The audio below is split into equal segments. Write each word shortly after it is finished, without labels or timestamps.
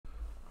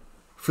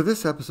For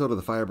this episode of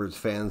the Firebirds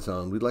Fan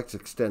Zone, we'd like to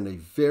extend a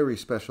very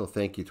special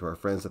thank you to our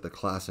friends at the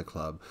Classic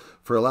Club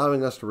for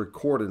allowing us to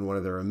record in one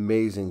of their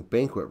amazing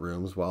banquet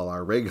rooms while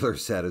our regular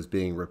set is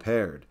being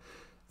repaired.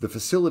 The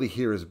facility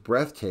here is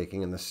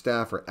breathtaking and the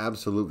staff are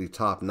absolutely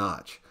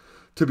top-notch.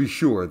 To be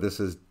sure, this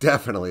is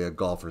definitely a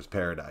golfer's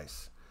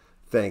paradise.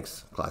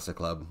 Thanks, Classic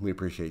Club. We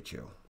appreciate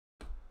you.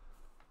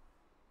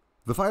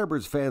 The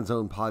Firebirds Fan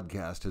Zone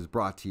podcast is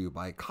brought to you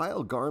by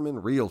Kyle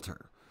Garman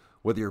Realtor.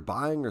 Whether you're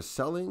buying or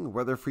selling,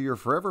 whether for your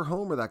forever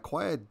home or that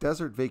quiet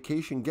desert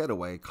vacation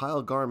getaway,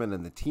 Kyle Garman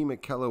and the team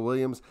at Keller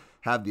Williams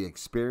have the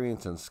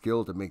experience and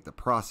skill to make the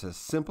process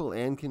simple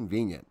and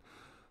convenient.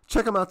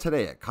 Check them out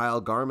today at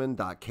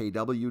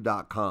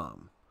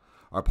kylegarman.kw.com.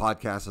 Our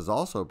podcast is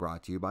also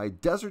brought to you by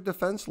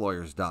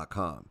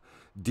desertdefenselawyers.com,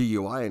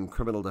 DUI and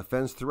criminal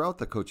defense throughout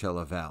the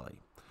Coachella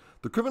Valley.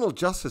 The criminal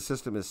justice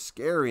system is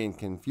scary and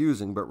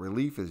confusing, but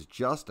relief is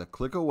just a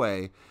click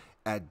away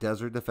at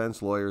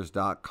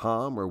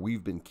desertdefenselawyers.com, where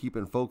we've been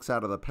keeping folks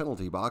out of the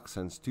penalty box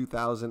since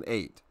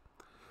 2008.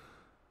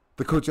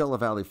 The Coachella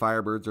Valley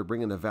Firebirds are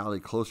bringing the Valley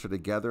closer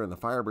together, and the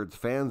Firebirds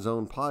Fan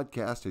Zone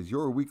podcast is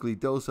your weekly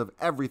dose of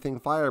everything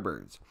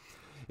Firebirds.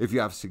 If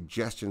you have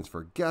suggestions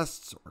for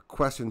guests or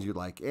questions you'd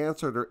like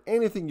answered or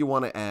anything you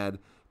want to add,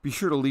 be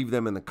sure to leave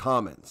them in the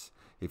comments.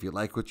 If you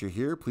like what you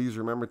hear, please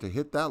remember to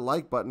hit that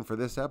like button for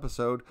this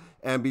episode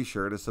and be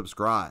sure to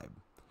subscribe.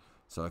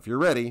 So if you're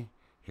ready,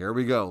 here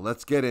we go.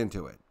 Let's get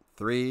into it.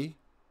 3,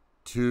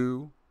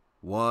 2,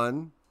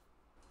 1.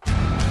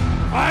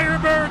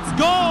 Firebirds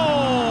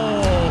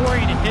goal!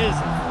 Scoring his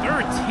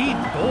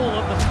 13th goal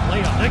of the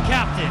playoff. The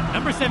captain,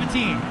 number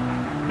 17,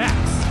 Max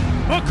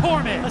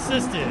McCormick,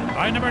 assisted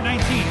by number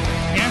 19,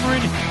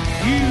 Cameron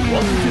Hughes.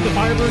 Welcome to the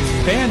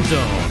Firebirds Fan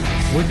Zone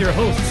with your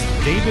hosts,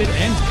 David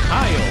and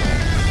Kyle.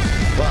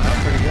 Wow,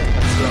 that's pretty good.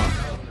 That's strong.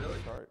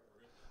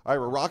 All right,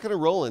 we're rocking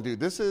and rolling, dude.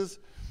 This is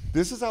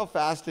how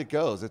fast it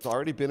goes. It's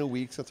already been a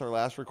week since our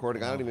last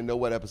recording. I don't even know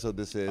what episode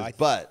this is,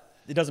 but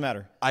it doesn't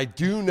matter. I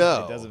do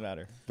know it doesn't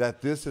matter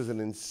that this is an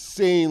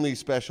insanely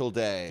special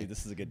day. Dude,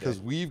 this is a good day because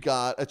we've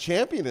got a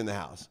champion in the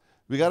house.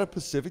 We got a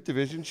Pacific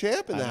Division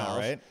champ in the house,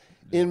 right?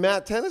 In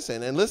Matt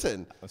Tennyson. And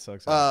listen, I'm so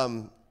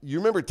excited. You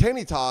remember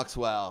Tenny Talks?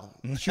 Well,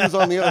 she was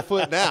on the other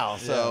foot now,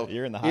 so yeah,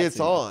 you're in the hot it's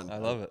seat. on. I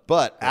love it.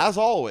 But as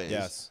always,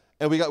 yes.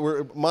 And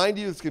mind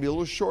you, it's going to be a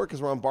little short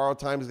because we're on borrowed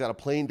time. He's got a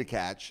plane to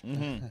catch.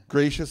 Mm-hmm.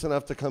 Gracious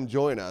enough to come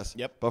join us.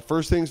 Yep. But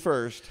first things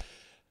first.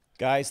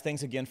 Guys,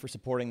 thanks again for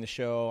supporting the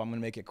show. I'm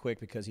going to make it quick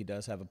because he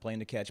does have a plane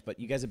to catch. But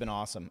you guys have been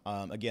awesome.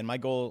 Again,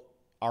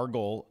 our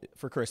goal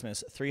for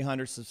Christmas,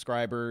 300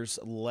 subscribers.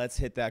 Let's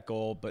hit that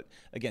goal. But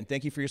again,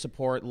 thank you for your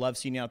support. Love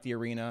seeing you out at the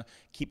arena.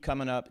 Keep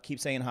coming up. Keep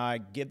saying hi.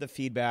 Give the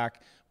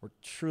feedback. We're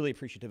truly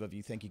appreciative of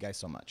you. Thank you guys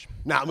so much.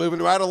 Now,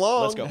 moving right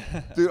along. Let's go.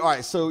 Dude, all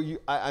right, so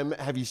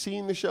have you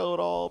seen the show at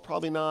all?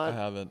 Probably not. I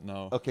haven't,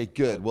 no. Okay,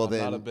 good. Well, I'm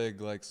then. not a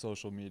big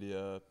social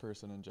media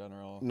person in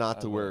general. Not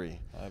to worry.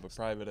 I have a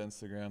private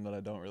Instagram that I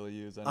don't really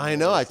use anymore. I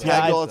know. I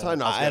tag you all the time.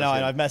 No, I know.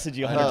 I've messaged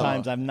you 100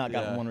 times. I've not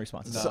gotten one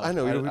response. No, I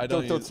know.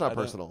 It's not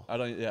personal.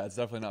 Yeah, it's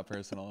definitely not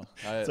personal.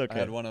 It's okay. I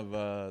had one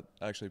of,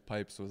 actually,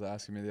 Pipes was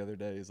asking me the other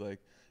day. He's like,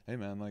 hey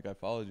man, I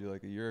followed you a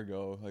year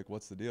ago.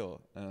 What's the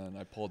deal? And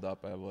I pulled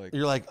up. I have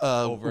You're like,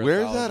 over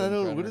where is that? I don't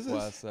know. friend What is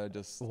this?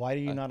 requests. Why are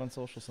you not on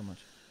social so much?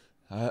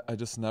 I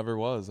just never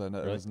was. It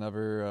was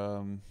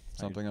never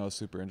something I was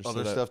super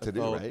interested in. Other stuff to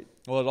do, right?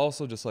 Well, it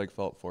also just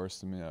felt forced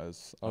to me. I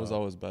was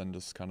always been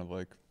just kind of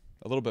a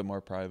little bit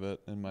more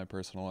private in my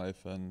personal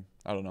life, and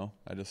I don't know.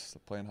 I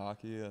just playing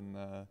hockey and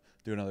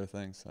doing other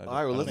things. All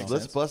right, well,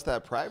 let's bust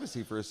that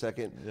privacy for a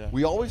second. Yeah.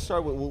 We always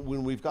start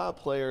when we've got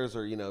players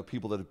or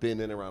people that have been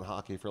in and around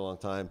hockey for a long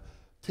time.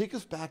 Take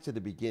us back to the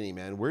beginning,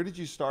 man. Where did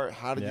you start?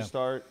 How did you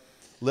start?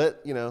 Who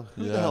the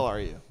hell are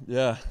you?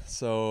 Yeah,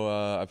 so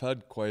I've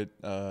had quite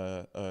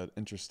an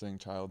interesting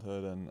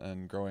childhood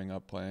and growing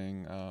up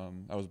playing.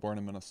 I was born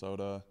in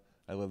Minnesota.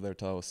 I lived there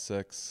till I was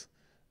 6.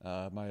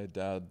 My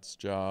dad's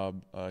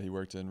job, he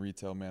worked in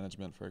retail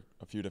management for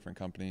a few different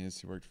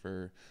companies. He worked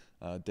for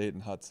Dayton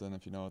Hudson,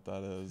 if you know what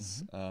that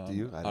is. Do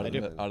you? Out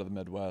of the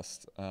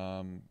Midwest.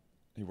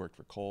 He worked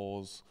for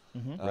Kohl's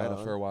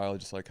for a while,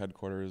 just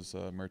headquarters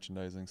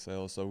merchandising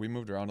sales. So we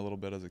moved around a little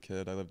bit as a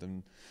kid. I was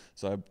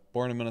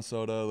born in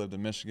Minnesota, lived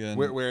in Michigan.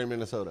 Where in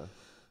Minnesota?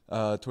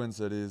 Twin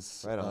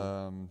Cities. Right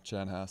on.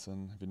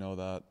 Chanhassen, if you know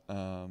that.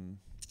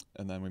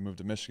 And then we moved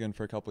to Michigan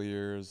for a couple of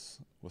years,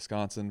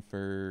 Wisconsin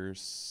for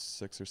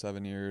 6 or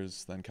 7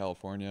 years, then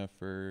California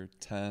for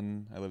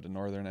 10. I lived in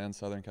Northern and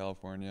Southern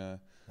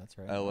California. That's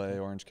right. LA,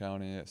 Orange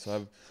County.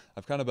 So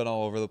I've kind of been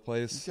all over the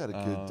place. You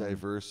got a good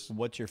diverse.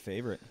 What's your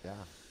favorite? Yeah.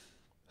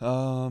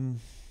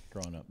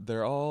 Growing up. They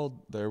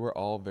were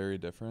all very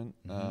different,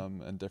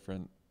 and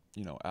different,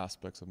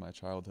 aspects of my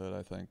childhood,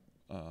 I think.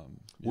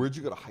 Where'd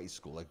you go to high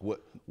school?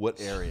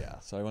 What area?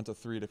 So I went to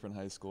 3 different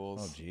high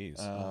schools. Oh, geez.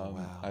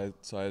 Wow. I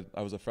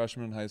was a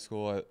freshman in high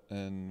school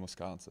in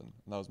Wisconsin.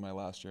 That was my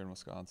last year in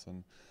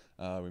Wisconsin.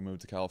 We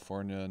moved to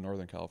California,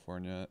 Northern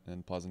California,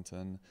 in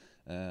Pleasanton,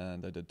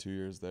 and I did 2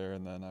 years there.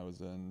 And then I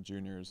was in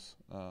juniors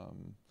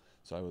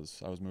So I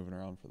was moving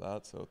around for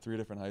that. So 3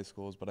 different high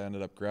schools, but I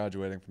ended up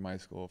graduating from high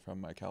school from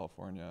my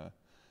California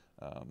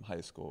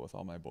high school with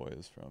all my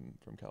boys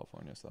from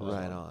California. So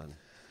Right on.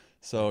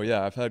 So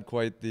yeah, I've had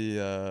quite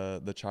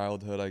the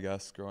childhood, I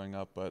guess, growing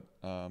up. But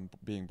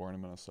being born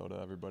in Minnesota,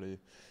 everybody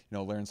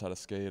learns how to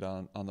skate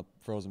on the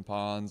frozen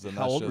ponds. And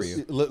How old were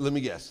you? Let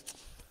me guess.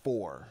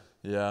 4.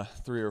 Yeah,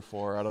 3 or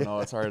 4. I don't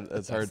know. It's hard.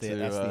 It's hard the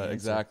to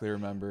exactly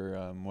remember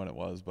when it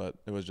was, but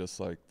it was just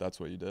like that's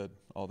what you did.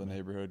 All the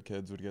neighborhood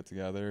kids would get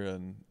together,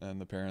 and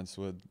the parents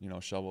would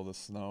shovel the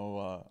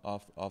snow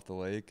off the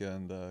lake,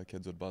 and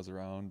kids would buzz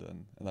around,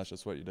 and that's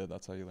just what you did.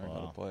 That's how you learned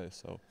how to play.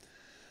 So.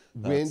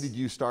 When did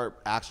you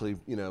start actually?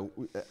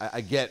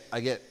 I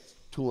get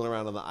tooling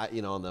around on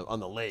the on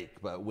the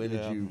lake, but when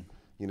did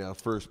you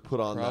first put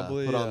on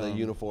the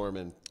uniform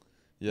and?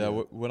 Yeah,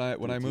 when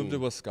I moved to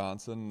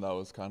Wisconsin, that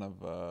was kind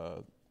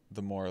of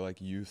the more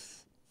like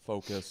youth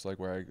focus, like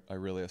where I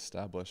really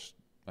established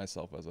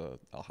myself as a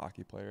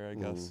hockey player, I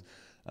guess.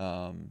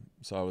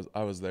 So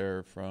I was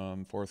there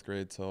from 4th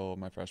grade till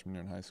my freshman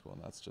year in high school,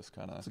 and that's just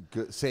kind of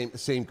good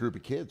same group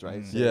of kids,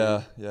 right?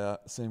 Yeah,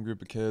 same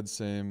group of kids,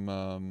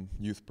 same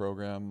youth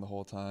program the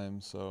whole time.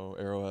 So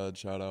Arrowhead,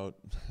 shout out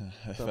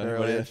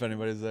if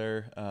anybody's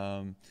there.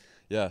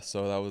 Yeah,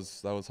 so that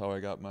was how I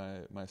got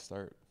my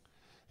start.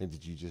 And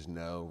did you just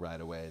know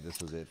right away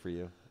this was it for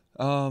you?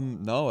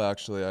 No,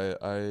 actually,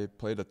 I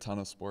played a ton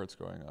of sports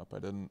growing up.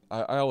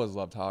 I always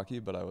loved hockey,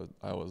 but I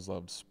always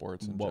loved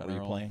sports in general. What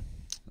were you playing?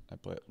 I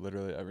played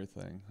literally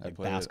everything. Like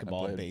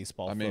basketball,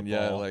 baseball, I mean,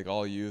 football? yeah, like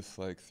all youth,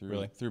 like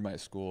through my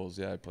schools.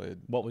 Yeah, I played.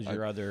 What was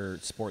your other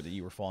sport that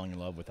you were falling in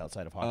love with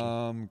outside of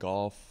hockey?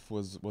 Golf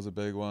was a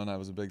big one. I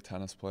was a big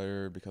tennis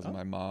player because of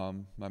my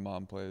mom. My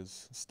mom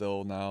plays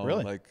still now,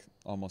 like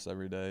almost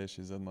every day.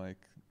 She's in like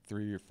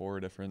 3 or 4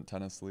 different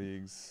tennis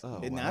leagues. Oh,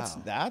 and wow.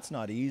 that's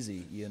not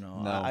easy,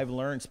 No. I've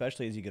learned,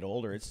 especially as you get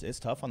older, it's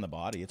tough on the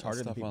body. It's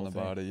harder than people think.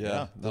 Tough on the body,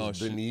 yeah. No,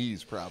 the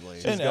knees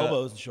probably. And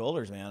elbows and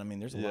shoulders, man. I mean,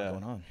 there's a lot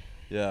going on.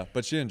 Yeah,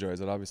 but she enjoys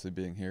it. Obviously,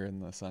 being here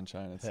in the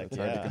sunshine, it's hard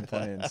to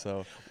complain.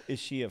 So, is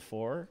she a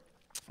 4,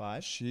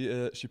 5?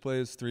 She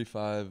plays 3,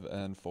 5,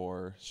 and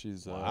 4.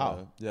 She's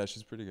yeah,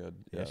 she's pretty good.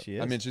 Yeah, she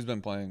is. I mean, she's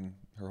been playing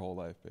her whole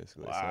life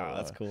basically. Wow, so,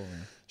 that's cool,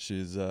 man.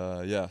 She's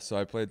So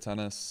I played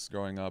tennis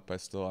growing up.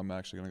 I'm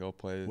actually gonna go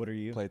play. What are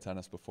you? Play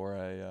tennis before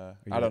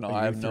I don't know.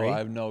 I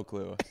have no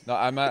clue. No,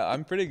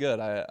 I'm pretty good.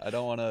 I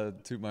don't want to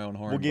toot my own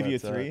horn. We'll give you a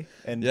 3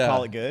 and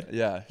call it good.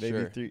 Yeah, maybe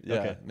sure. 3. Yeah,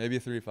 okay. maybe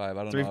 3, 5.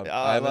 I don't 3, know.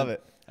 I love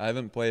it. I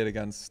haven't played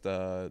against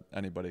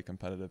anybody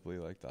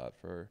competitively like that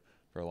for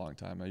a long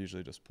time. I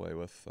usually just play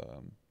with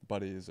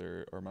buddies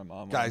or my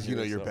mom. Guys,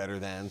 you're better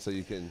than, so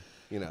you can,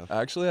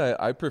 Actually,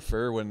 I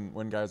prefer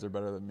when guys are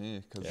better than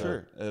me because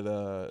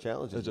it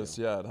challenges it just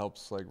you. it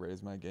helps like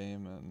raise my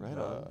game, and Right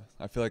on.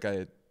 I feel like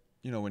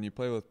when you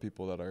play with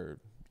people that are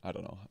I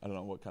don't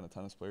know what kind of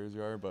tennis players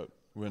you are, but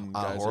when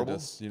guys horrible? are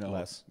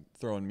just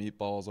throwing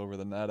meatballs over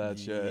the net at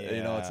you,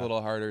 it's a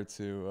little harder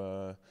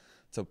to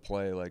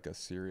play like a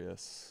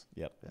serious,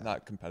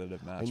 not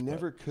competitive match. I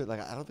never could.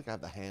 Like, I don't think I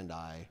have the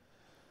hand-eye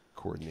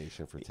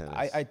coordination for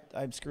tennis.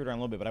 I've screwed around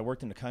a little bit, but I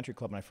worked in a country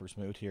club when I first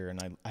moved here,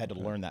 and I had to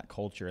learn that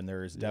culture. And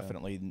there is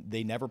definitely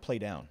they never play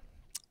down.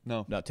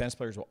 No, tennis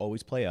players will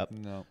always play up.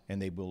 No,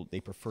 and they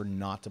prefer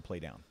not to play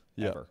down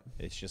ever.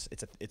 It's just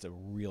it's a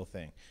real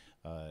thing,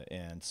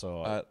 and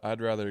so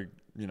I'd rather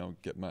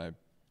get my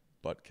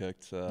butt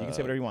kicked. You can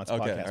say whatever you want. It's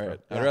a okay, podcast, all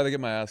right. bro. I'd rather get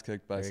my ass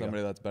kicked by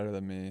somebody that's better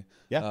than me.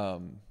 Yeah.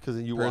 Because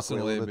then you walk away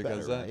a little bit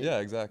better, right? Yeah,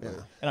 exactly.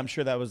 Yeah. And I'm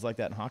sure that was like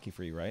that in hockey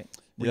for you, right?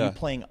 Were you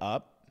playing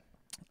up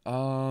a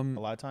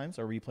lot of times,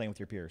 or were you playing with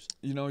your peers?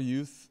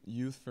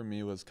 Youth for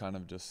me was kind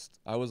of just,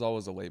 I was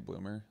always a late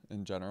bloomer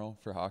in general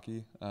for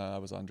hockey. I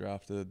was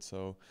undrafted,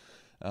 so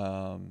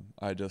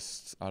I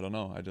don't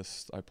know.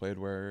 I played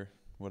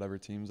whatever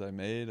teams I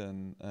made,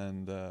 and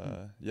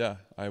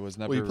I was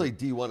never. Well, you played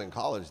D1 in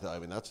college, though. I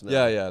mean, that's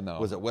no.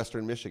 Was it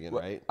Western Michigan,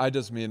 right? I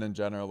just mean in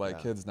general, like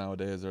kids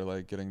nowadays are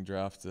like getting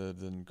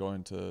drafted and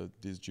going to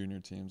these junior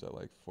teams at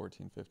like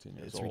 14, 15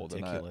 years old.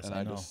 Ridiculous. And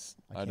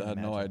I had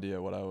imagine. no idea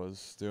what I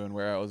was doing,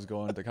 where I was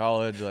going to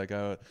college. Like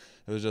it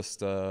was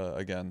just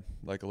again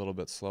like a little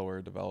bit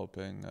slower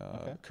developing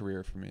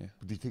career for me.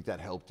 Do you think that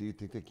helped? Do you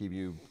think that gave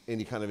you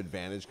any kind of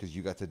advantage because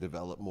you got to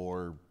develop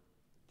more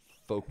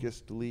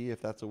focusedly,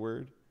 if that's a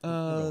word?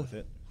 Go with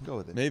it. Go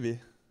with it.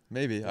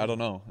 Maybe. I don't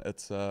know.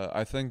 It's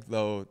I think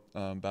though,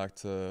 back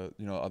to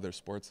other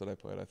sports that I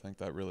played, I think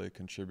that really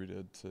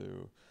contributed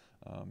to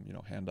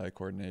hand-eye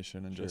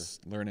coordination and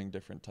just learning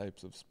different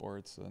types of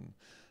sports and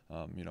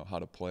how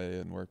to play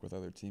and work with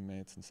other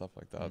teammates and stuff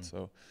like that.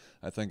 So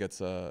I think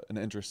it's an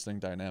interesting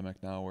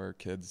dynamic now where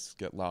kids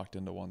get locked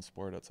into one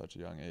sport at such a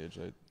young age.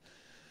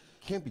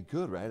 Can't be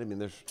good, right? I mean,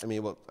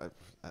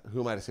 who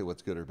am I to say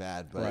what's good or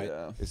bad?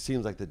 But it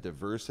seems like the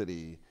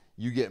diversity,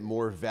 you get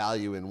more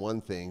value in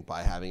one thing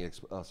by having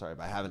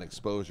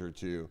exposure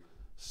to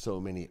so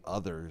many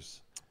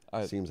others.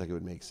 Seems like it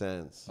would make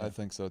sense. I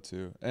think so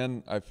too,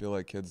 and I feel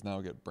like kids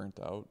now get burnt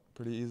out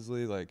pretty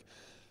easily. Like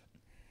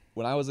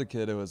when I was a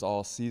kid, it was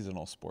all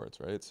seasonal sports,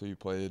 right? So you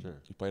played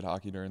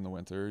hockey during the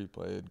winter, you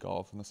played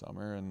golf in the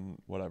summer,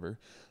 and whatever.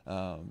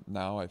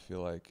 Now I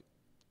feel like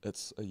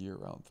it's a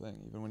year-round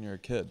thing, even when you're a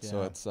kid. Yeah.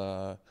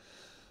 So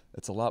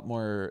it's a lot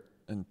more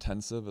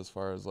intensive as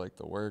far as like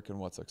the work and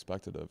what's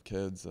expected of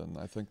kids, and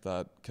I think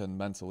that can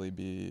mentally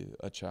be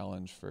a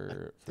challenge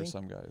for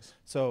some guys.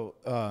 So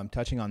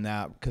touching on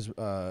that, because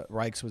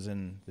Reichs was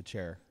in the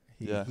chair.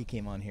 He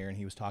came on here and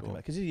he was talking about,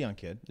 because he's a young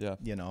kid,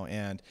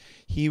 and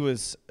he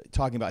was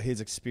talking about his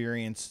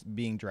experience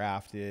being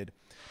drafted,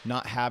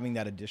 not having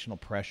that additional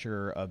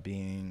pressure of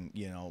being,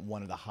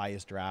 one of the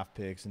highest draft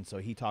picks. And so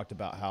he talked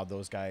about how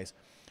those guys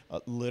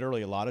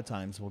literally a lot of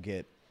times will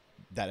get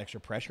that extra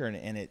pressure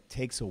and it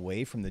takes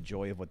away from the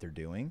joy of what they're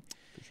doing.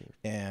 For sure.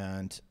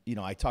 And,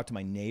 I talked to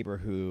my neighbor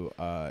who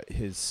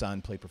his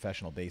son played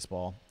professional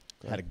baseball,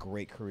 had a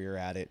great career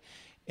at it.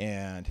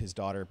 And his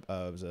daughter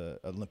was an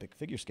Olympic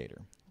figure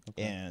skater.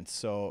 Okay. And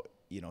so,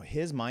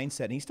 his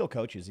mindset, and he still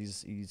coaches.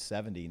 He's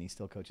 70 and he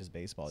still coaches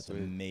baseball. It's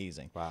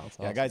amazing. Wow. That's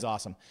awesome. Guy's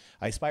awesome.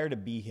 I aspire to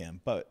be him,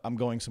 but I'm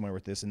going somewhere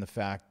with this in the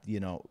fact,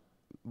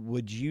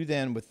 would you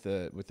then, with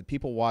the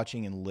people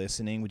watching and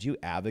listening, would you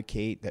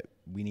advocate that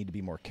we need to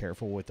be more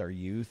careful with our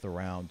youth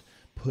around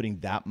putting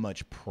that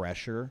much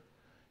pressure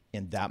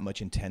and that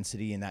much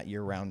intensity in that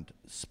year-round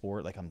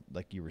sport,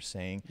 like you were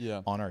saying,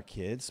 on our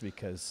kids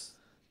because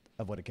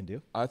of what it can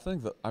do? I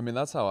think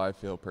that's how I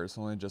feel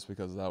personally, just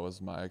because that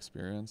was my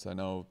experience. I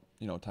know,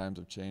 times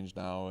have changed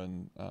now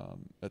and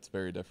it's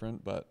very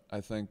different, but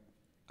I think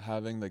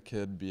having the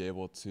kid be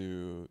able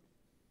to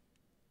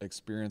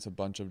experience a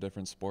bunch of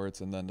different sports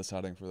and then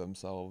deciding for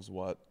themselves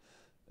what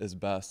is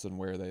best and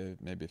where they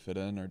maybe fit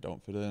in or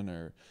don't fit in,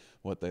 or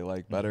what they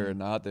like better or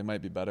not. They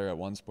might be better at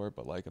one sport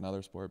but like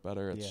another sport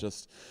better. It's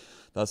just,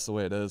 that's the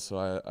way it is.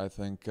 So I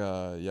think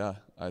I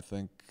have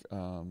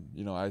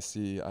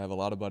a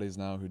lot of buddies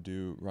now who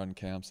do run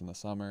camps in the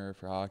summer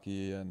for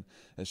hockey, and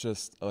it's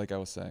just like I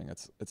was saying,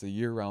 it's a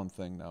year-round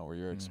thing now where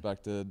you're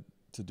expected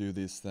to do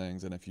these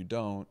things, and if you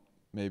don't,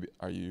 maybe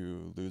are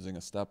you losing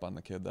a step on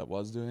the kid that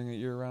was doing it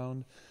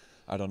year-round?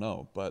 I don't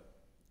know, but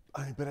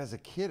as a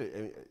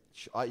kid,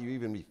 ought you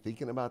even be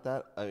thinking about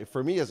that?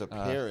 For me, as a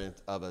parent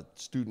of a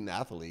student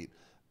athlete,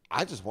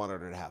 I just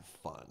wanted her to have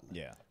fun.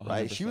 Yeah.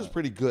 Right? 100%. She was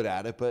pretty good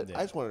at it, but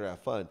I just wanted her to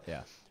have fun.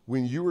 Yeah.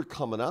 When you were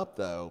coming up,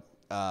 though,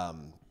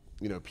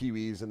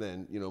 Pee-wees and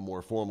then,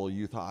 more formal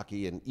youth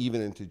hockey and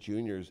even into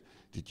juniors,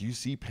 did you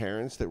see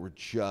parents that were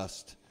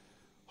just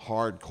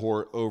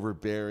hardcore,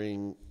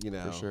 overbearing,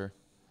 for sure.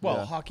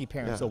 Well, hockey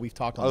parents, though, we've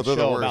talked on the show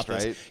the worst, about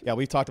this. right? Yeah,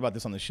 we've talked about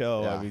this on the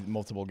show. Yeah.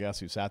 Multiple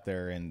guests who sat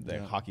there, and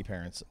the hockey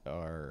parents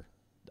are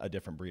a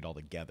different breed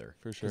altogether.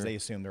 For sure. Because they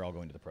assume they're all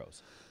going to the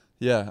pros.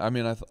 Yeah,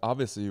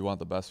 obviously you want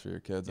the best for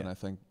your kids, and I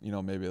think,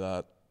 maybe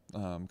that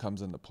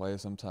comes into play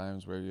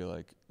sometimes where you're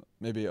like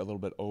maybe a little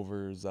bit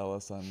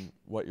overzealous on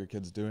what your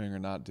kid's doing or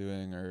not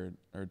doing, or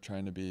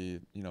trying to be,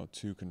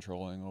 too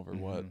controlling over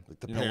what, like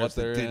the parents what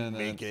that they're didn't in.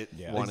 make it,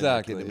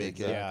 Exactly. to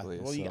make it. Exactly.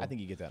 Yeah. Well, So, I think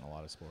you get that in a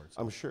lot of sports.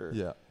 I'm sure.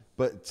 Yeah.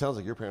 But it sounds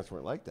like your parents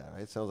weren't like that,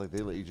 right? It sounds like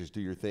they let you just do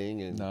your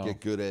thing and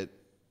get good at,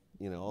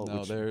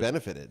 which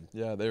benefited.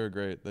 Yeah, they were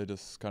great. They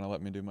just kind of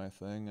let me do my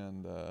thing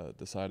and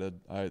decided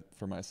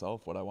for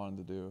myself what I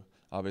wanted to do.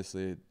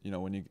 Obviously,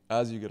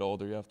 as you get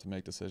older, you have to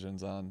make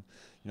decisions on,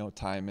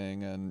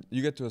 timing, and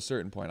you get to a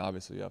certain point.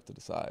 Obviously, you have to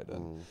decide,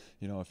 and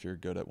if you're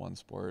good at one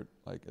sport,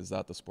 like, is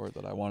that the sport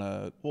that I want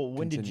to? Well,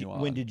 when did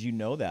you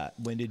know that?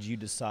 When did you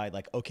decide,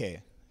 like,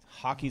 okay,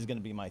 hockey's going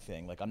to be my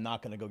thing? Like, I'm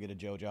not going to go get a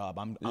Joe job.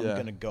 I'm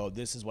going to go.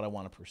 This is what I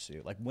want to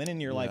pursue. Like, when in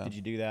your life did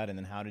you do that, and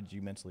then how did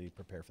you mentally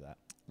prepare for that?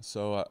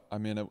 So,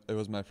 it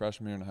was my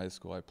freshman year in high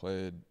school. I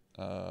played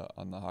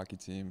on the hockey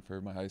team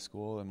for my high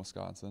school in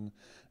Wisconsin,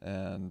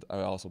 and I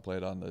also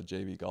played on the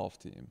JV golf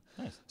team.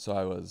 Nice. So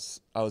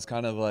I was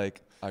kind of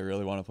like, I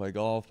really want to play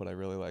golf, but I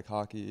really like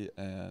hockey,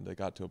 and it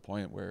got to a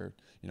point where,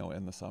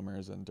 in the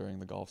summers and during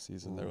the golf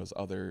season, there was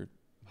other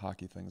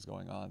hockey things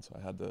going on, so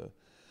I had to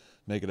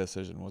make a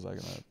decision. Was I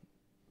going to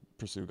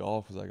pursue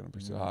golf? Was I going to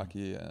pursue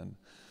hockey? And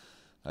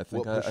I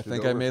think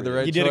I made the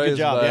right choice. You did a good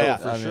job. Yeah,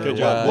 for sure. Good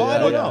job. Well, I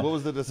don't know. What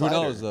was the decider?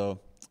 Who knows, though?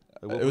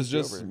 Like, it was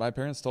just, my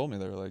parents told me,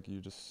 they were like,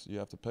 you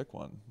have to pick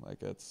one.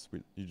 Like,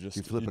 you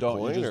just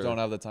don't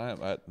have the time.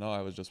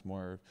 I was just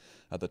more,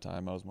 at the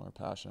time, I was more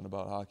passionate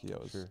about hockey.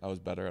 I was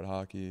better at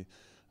hockey.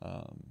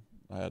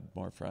 I had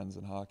more friends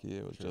in hockey.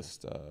 It was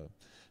just,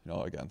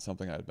 again,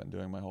 something I had been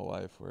doing my whole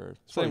life, where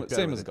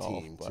same as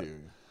golf. But,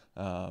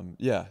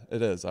 yeah,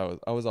 it is.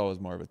 I was always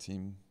more of a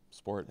team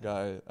sport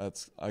guy.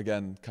 That's,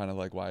 again, kind of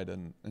like why I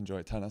didn't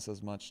enjoy tennis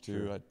as much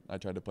too. Sure. I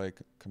tried to play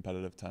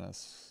competitive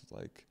tennis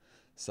like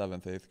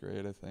 7th, 8th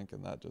grade, I think,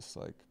 and that just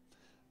like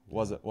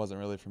wasn't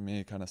really for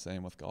me. Kind of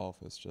same with golf.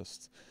 It's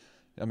just,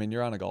 I mean,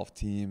 you're on a golf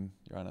team,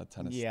 you're on a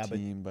tennis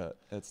team, but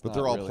it's not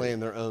they're all really playing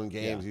their own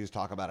games. You just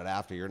talk about it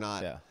after. You're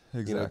not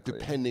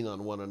depending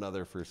on one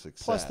another for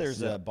success. Plus,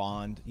 there's a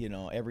bond.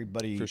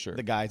 Everybody, For sure.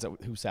 the guys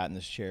who sat in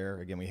this chair.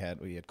 Again, we had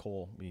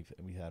Cole, we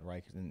had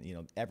Riker,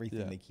 and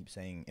everything they keep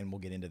saying. And we'll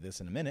get into this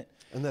in a minute.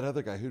 And that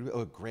other guy,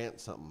 Grant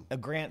something.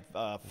 Grant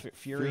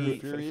Fury,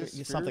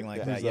 something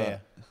like that. Yeah.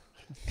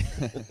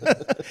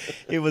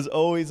 It was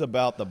always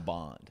about the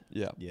bond.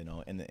 Yeah.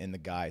 And the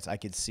guys. I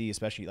could see,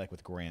 especially like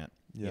with Grant.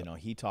 Yeah.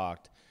 He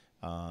talked.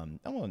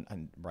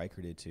 And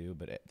Riker did too,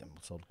 but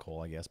so did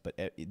Cole, I guess. But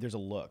there's a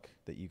look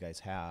that you guys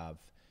have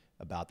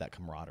about that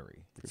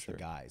camaraderie. It's the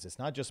guys. It's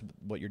not just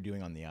what you're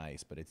doing on the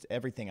ice, but it's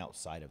everything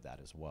outside of that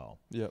as well.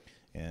 Yep.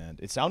 And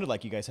it sounded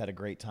like you guys had a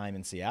great time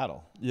in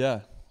Seattle.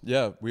 Yeah.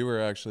 We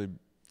were actually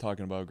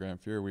talking about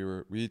Grant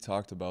Fuhr. We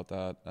talked about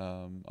that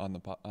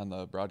on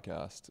the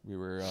broadcast. We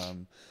were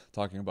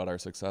talking about our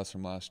success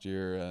from last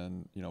year,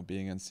 and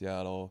being in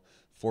Seattle,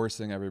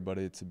 forcing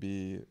everybody to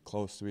be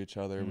close to each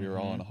other. We were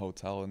all in a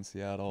hotel in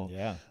Seattle.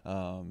 Yeah.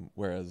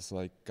 Whereas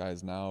like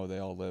guys now, they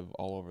all live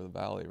all over the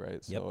valley,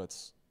 right? So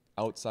it's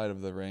outside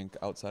of the rink,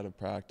 outside of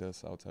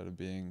practice, outside of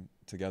being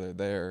together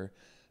there.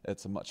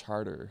 It's a much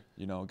harder.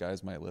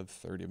 Guys might live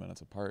 30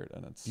 minutes apart,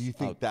 and it's. Do you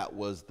think that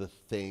was the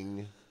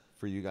thing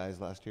for you guys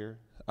last year?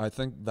 I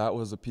think that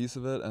was a piece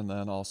of it, and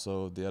then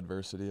also the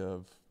adversity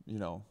of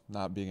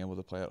not being able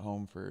to play at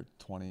home for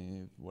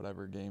 20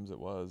 whatever games it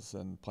was,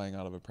 and playing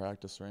out of a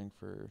practice rink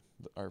for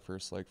our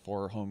first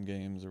 4 home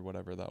games or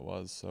whatever that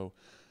was. So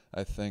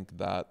I think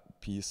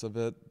that piece of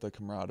it, the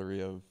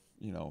camaraderie of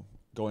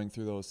going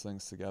through those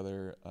things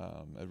together,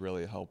 it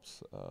really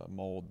helps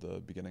mold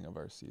the beginning of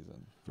our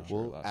season. For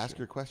sure. Well, ask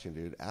your question,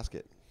 dude. Ask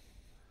it.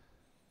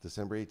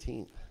 December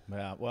 18th.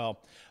 Yeah.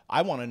 Well,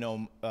 I want to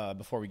know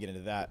before we get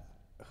into that,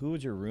 who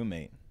was your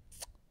roommate?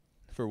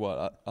 For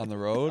what? On the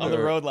road? On the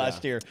road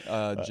last year.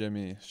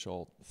 Jimmy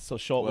Schultz. So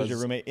Schultz was your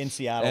roommate in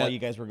Seattle while you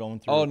guys were going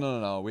through? Oh,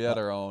 no. We had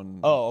our own.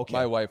 Oh, okay.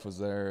 My wife was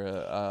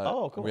there.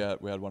 Cool. We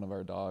had one of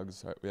our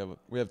dogs.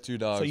 We have 2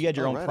 dogs. So you had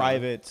your own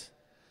private.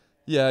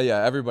 Yeah.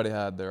 Everybody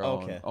had their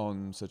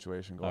own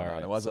situation going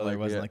on. It wasn't like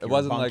it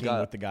wasn't like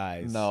with the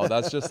guys. No,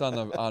 that's just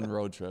on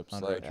road trips.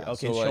 Okay,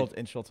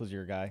 so Schultz was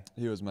your guy.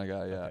 He was my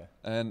guy, yeah. Okay.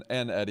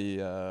 And Eddie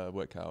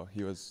Whitcow.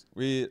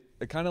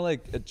 It kind of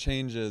it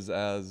changes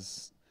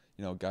as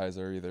guys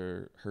are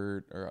either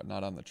hurt or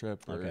not on the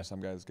trip, or some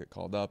guys get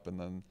called up, and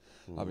then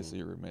obviously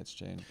your roommates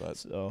change.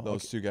 But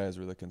those 2 guys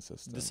were the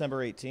consistent.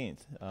 December 18th.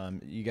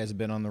 You guys have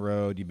been on the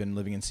road. You've been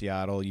living in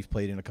Seattle. You've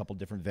played in a couple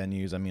different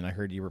venues. I mean, I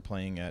heard you were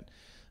playing at.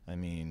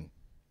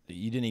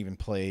 You didn't even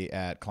play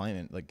at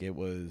Climate. There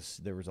was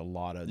a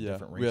lot of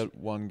different rinks. We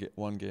had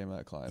one game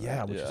at Climate.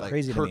 Yeah, which is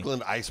crazy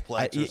Kirkland to me.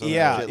 Iceplex or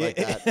something like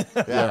that.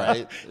 Right?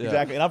 Yeah.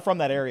 Exactly. And I'm from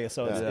that area,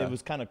 so it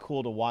was kind of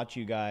cool to watch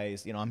you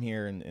guys. I'm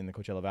here in the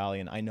Coachella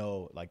Valley, and I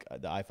know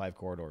the I-5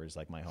 corridor is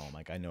my home.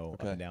 I know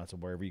up and down, so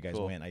wherever you guys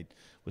went, I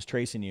was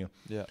tracing you.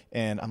 Yeah.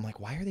 And I'm like,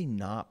 why are they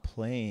not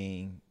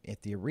playing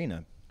at the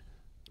arena?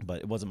 But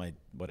it wasn't my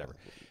whatever.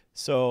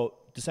 So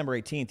December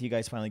 18th, you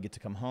guys finally get to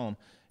come home.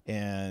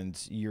 And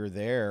you're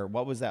there.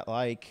 What was that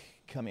like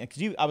coming?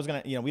 Because I was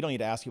gonna, we don't need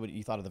to ask you what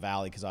you thought of the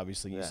Valley, because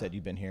obviously you said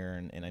you've been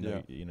here, and I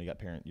know you got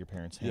your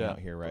parents hang out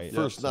here, right?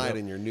 First night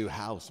in your new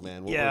house,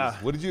 man.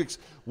 What did you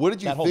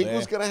think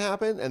was gonna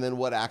happen, and then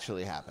what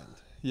actually happened?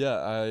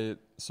 Yeah,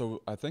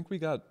 I think we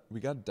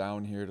got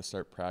down here to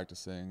start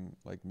practicing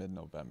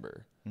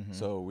mid-November. Mm-hmm.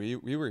 So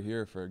we were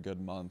here for a good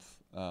month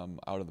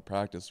out of the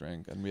practice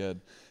rink, and we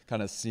had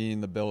kind of seen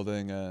the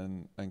building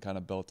and kind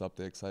of built up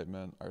the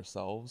excitement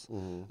ourselves.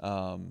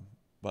 Mm-hmm.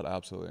 But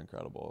absolutely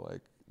incredible.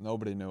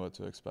 Nobody knew what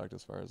to expect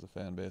as far as the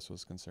fan base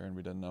was concerned.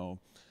 We didn't know,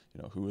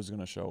 who was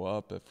going to show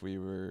up, if we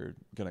were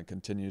going to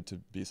continue to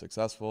be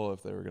successful,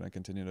 if they were going to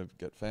continue to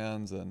get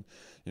fans, and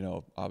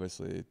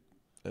obviously.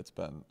 It's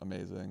been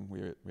amazing.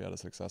 We had a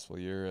successful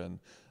year, and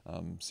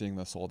seeing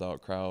the sold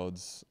out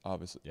crowds,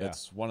 obviously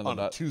it's one of the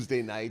best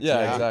Tuesday nights.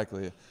 Yeah,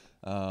 exactly.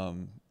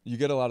 You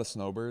get a lot of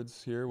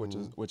snowbirds here,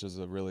 which is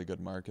a really good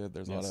market.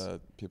 There's a lot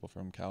of people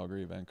from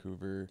Calgary,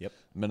 Vancouver,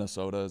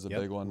 Minnesota is a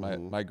big one.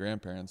 My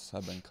grandparents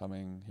have been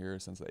coming here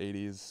since the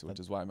 80s, which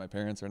is why my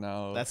parents are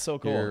now. That's so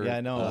cool. Here, yeah,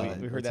 I know.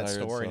 We heard retired, that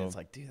story, and it's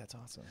dude, that's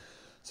awesome.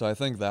 So I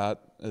think that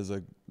is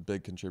a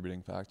big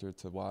contributing factor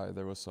to why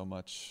there was so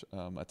much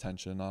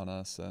attention on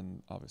us,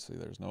 and obviously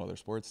there's no other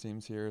sports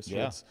teams here, so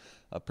it's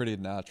a pretty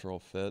natural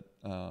fit.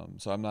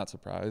 So I'm not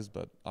surprised,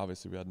 but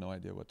obviously we had no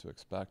idea what to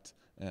expect,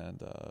 and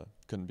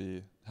couldn't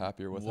be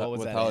happier with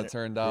how it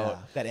turned out. Yeah.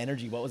 That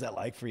energy, what was that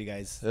like for you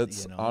guys?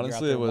 It's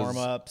honestly, it was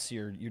warm-ups.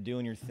 You're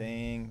doing your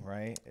thing,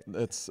 right?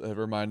 It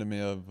reminded me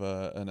of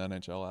an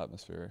NHL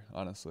atmosphere.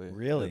 Honestly,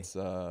 really. It's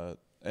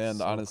and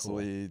so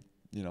honestly,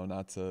 cool.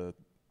 Not to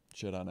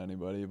shit on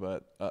anybody,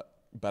 but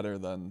better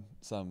than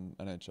some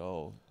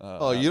NHL.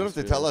 You don't have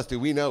to tell us,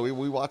 dude. We know.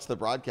 We watch the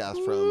broadcast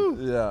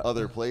from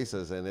other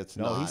places, and it's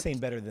not. No, he's saying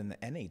better than the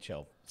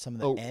NHL. Some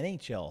of the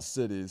NHL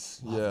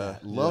cities.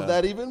 Love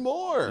that even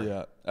more.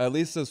 Yeah, at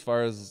least as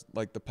far as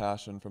the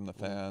passion from the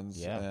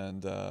fans,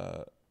 and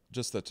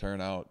just the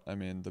turnout. I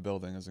mean, the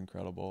building is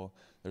incredible.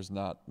 There's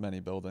not many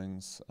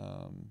buildings,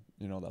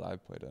 you know, that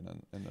I've played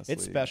in this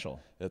It's league. special.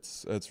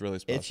 It's really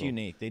special. It's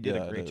unique. They did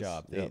Yeah, a great it is.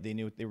 job. Yep. They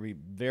knew they were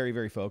very,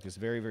 very focused,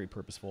 very, very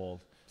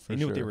purposeful. They For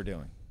knew what they sure. were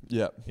doing.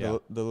 Yeah, Yeah.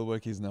 the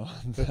Lewicki's know.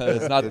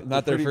 It's not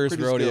their pretty- first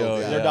pretty rodeo. skilled,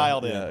 yeah. They're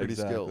dialed in. Yeah, Pretty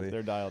exactly. skilled.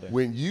 They're dialed in.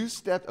 When you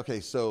stepped, okay,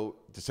 so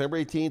December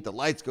 18th, the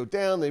lights go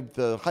down,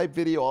 the hype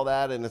video, all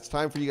that, and it's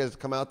time for you guys to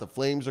come out. The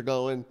flames are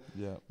going.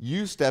 Yeah.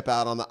 You step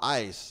out on the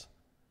ice.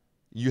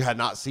 You had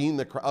not seen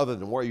the crowd, other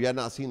than Warrior, you had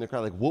not seen the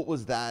crowd. Like, what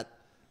was that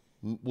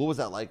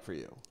like for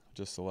you?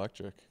 Just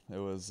electric. It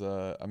was,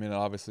 I mean, it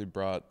obviously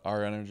brought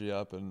our energy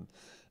up, and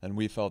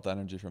we felt the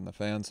energy from the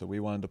fans, so we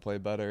wanted to play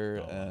better.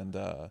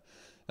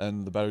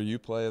 And the better you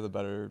play, the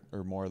better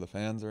or more the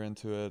fans are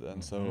into it.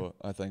 And so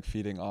I think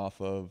feeding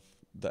off of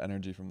the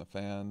energy from the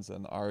fans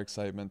and our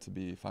excitement to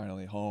be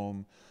finally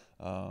home,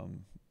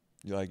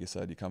 like you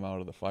said, you come out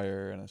of the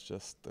fire and it's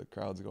just the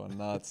crowd's going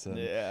nuts, and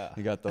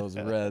you got those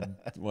red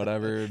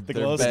whatever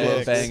glow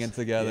they're sticks. banging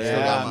together. Still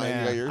got Yeah, mine. You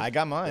got man. yours? I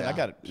got mine. Yeah. I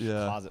got a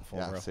Yeah. closet full,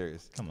 Yeah, bro.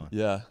 serious. Come on.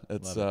 Yeah,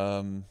 it's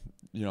Love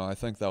you know, I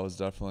think that was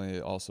definitely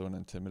also an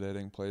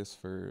intimidating place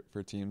for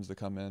teams to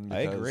come in.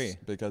 I agree.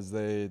 Because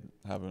they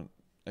haven't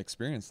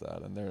experienced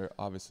that, and they're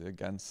obviously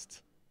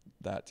against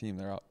that team.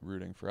 They're out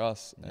rooting for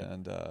us,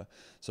 and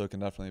so it can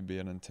definitely be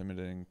an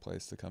intimidating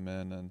place to come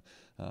in, and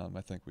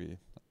I think we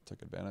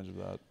took advantage of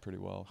that pretty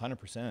well.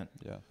 100%.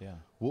 Yeah. Yeah.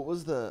 What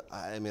was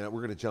I mean,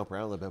 we're going to jump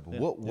around a little bit,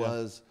 but what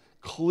was,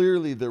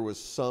 clearly there was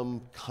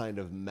some kind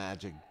of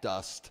magic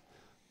dust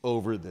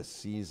over the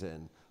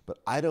season, but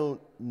I don't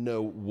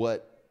know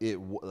what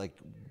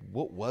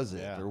what was it?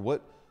 Yeah. Or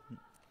what,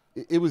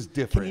 it was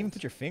different. Can you even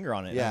put your finger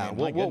on it? Yeah, I mean,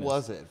 my what goodness.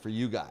 was it for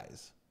you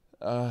guys?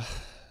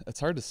 It's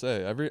hard to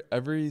say.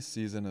 Every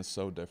season is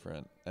so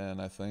different,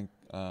 and I think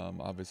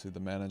obviously the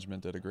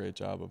management did a great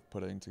job of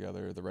putting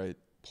together the right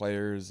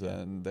players,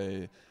 and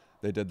they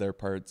did their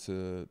part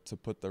to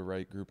put the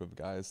right group of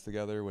guys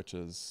together, which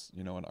is,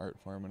 you know, an art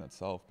form in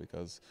itself,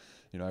 because,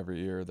 you know, every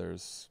year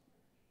there's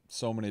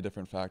so many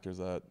different factors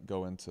that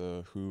go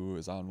into who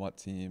is on what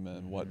team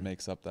and what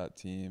makes up that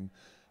team.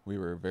 We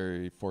were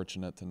very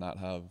fortunate to not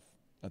have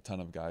a ton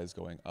of guys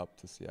going up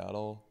to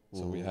Seattle.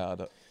 So we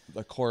had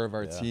the core of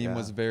our team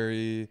was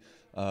very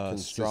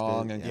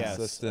strong and Yes,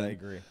 consistent. I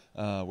agree.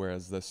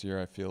 Whereas this year,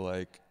 I feel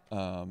like,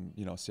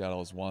 you know,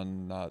 Seattle is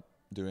not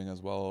doing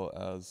as well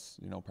as,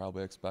 you know,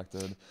 probably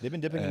expected. They've been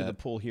dipping into the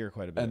pool here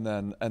quite a bit.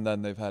 And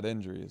then they've had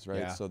injuries, right?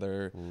 Yeah. So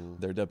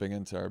they're dipping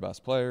into our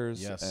best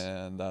players, Yes.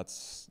 and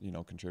that's, you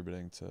know,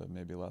 contributing to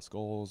maybe less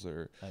goals I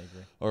agree.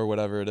 or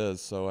whatever it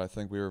is. So I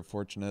think we were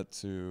fortunate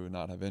to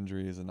not have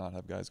injuries and not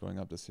have guys going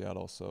up to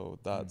Seattle. So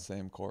that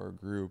same core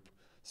group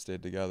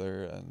stayed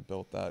together and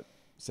built that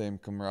same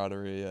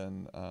camaraderie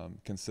and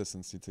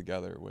consistency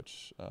together,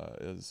 which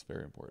is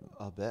very important.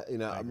 I'll bet. You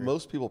know,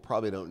 most people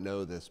probably don't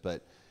know this,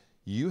 but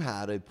you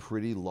had a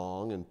pretty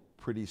long and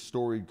pretty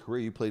storied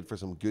career. You played for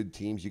some good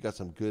teams. You got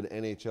some good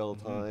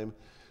NHL time.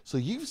 So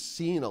you've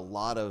seen a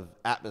lot of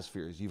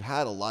atmospheres. You've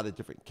had a lot of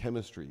different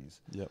chemistries.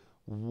 Yep.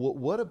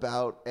 What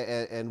about,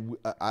 and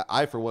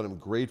I for one am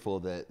grateful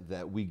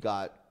that we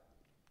got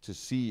to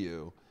see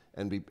you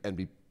and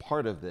be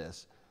part of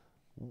this.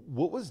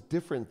 What was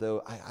different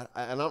though?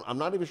 I'm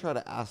not even sure how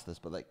to ask this,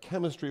 but like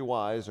chemistry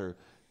wise, or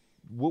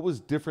what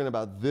was different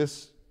about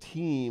this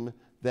team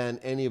than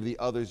any of the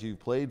others you've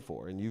played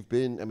for? And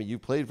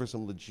you've played for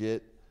some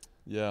legit,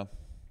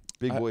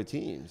 big boy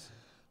teams.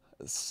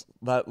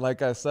 That,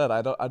 like I said,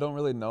 I don't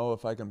really know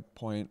if I can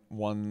point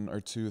one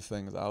or two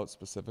things out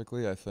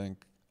specifically. I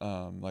think,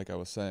 like I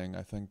was saying,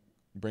 I think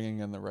bringing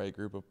in the right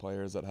group of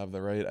players that have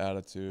the right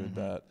attitude,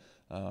 that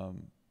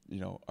you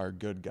know, are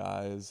good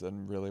guys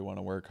and really want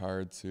to work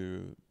hard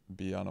to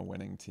be on a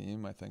winning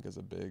team, I think is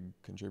a big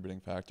contributing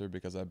factor,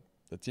 because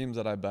the teams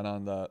that I've been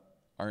on that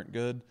aren't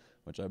good,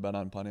 which I've been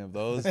on plenty of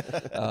those,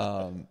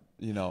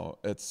 you know,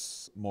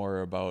 it's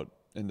more about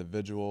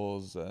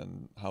individuals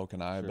and how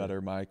can I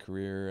better my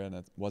career, and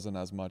it wasn't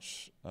as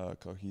much a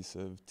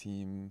cohesive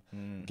team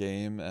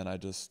game, and I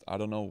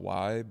don't know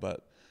why,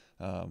 but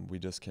we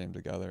just came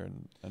together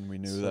and we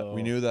knew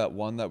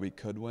that that we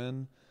could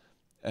win,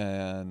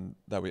 and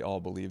that we all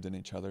believed in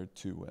each other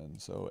to win.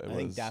 So I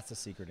think that's the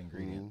secret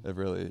ingredient. It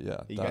really,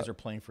 You guys are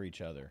playing for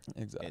each other.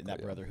 Exactly. And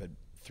that brotherhood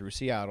through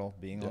Seattle,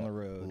 being on the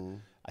road.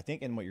 I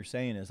think, and what you're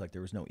saying is like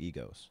there was no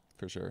egos.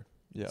 For sure.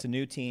 Yeah. It's a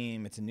new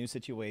team. It's a new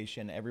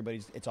situation.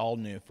 It's all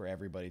new for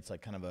everybody. It's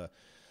like kind of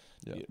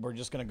we're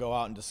just going to go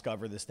out and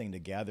discover this thing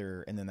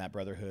together. And then that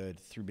brotherhood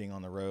through being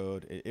on the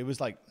road, it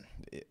was like,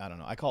 I don't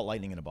know, I call it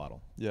lightning in a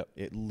bottle. Yeah.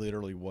 It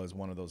literally was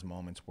one of those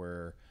moments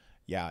where,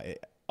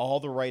 all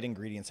the right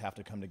ingredients have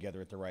to come together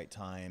at the right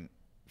time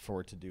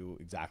for it to do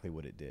exactly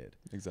what it did.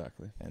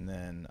 Exactly. And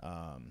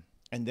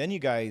then you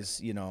guys,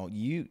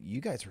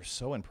 you guys were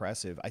so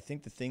impressive. I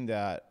think the thing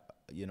that,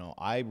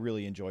 I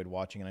really enjoyed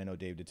watching, and I know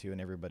Dave did too, and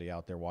everybody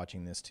out there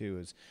watching this too,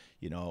 is,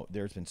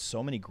 there's been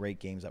so many great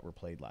games that were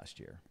played last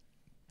year.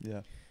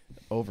 Yeah.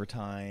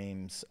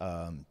 Overtimes.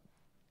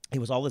 It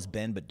was all this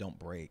bend but don't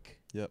break.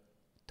 Yep.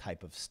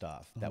 type of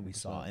stuff that we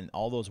saw, and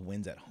all those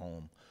wins at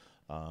home.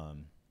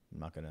 I'm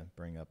not going to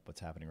bring up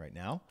what's happening right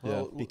now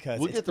because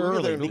it's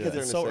early. Because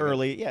it's so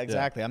early. Yeah,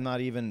 exactly. Yeah. I'm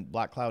not even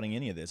black clouding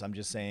any of this. I'm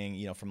just saying,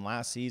 you know, from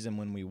last season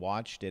when we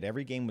watched it,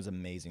 every game was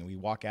amazing. We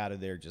walk out of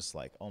there just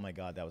like, oh my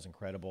God, that was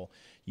incredible.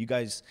 You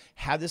guys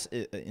had this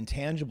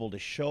intangible to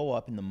show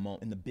up in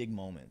the big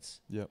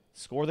moments. Yep.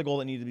 Score the goal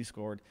that needed to be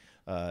scored.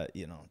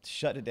 You know,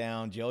 shut it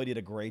down. Joey did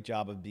a great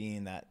job of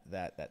being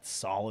that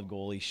solid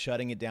goalie,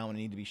 shutting it down when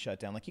it needed to be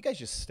shut down. Like, you guys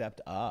just stepped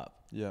up.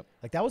 Yep.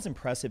 Like, that was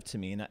impressive to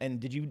me. And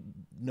did you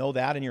know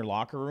that in your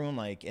locker room?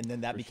 Like, and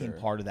then that became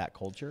part of that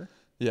culture?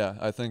 Yeah,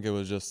 I think it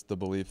was just the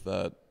belief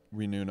that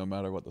we knew no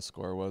matter what the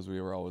score was,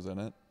 we were always in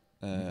it.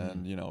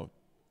 And, you know,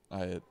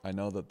 I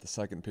know that the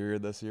second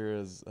period this year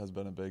has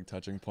been a big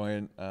touching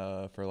point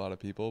for a lot of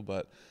people.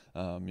 But,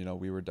 you know,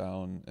 we were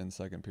down in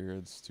second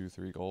periods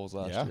 2-3 goals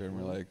last year. And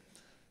we're like,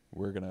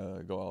 we're going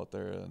to go out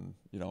there and,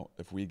 you know,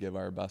 if we give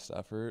our best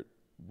effort,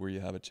 we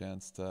have a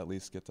chance to at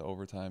least get to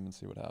overtime and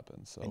see what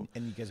happens. So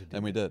and you guys did.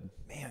 And we did.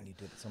 Man, you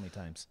did it so many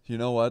times. You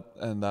know what?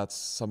 And that's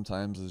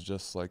sometimes is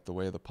just like the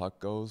way the puck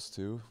goes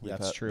too.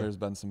 That's true. There's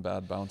been some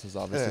bad bounces.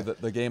 Obviously,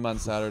 the game on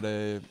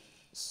Saturday,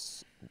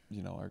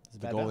 you know,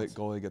 the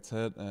goalie gets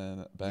hit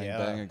and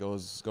bang, it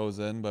goes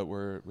in. But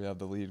we have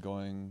the lead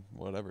going,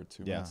 whatever,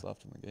 2 minutes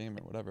left in the game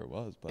or whatever it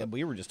was. But and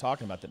we were just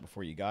talking about that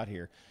before you got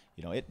here.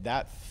 You know,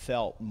 that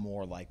felt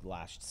more like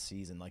last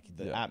season, like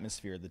the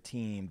atmosphere, the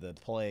team, the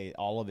play,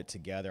 all of it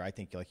together. I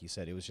think, like you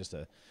said, it was just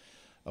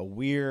a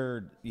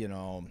weird, you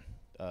know,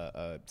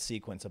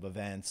 sequence of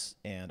events,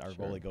 and our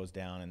goalie goes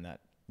down, and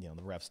that, you know,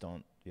 the refs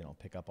don't, you know,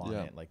 pick up on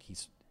it. Like,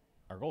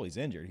 our goalie's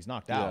injured. He's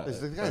knocked out.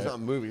 The guy's not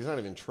moving. He's not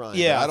even trying.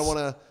 Yeah, I don't want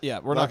to. Yeah,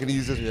 we're not going to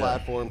use this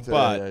platform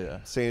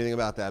to say anything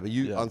about that. But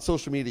you on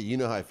social media, you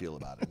know how I feel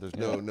about it. There's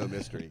no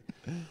mystery.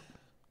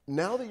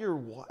 Now that you're,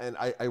 and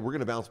we're going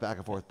to bounce back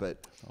and forth,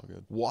 but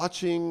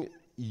watching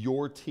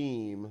your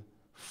team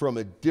from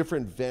a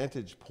different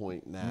vantage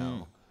point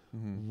now,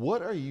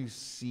 what are you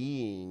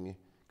seeing?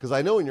 Because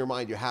I know in your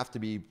mind you have to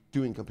be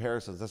doing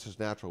comparisons. That's just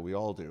natural. We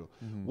all do.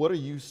 What are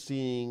you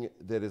seeing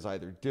that is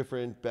either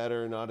different,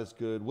 better, not as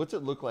good? What's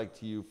it look like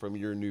to you from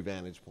your new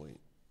vantage point?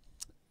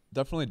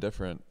 Definitely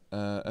different.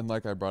 And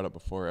like I brought up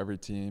before, every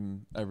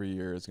team, every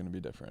year is going to be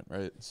different,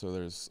 right? So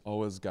there's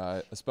always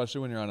guys,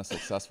 especially when you're on a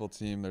successful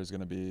team, there's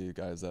going to be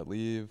guys that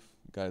leave,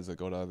 guys that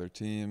go to other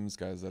teams,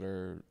 guys that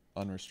are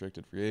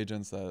unrestricted free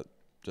agents that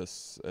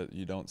just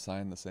you don't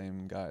sign the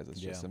same guys. It's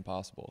just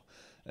impossible.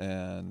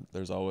 And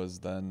there's always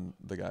then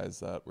the guys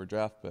that were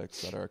draft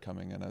picks that are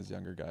coming in as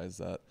younger guys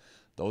that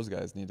those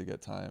guys need to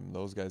get time.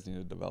 Those guys need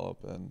to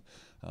develop. And,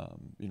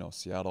 you know,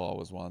 Seattle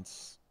always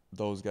wants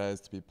those guys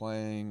to be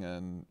playing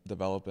and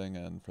developing,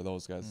 and for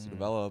those guys to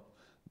develop,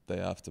 they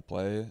have to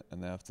play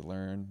and they have to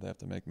learn, they have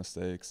to make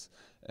mistakes,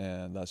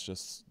 and that's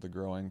just the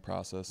growing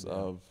process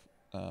of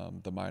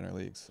the minor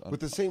leagues. But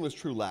the same was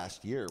true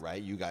last year,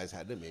 right? You guys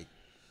had to make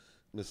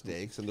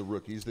mistakes, and the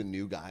rookies, the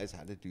new guys,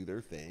 had to do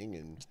their thing.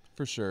 And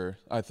for sure,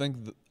 I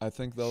think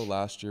though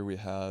last year we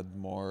had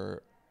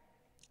more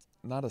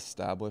not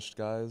established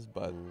guys,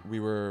 but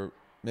we were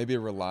maybe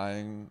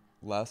relying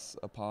less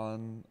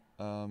upon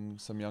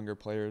some younger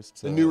players.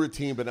 A newer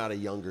team, but not a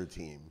younger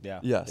team.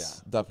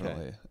 Yes,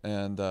 definitely. Okay.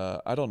 And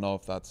I don't know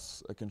if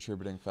that's a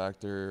contributing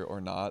factor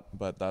or not,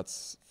 but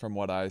that's, from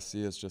what I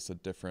see, is just a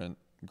different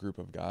group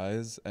of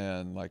guys.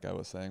 And like I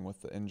was saying,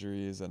 with the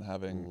injuries and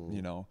having,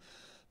 you know,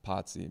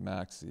 Potsy,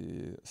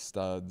 Maxey,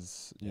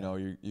 Studs, you know,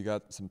 you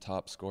got some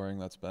top scoring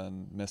that's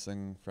been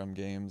missing from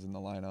games in the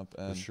lineup.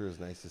 And it sure is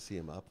nice to see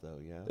him up, though.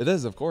 Yeah, it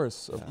is, of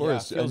course.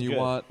 Yeah, and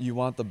you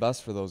want the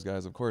best for those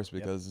guys, of course,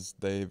 because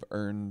they've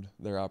earned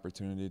their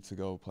opportunity to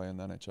go play in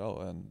the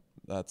NHL, and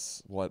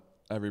that's what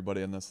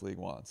everybody in this league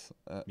wants.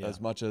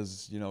 As much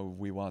as, you know,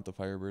 we want the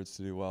Firebirds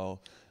to do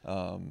well.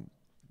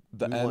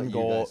 The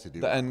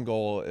end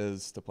goal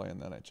is to play in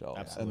the NHL.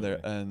 Absolutely.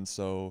 And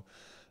so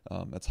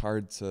it's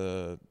hard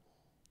to,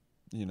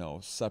 you know,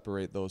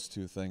 separate those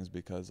two things,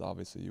 because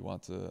obviously you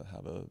want to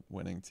have a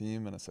winning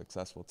team and a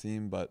successful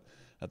team, but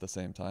at the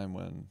same time,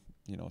 when,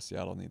 you know,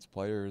 Seattle needs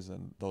players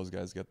and those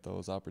guys get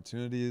those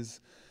opportunities,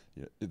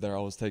 they're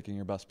always taking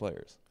your best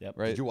players.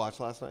 Right? Did you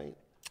watch last night?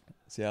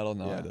 Seattle?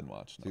 No, I didn't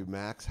watch. No. Dude,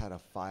 Max had a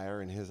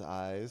fire in his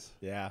eyes.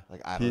 Yeah.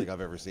 Like, I don't think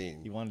I've ever seen.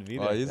 He wanted to be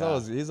there.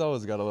 He's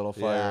always got a little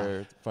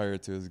fire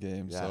to his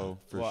game. Yeah, so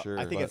for sure.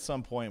 I think at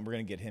some point we're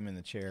going to get him in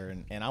the chair,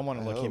 and I want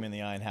to look him in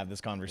the eye and have this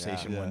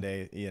conversation one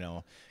day, you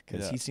know,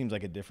 because he seems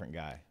like a different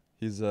guy.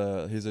 He's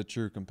a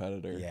true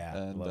competitor. Yeah.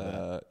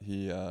 And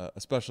he,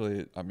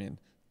 especially, I mean,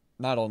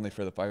 not only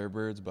for the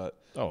Firebirds, but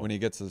when he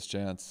gets his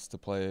chance to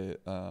play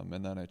in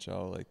the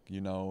NHL, like,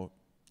 you know,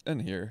 in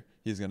here,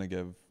 he's going to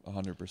give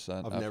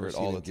 100% effort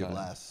all the time. Give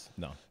less.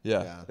 No.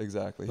 Yeah,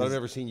 exactly. But I've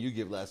never seen you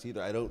give less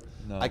either.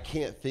 I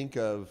can't think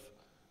of,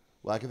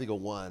 I can think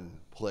of one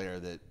player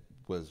that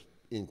was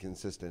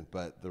inconsistent,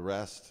 but the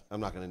rest, I'm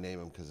not going to name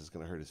him because it's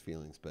going to hurt his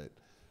feelings, but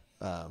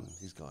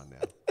he's gone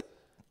now.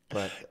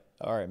 But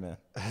all right, man.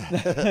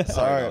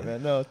 Sorry,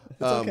 man. No,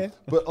 it's okay.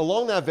 But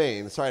along that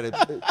vein, sorry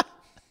to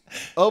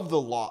of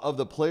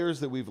the players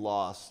that we've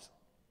lost,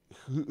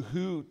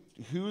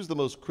 who's the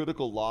most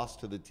critical loss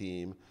to the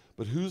team,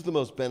 but who's the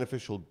most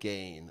beneficial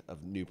gain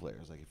of new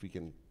players? Like if we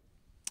can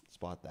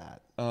spot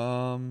that.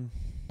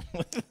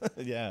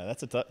 Yeah,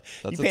 that's a tough.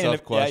 That's a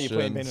tough question. Yeah, you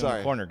painted in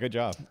the corner. Good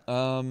job.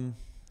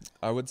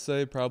 I would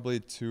say probably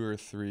 2 or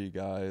 3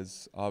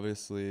 guys.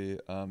 Obviously,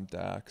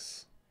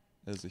 Dax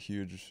is a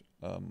huge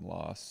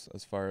loss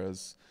as far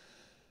as,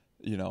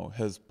 you know,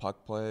 his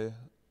puck play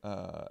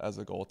as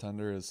a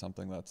goaltender is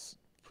something that's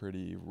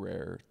pretty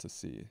rare to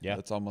see. Yeah.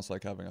 It's almost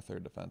like having a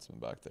third defenseman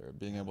back there,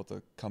 being able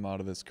to come out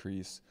of his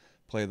crease,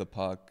 play the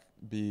puck,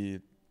 he's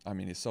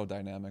so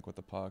dynamic with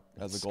the puck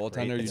as a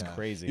goaltender. It's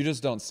crazy. You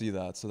just don't see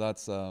that. So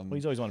that's well,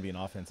 he's always wanted to be an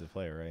offensive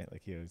player, right?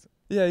 Like he was.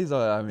 Yeah,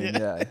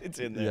 yeah, it's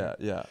in there.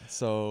 Yeah.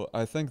 So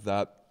I think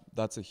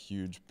that's a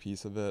huge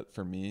piece of it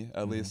for me,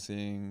 at least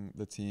seeing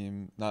the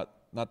team.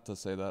 Not to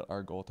say that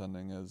our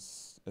goaltending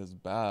is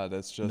bad.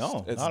 It's just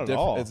not at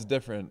all. It's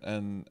different,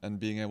 and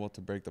being able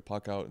to break the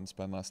puck out and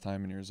spend less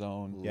time in your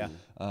zone. Yeah.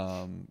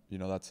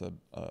 That's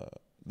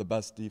the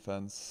best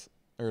defense.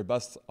 Or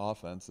best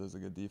offense is a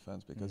good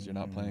defense because you're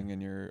not playing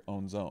in your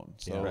own zone.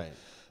 So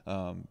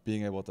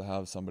being able to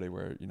have somebody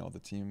where, you know, the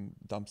team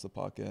dumps the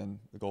puck in,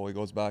 the goalie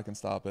goes back and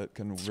stop it,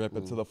 can rip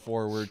it to the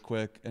forward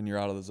quick, and you're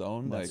out of the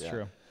zone. That's like,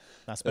 true.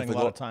 Not spending a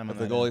lot of time on if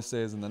that. If the goalie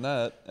stays in the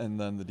net and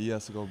then the D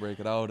has to go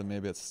break it out and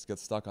maybe it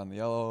gets stuck on the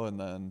yellow and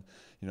then,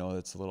 you know,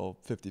 it's a little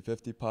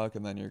 50-50 puck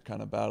and then you're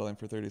kind of battling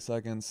for 30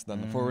 seconds.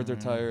 Then the forwards are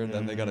tired,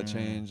 then they got to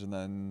change, and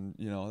then,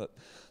 you know,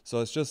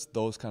 so it's just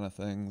those kind of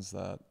things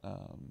that,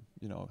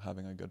 you know,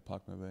 having a good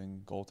puck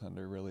moving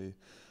goaltender really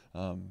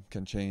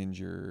can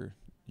change your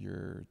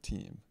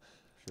team.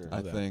 Sure.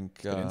 I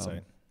think. Good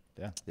insight.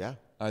 Yeah.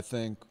 I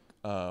think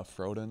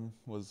Froden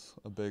was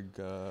a big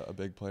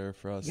player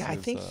for us. Yeah, I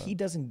think he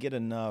doesn't get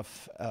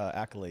enough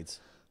accolades.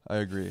 I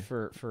agree.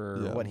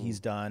 For what he's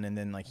done, and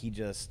then like he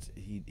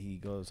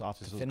goes off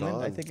to Finland,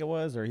 gone. I think it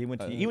was, or he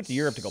went to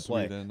Europe to go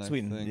play.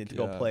 Sweden to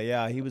go play.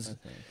 Yeah, he was.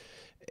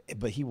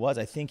 But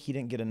I think he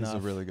didn't get enough.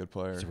 He's a really good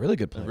player. He's a really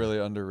good player. Really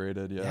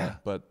underrated, yeah.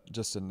 But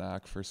just a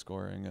knack for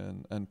scoring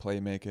and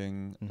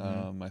playmaking.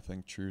 I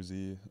think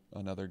Truzy,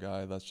 another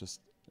guy that's just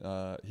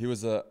he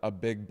was a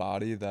big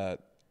body that.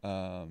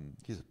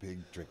 He's a big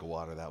drink of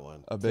water, that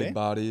one. A big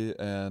body,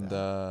 and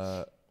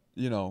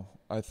you know,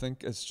 I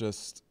think it's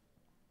just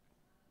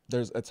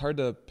it's hard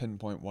to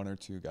pinpoint 1 or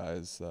 2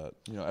 guys that,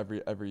 you know,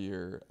 every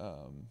year.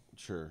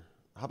 Sure.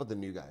 How about the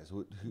new guys?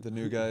 The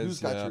new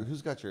guys.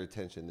 Who's got your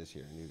attention this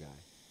year? New guy.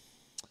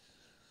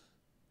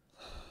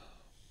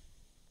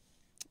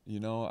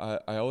 You know,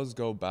 I always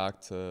go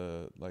back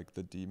to like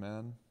the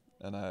D-man,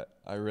 and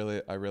I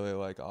really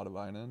like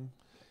Ottavainen.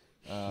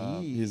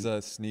 He's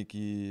a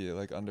sneaky,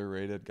 like,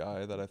 underrated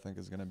guy that I think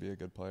is going to be a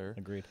good player.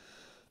 Agreed.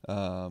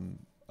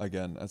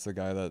 Again, that's a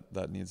guy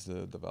that needs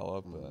to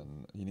develop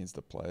and he needs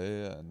to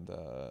play. And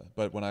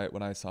but when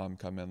I saw him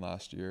come in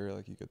last year,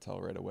 like, you could tell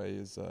right away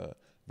he's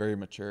very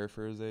mature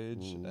for his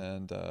age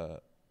and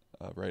a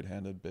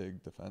right-handed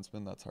big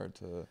defenseman. That's hard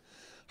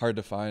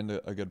to find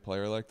a good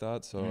player like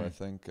that. So I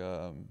think.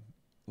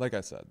 Like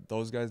I said,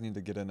 those guys need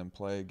to get in and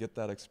play, get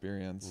that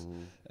experience,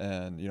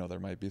 and, you know,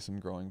 there might be some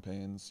growing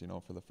pains, you know,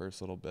 for the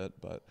first little bit,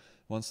 but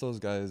once those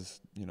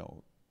guys, you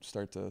know,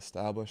 start to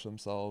establish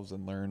themselves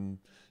and learn,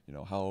 you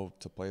know, how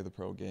to play the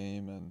pro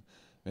game and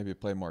maybe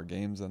play more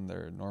games than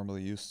they're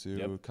normally used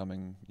to,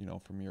 coming, you know,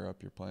 from Europe,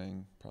 you're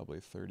playing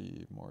probably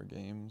 30 more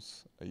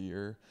games a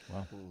year,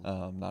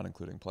 not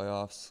including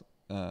playoffs.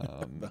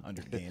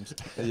 100 games.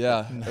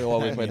 Yeah.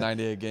 Well, we played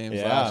 98 games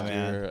last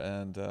year,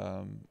 and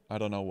I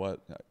don't know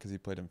what, because he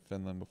played in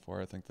Finland before.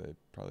 I think they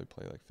probably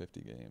play like 50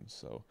 games.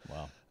 So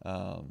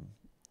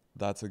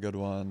that's a good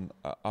one.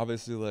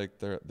 Obviously, like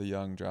the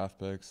young draft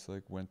picks,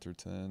 like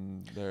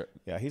Winterton.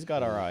 Yeah, he's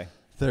got our eye.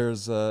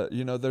 There's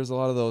you know, there's a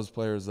lot of those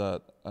players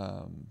that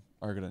are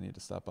going to need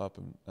to step up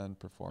and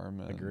perform.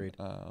 And, agreed.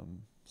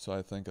 So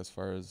I think as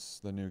far as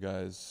the new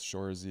guys,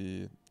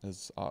 Shorzy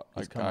is a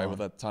guy with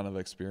a ton of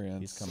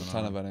experience, a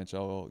ton of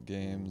NHL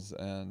games,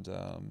 and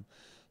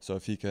so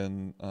if he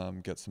can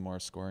get some more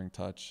scoring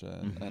touch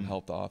and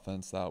help the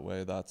offense that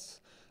way,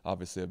 that's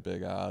obviously a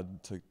big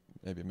add to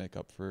maybe make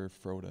up for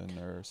Froden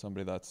or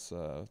somebody that's,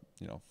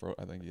 you know,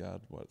 I think he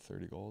had,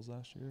 30 goals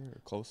last year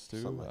or close to.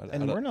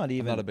 And we're not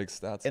even. I'm not a big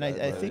stats and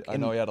guy, I think I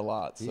know he had a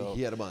lot. So.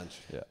 He had a bunch.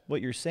 Yeah.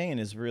 What you're saying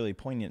is really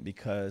poignant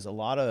because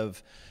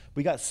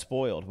we got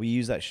spoiled. We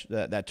use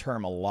that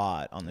term a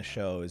lot on the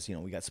show is, you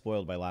know, we got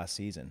spoiled by last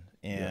season.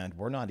 And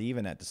we're not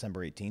even at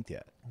December 18th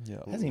yet. Yeah.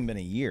 It hasn't even been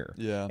a year.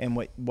 Yeah. And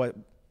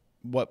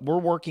what we're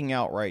working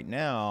out right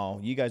now,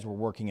 you guys were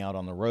working out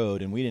on the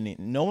road, and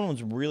no one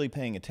was really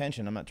paying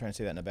attention. I'm not trying to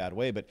say that in a bad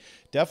way, but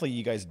definitely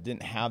you guys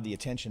didn't have the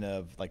attention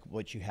of like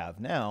what you have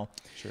now.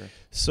 Sure.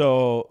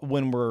 So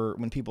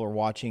when people are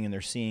watching and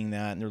they're seeing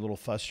that and they're a little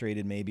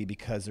frustrated maybe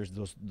because there's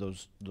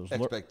those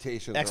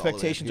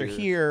expectations are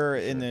here, sure.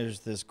 And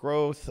there's this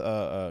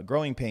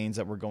growing pains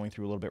that we're going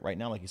through a little bit right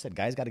now. Like you said,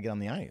 guys got to get on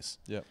the ice.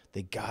 Yep.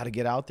 They got to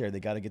get out there.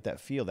 They got to get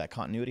that feel. That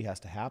continuity has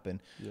to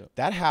happen. Yep.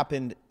 That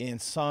happened in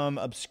some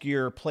obscure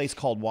obscure place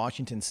called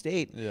Washington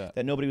State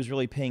that nobody was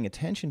really paying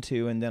attention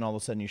to, and then all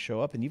of a sudden you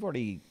show up and you've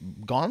already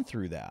gone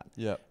through that.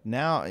 Yeah.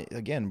 Now,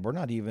 again, we're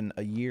not even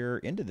a year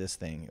into this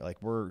thing.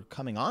 Like, we're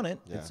coming on it.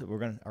 Yeah.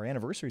 Our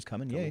anniversary's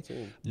coming, yay.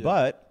 Yeah.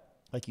 But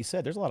like you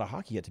said, there's a lot of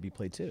hockey yet to be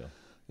played too.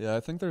 Yeah, I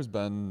think there's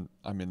been.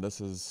 I mean, this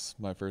is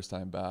my first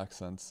time back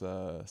since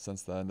the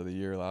end of the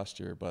year last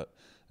year, but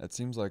it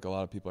seems like a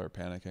lot of people are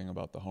panicking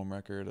about the home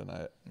record, and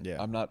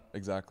I'm not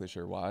exactly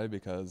sure why,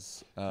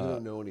 because they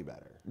don't know any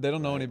better. They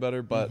don't know any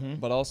better, but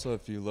also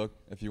if you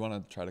want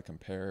to try to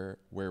compare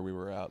where we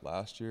were at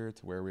last year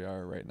to where we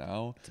are right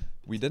now,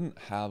 we didn't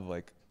have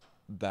like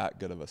that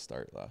good of a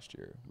start last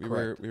year. We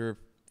were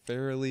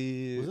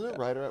fairly. Wasn't it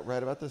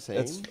right about the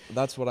same?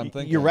 That's what I'm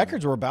thinking. Your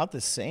records were about the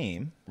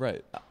same.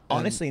 Right.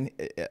 Honestly,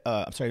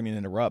 I'm sorry, I didn't mean to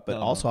interrupt, but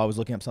also I was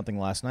looking up something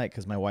last night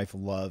because my wife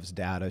loves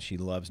data. She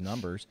loves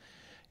numbers.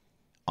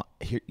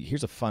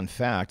 Here's a fun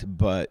fact,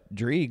 but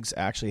Driegs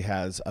actually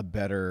has a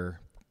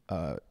better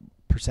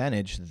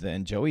percentage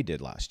than Joey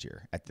did last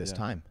year at this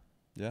time.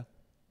 Yeah.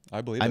 I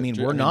believe. I mean,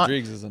 we're not.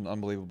 Driegs is an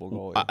unbelievable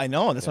goalie. I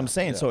know. That's what I'm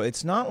saying. Yeah. So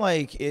it's not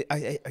like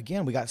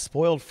again, we got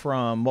spoiled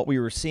from what we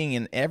were seeing,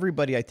 and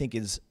everybody, I think,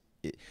 is.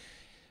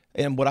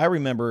 And what I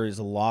remember is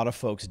a lot of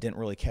folks didn't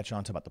really catch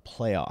on to about the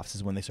playoffs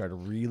is when they started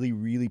to really,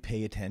 really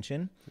pay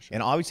attention. Sure.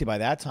 And obviously by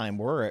that time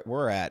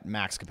we're at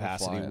max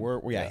capacity.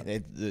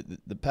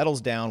 The pedal's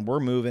down.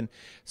 We're moving.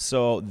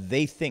 So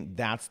they think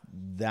that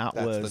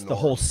was the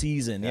whole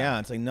season. Yeah.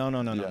 It's like no.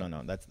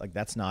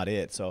 That's not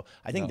it. So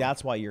I think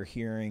that's why you're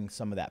hearing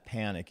some of that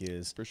panic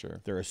is for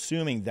sure. They're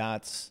assuming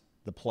that's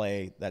the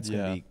play that's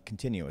going to be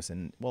continuous,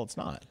 and well, it's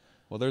not.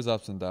 Well, there's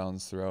ups and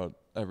downs throughout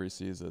every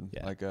season.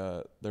 Yeah. Like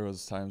there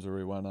was times where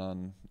we went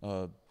on,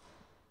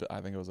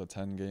 I think it was a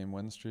 10-game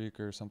win streak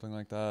or something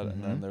like that,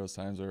 and then there was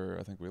times where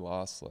I think we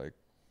lost like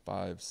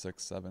 5,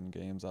 6, 7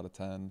 games out of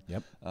 10.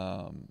 Yep.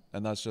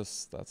 And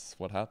that's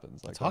what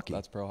happens. Like hockey.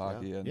 That's pro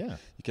hockey, and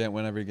you can't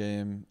win every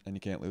game and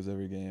you can't lose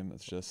every game.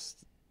 It's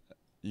just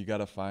you got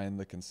to find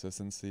the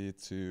consistency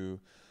to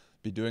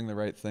be doing the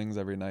right things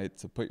every night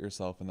to put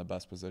yourself in the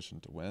best position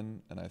to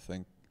win. And I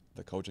think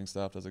the coaching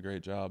staff does a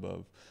great job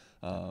of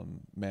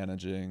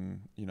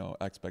managing,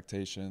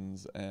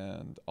 expectations,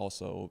 and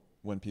also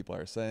when people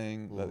are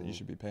saying that you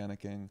should be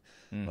panicking,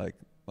 like,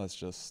 let's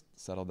just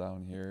settle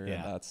down here. Yeah.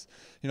 And that's,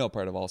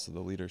 part of also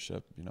the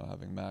leadership,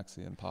 having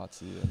Maxi and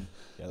Potsy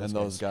and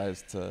those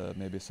guys to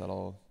maybe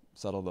settle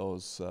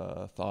those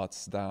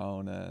thoughts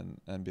down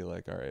and be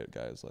like, all right,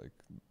 guys, like,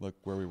 look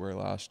where we were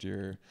last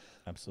year.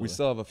 Absolutely. We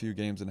still have a few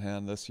games in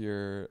hand this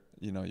year.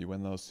 You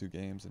win those 2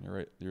 games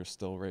and you're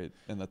still right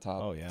in the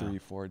top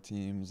 3-4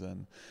 teams,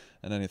 and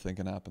anything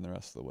can happen the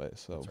rest of the way.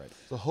 So that's right.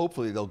 So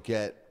hopefully they'll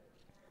get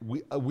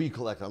we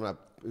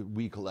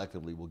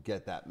collectively will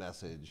get that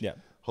message. Yeah.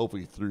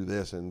 Hopefully through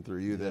this and through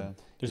you that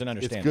there's an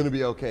understanding. It's going to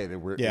be okay.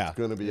 That it's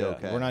going to be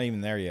okay. We're not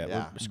even there yet.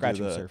 We're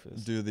scratching the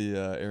surface. Do the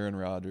Aaron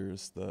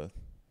Rodgers,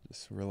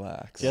 just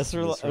relax. Just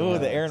relax. Oh,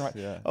 the Aaron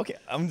Rodgers. Yeah. Okay,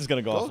 I'm just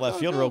going to go off left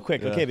field real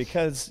quick. Yeah. Okay,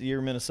 because you're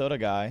a Minnesota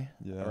guy,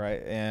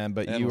 right?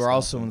 But you are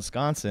also in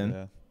Wisconsin.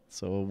 Yeah.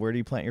 So where do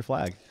you plant your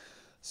flag?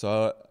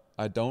 So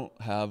I don't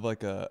have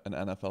like an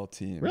NFL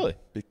team. Really?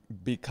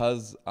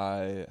 Because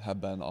I have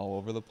been all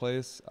over the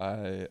place.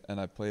 I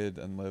played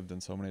and lived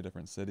in so many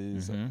different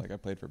cities. Like I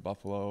played for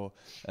Buffalo,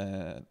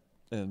 and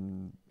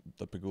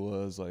the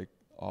Pagulas like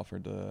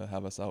offered to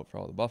have us out for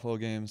all the Buffalo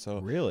games. So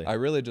really, I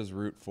really just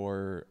root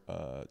for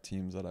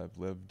teams that I've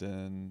lived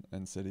in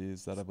and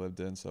cities that I've lived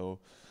in. So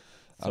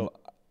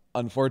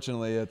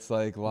unfortunately, it's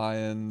like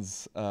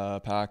Lions,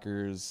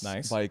 Packers,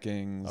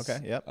 Vikings.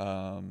 Okay, yep.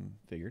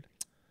 Figured.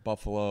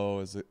 Buffalo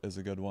is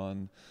a good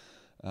one.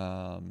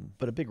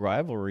 But a big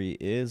rivalry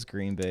is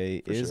Green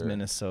Bay,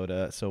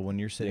 Minnesota. So when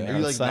you're sitting there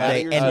on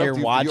Sunday and you're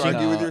watching, you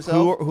argue with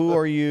yourself? Who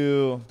are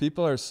you?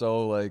 People are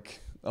so like,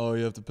 oh,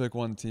 you have to pick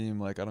one team.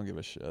 Like, I don't give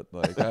a shit.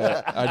 Like,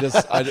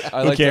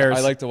 I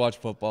like to watch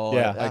football.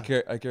 Yeah.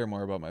 I care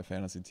more about my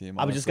fantasy team.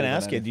 I was just going to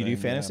ask you, do you do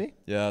fantasy?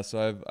 Yeah.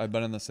 So I've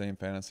been in the same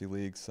fantasy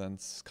league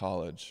since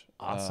college.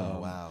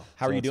 Awesome. Wow.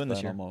 How are you doing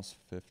this year? Almost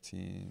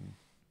 15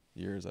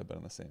 years I've been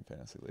in the same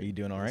fantasy league. Are you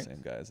doing all right? Same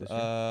guys.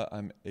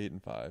 I'm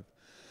 8-5.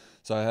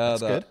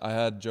 So I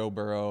had Joe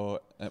Burrow.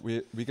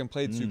 We can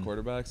play 2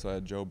 quarterbacks. So I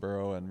had Joe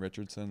Burrow and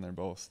Richardson. They're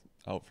both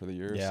out for the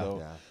year. Yeah.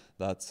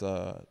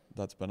 So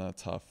that's been a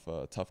tough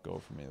go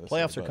for me.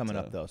 Playoffs are coming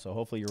up though, so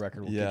hopefully your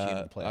record will get you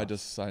into the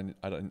playoffs.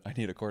 I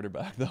need a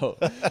quarterback though.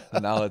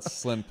 Now it's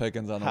slim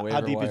pickings on the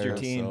waiver wire. How deep is your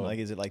team? So like,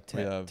 is it like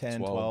 10,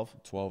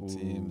 12? 12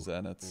 teams,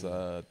 and it's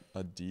a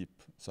deep.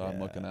 So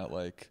I'm looking at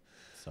like.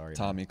 Sorry,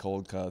 Tommy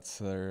Cold Cuts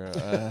or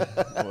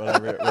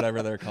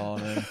whatever they're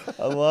calling it.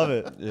 I love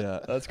it. Yeah,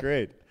 that's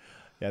great.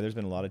 Yeah, there's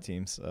been a lot of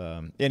teams.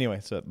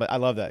 Anyway, but I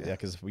love that. Yeah,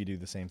 because we do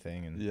the same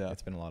thing, and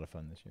it's been a lot of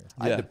fun this year.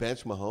 I had to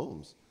bench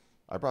Mahomes.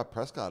 I brought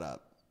Prescott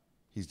up.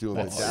 He's doing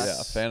like that.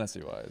 Yeah,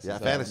 fantasy-wise. Yeah,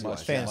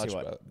 fantasy-wise.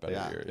 Fantasy-wise. Better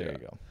year. There you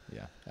go.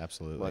 Yeah,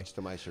 absolutely. Much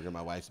to my sugar.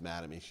 My wife's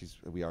mad at me.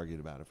 We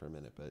argued about it for a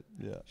minute, but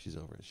she's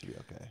over it. She'll be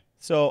okay.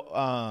 So,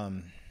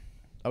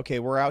 Okay,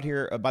 we're out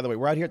here. By the way,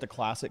 we're out here at the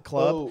Classic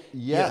Club. Oh,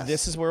 yes. Yeah,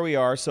 this is where we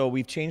are. So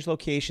we've changed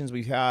locations.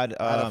 We've had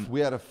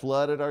we had a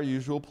flood at our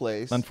usual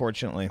place.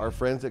 unfortunately. Our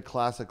friends at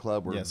Classic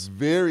Club were Yes.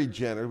 very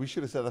generous. We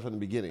should have said that from the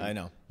beginning. I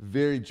know.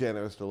 Very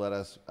generous to let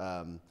us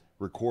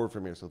record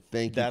from here. So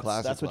thank you, Classic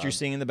Club. That's what you're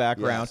seeing in the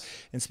background. Yes.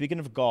 And speaking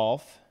of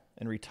golf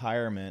and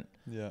retirement,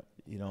 Yeah.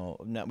 you know,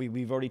 now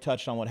we've already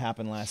touched on what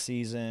happened last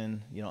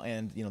season, you know,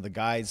 and, you know, the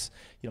guys,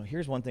 you know,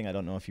 here's one thing I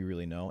don't know if you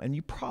really know, and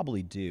you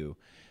probably do,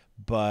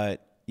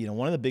 but, you know,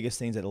 one of the biggest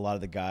things that a lot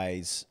of the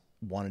guys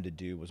wanted to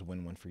do was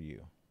win one for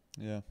you.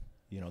 Yeah.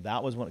 You know,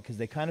 that was one, because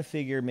they kind of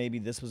figured maybe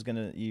this was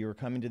you were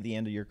coming to the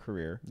end of your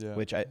career, Yeah.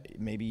 which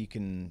maybe you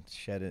can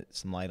shed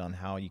some light on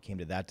how you came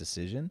to that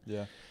decision.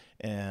 Yeah.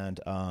 And,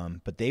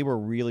 but they were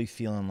really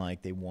feeling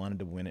like they wanted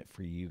to win it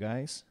for you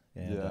guys.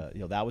 And, Yeah. you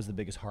know, that was the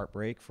biggest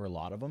heartbreak for a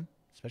lot of them,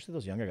 especially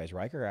those younger guys.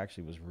 Riker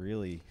actually was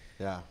really,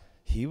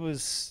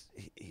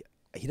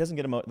 he doesn't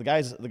get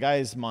the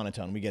guy's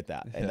monotone. We get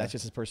that. And that's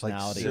just his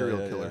personality. Like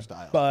serial killer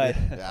style. But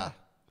yeah.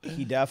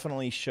 he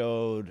definitely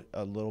showed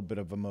a little bit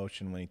of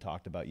emotion when he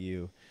talked about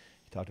you.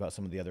 He talked about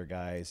some of the other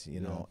guys, you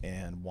know,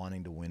 and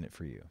wanting to win it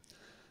for you.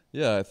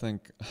 Yeah, I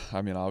think,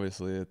 I mean,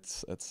 obviously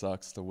it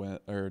sucks to win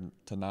or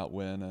to not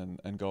win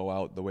and go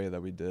out the way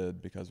that we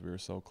did because we were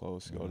so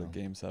close to go to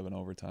Game 7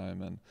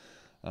 overtime. And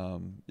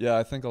yeah,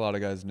 I think a lot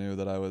of guys knew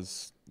that I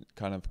was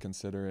kind of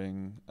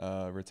considering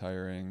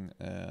retiring,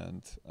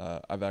 and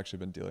I've actually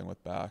been dealing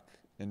with back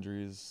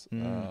injuries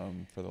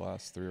for the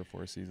last 3 or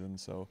 4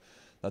 seasons. So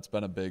that's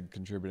been a big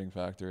contributing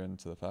factor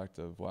into the fact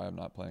of why I'm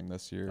not playing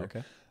this year.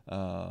 Okay.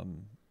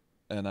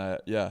 And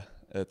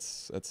it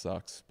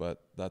sucks,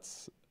 but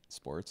that's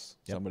sports.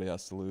 Yep. Somebody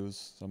has to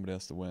lose, somebody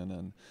has to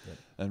win,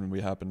 and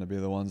we happen to be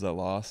the ones that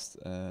lost.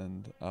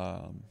 And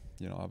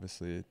you know,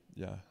 obviously,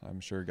 yeah, I'm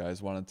sure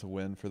guys wanted to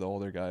win for the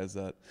older guys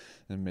and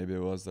maybe it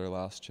was their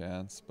last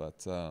chance,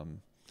 but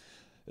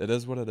it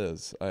is what it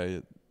is.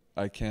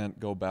 I can't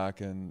go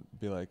back and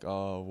be like,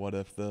 oh, what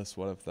if this,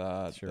 what if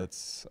that? Sure.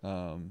 It's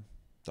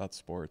that's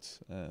sports,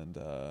 and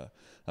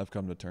I've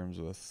come to terms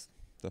with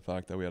the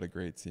fact that we had a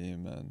great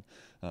team,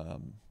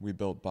 and we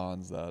built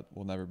bonds that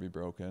will never be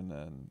broken,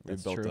 and we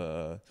built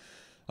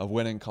a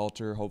winning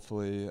culture,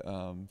 hopefully,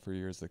 for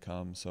years to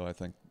come. So I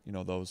think, you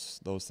know,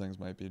 those things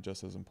might be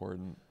just as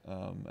important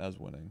as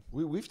winning.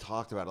 We've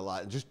talked about it a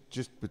lot,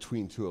 just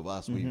between two of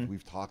us,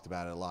 we've talked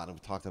about it a lot, and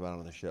we've talked about it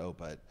on the show,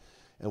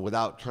 and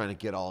without trying to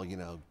get all, you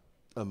know,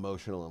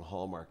 emotional and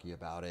hallmarky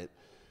about it,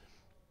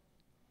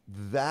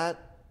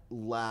 that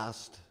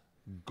last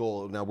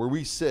goal, now where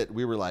we sit,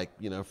 we were like,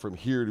 you know, from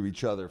here to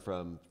each other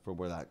from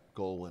where that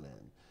goal went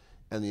in,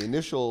 and the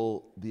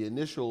initial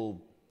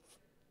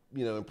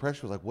you know,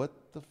 impression was like,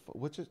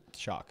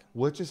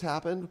 what just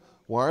happened?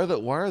 Why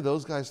are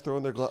those guys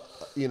throwing their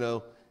you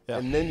know? Yeah.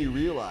 And then you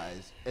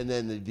realize, and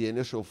then the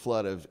initial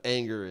flood of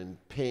anger and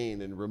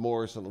pain and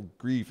remorse and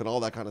grief and all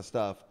that kind of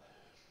stuff.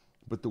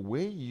 But the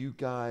way you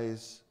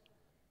guys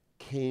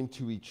came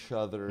to each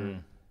other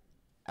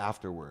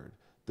afterward,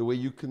 the way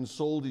you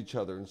consoled each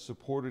other and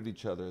supported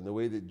each other, and the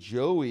way that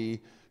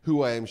Joey,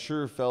 who I am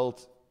sure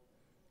felt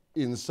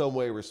in some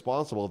way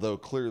responsible, though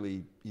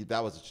clearly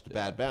that was just a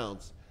bad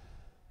bounce,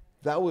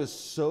 that was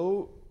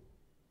so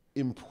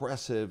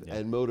impressive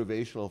and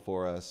motivational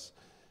for us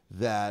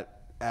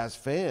that as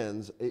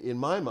fans, in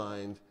my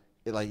mind,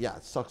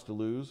 it sucks to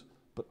lose,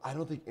 but I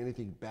don't think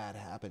anything bad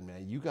happened,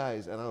 man. You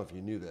guys, and I don't know if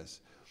you knew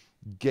this,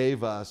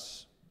 gave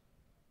us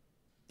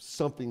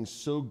something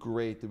so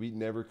great that we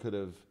never could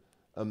have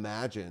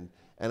imagined.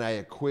 And I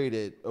equate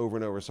it over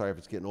and over, sorry if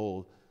it's getting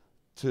old,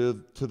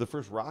 to the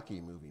first Rocky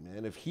movie,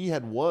 man. If he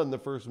had won the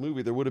first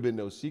movie, there would have been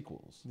no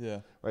sequels. Yeah.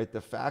 Right? The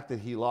fact that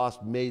he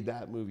lost made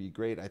that movie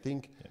great. I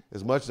think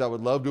as much as I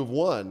would love to have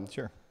won,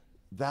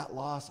 that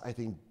loss, I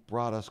think,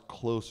 brought us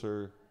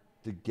closer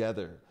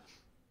together.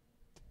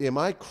 Am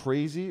I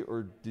crazy,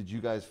 or did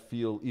you guys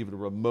feel even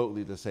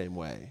remotely the same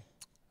way?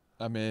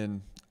 I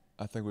mean,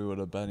 I think we would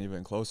have been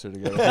even closer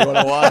together if we would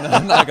have won.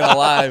 I'm not going to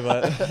lie,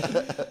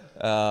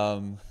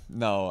 but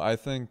no, I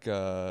think,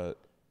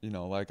 you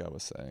know, like I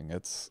was saying,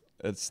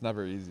 it's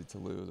never easy to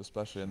lose,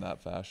 especially in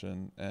that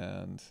fashion.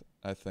 And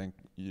I think,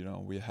 you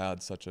know, we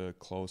had such a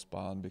close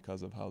bond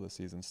because of how the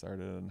season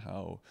started and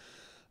how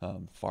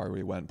far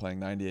we went, playing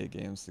 98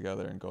 games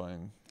together and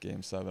going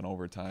Game 7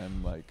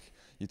 overtime. Like,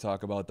 you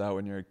talk about that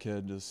when you're a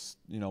kid, just,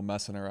 you know,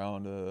 messing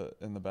around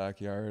in the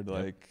backyard,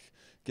 like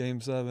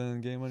Game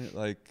 7, Game 1,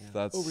 like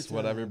that's overtime.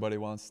 What everybody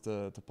wants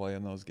to play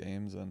in those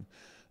games. And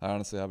I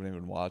honestly haven't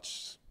even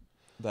watched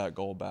that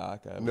goal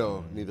back.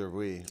 No, neither have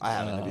we. I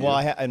haven't.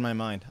 Well, in my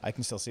mind, I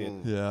can still see it.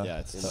 Yeah.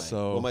 It's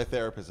so. Well, my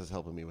therapist is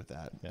helping me with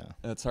that. Yeah.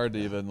 It's hard to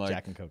even like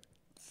Jack and Coke.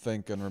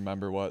 think and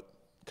remember what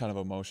kind of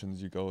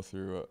emotions you go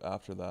through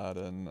after that,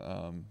 and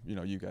you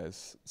know, you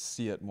guys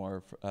see it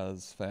more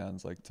as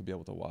fans, like to be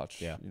able to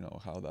watch, you know,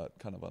 how that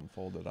kind of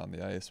unfolded on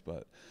the ice.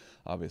 But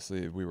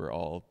obviously, we were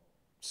all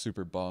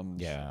super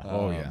bummed.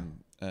 Yeah.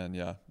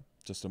 And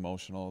just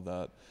emotional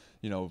that,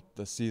 you know,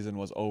 the season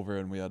was over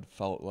and we had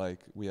felt like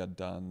we had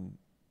done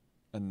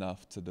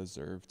enough to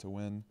deserve to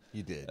win.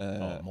 You did.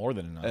 More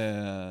than enough.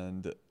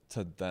 And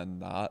to then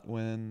not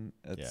win,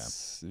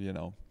 it's, you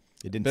know,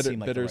 it didn't seem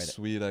like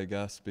bittersweet, I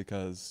guess,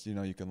 because, you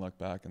know, you can look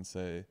back and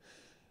say,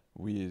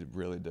 we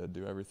really did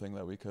do everything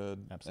that we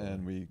could. Absolutely.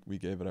 And we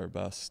gave it our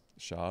best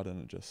shot, and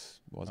it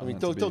just wasn't. I mean,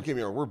 don't get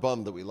me wrong. We're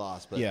bummed that we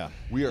lost, but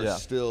we are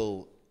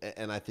still,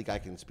 and I think I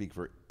can speak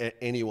for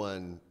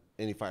anyone,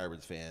 any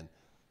Firebirds fan,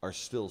 are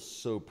still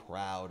so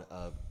proud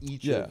of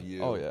each of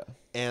you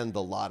and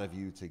the lot of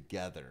you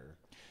together.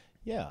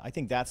 Yeah, I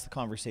think that's the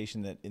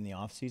conversation that in the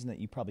off season that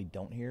you probably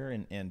don't hear,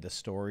 and the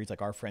stories.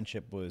 Like our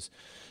friendship was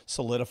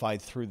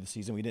solidified through the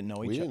season. We didn't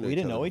know each other. We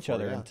didn't know each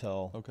other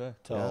until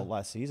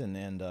last season,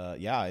 and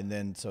and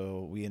then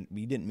so we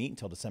didn't meet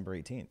until December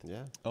 18th.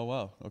 Yeah. Oh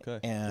wow. Okay.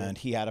 And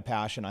he had a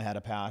passion, I had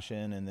a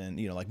passion, and then,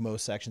 you know, like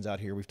most sections out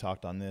here, we've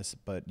talked on this,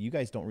 but you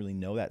guys don't really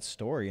know that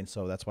story, and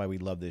so that's why we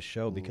love this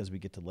show, because we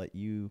get to let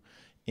you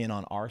in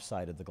on our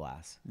side of the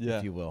glass,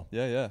 if you will.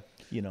 Yeah.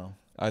 You know,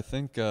 I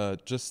think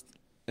just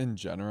in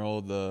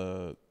general,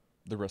 the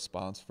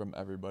response from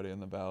everybody in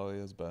the Valley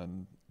has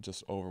been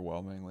just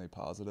overwhelmingly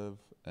positive,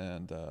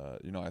 and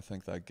you know, I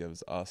think that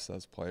gives us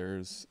as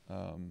players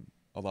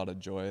a lot of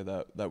joy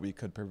that we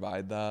could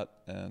provide that,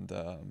 and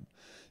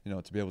you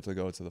know, to be able to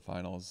go to the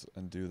finals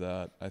and do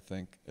that, I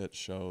think it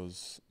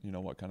shows, you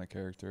know, what kind of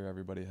character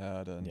everybody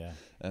had,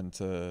 and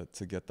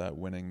to get that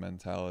winning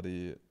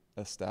mentality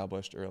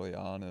established early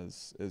on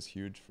is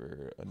huge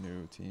for a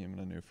new team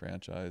and a new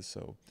franchise.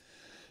 So,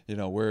 you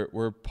know,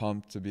 we're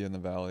pumped to be in the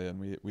Valley, and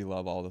we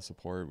love all the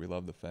support. We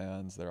love the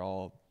fans. They're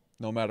all,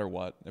 no matter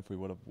what, if we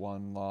would have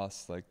won,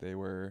 lost, like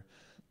couldn't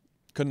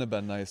have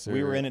been nicer.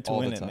 We were in it to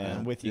win it,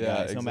 man, with you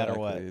guys, no matter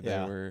what. They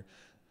were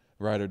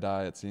ride or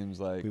die, it seems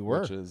like. We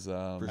were. Which is,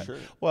 for sure.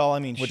 Well, I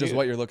mean, which is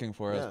what you're looking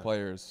for as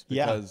players,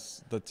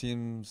 because the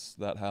teams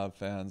that have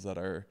fans that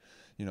are,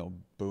 you know,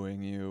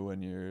 booing you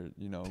and you're,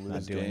 you know,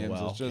 lose games,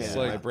 it's just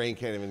like, my brain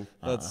can't even.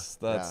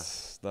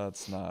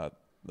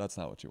 That's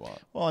not what you want.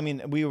 Well, I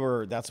mean,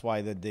 that's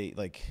why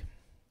like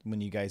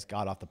when you guys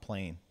got off the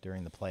plane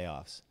during the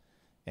playoffs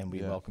and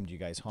we welcomed you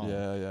guys home.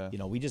 You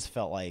know, we just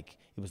felt like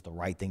it was the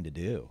right thing to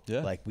do.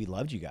 Yeah. Like, we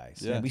loved you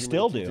guys. And we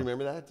still do. Do you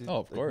remember that?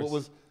 Of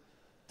course.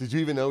 Did you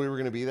even know we were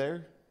going to be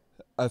there?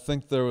 I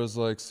think there was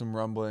like some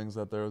rumblings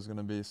that there was going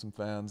to be some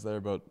fans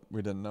there, but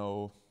we didn't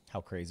know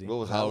how crazy. What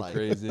was that like?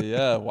 Crazy.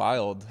 Yeah,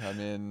 wild. I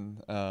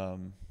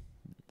mean,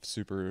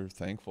 super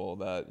thankful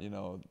that, you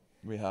know,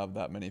 we have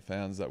that many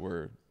fans that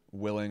were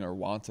willing or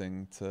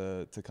wanting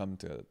to come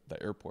to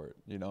the airport,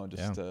 you know,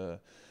 just to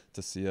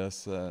see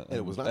us. And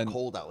it was not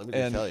cold out, let me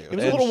just tell you. It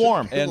was a little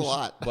warm. It was a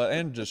lot.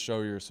 And just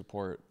show your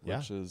support,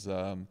 which is,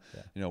 you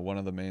know, one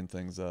of the main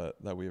things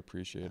that we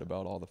appreciate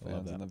about all the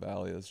fans in the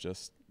Valley is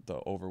just the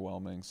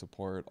overwhelming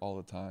support all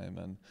the time.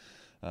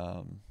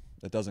 And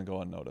it doesn't go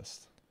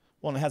unnoticed.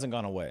 Well, and it hasn't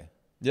gone away.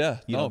 Yeah,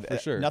 for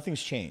sure.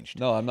 Nothing's changed.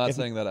 No, I'm not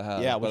saying that it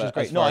has. Yeah, which is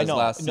great. As far as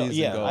last season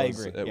goes, I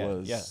agree.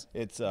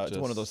 It's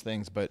one of those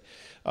things. But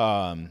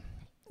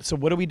so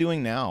what are we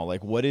doing now?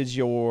 Like, what is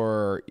you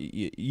were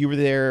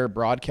there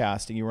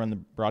broadcasting. You were on the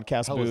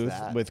broadcast booth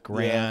with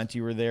Grant.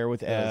 You were there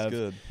with Ev. That was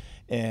good.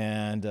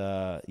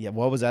 And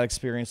what was that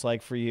experience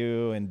like for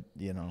you? And,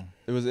 you know,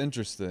 it was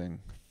interesting,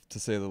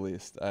 to say the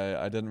least.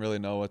 I didn't really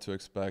know what to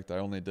expect. I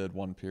only did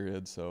one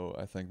period, so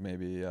I think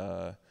maybe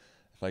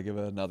if I give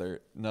it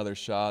another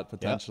shot,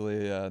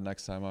 potentially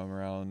next time I'm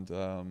around,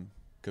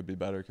 could be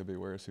better, could be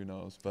worse, who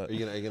knows. But are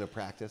you gonna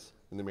practice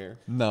in the mirror?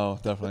 No,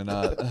 definitely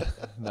not.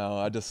 No,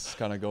 I just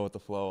kind of go with the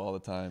flow all the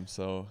time.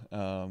 So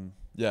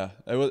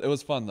it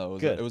was fun though.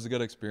 It was a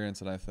good experience,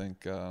 and I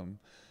think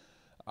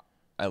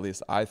at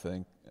least I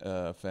think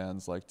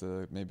fans like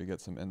to maybe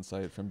get some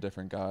insight from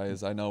different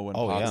guys. I know when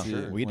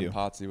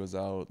Potsy was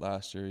out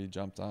last year, he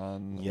jumped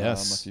on a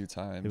few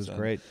times. It was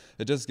great.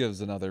 It just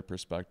gives another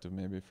perspective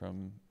maybe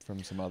from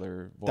some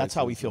other voices. That's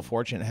how we feel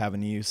fortunate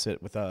having you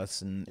sit with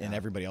us and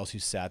everybody else who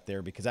sat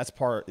there, because that's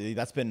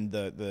been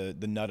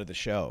the nut of the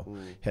show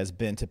has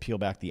been to peel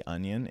back the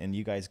onion, and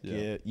you guys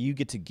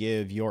get to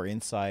give your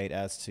insight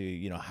as to,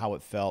 you know, how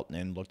it felt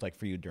and looked like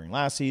for you during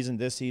last season,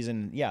 this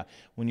season. Yeah,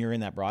 when you're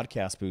in that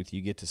broadcast booth,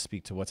 you get to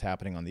speak to what's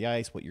happening on the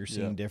ice, what you're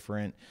seeing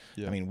different.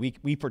 I mean,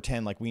 we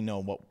pretend like we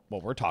know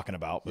what we're talking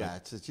about.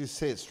 But it's just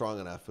say it strong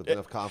enough with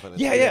enough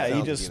confidence.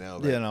 You just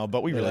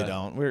but we really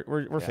don't.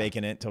 We're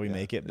faking it till we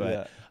make it.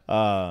 But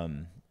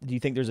do you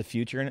think there's a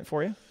future in it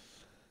for you?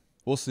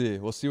 We'll see.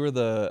 We'll see where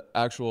the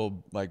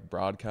actual like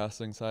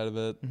broadcasting side of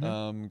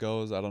it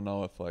goes. I don't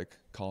know if like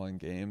calling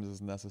games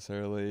is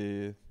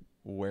necessarily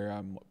where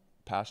I'm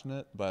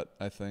passionate, but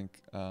I think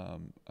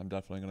I'm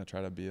definitely going to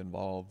try to be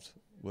involved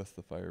with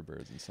the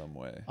Firebirds in some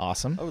way.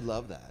 Awesome. I would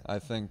love that. I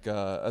think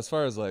as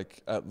far as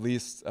like at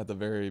least at the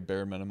very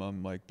bare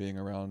minimum, like being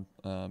around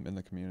in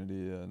the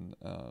community and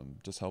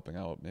just helping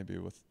out maybe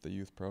with the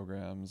youth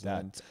programs.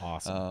 That's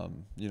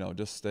awesome. You know,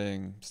 just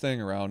staying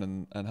around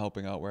and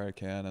helping out where I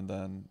can, and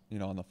then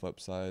on the flip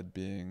side,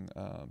 being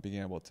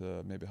able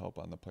to maybe help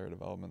on the player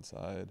development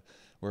side,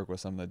 work with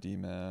some of the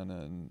D-men,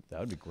 and That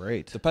would be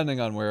great. depending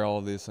on where all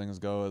of these things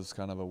go is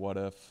kind of a what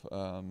if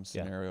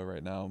scenario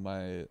right now.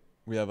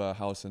 We have a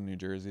house in New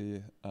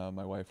Jersey.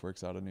 My wife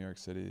works out of New York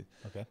City.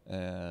 Okay.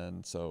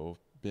 And so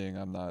being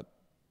I'm not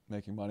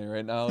making money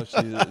right now,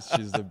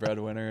 she's the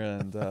breadwinner,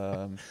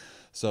 and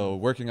so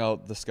working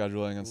out the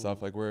scheduling and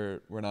stuff, like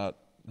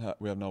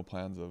we have no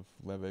plans of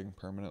living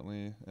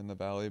permanently in the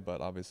Valley,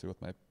 but obviously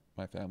with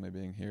my family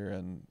being here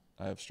and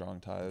I have strong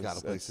ties. Got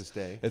a place to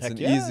stay. It's Heck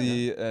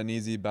an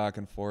easy back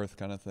and forth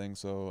kind of thing.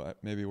 So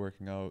maybe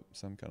working out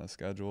some kind of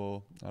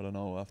schedule. I don't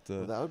know. We'll have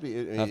to That would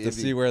be. have to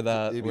see where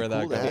that cool goes. to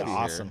have you here.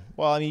 Awesome.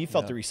 Well, I mean, you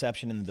felt Yeah. the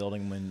reception in the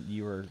building when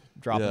you were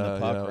dropping the Yeah,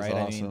 puck, it was right?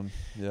 awesome. I mean,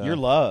 Yeah. you're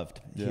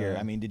loved here. Yeah.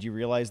 I mean, did you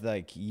realize that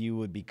like, you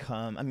would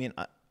become? I mean,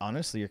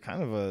 honestly, you're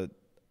kind of a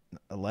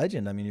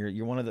legend. I mean,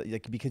 you're one of the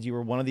because you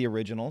were one of the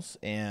originals,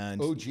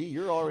 and OG,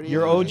 you're already.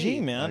 you're an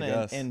OG, man, I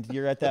guess. and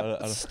you're at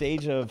that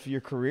stage of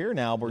your career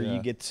now where you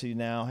Yeah. get to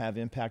now have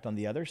impact on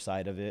the other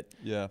side of it.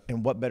 Yeah.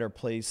 And what better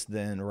place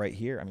than right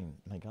here? I mean,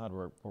 my God,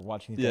 we're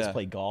watching these guys Yeah.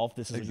 play golf.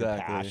 This is your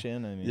Exactly.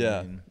 passion. I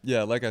mean,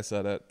 Yeah. Like I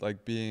said,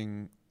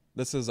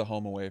 this is a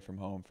home away from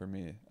home for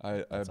me.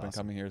 I've been awesome.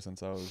 coming here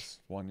since I was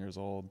 1 year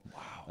old.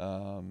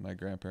 Wow. My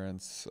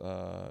grandparents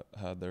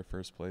had their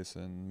first place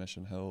in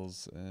Mission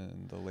Hills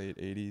in the late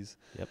 80s.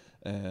 Yep.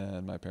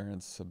 And my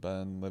parents have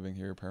been living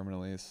here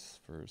permanently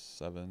for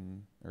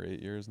 7 or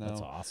 8 years now. That's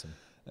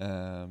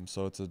awesome.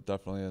 So it's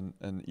definitely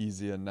an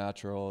easy and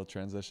natural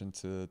transition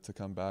to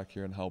come back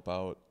here and help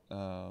out.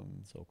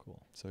 So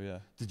cool. So yeah.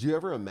 Did you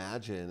ever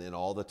imagine in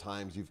all the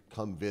times you've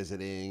come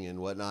visiting and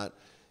whatnot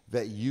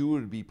that you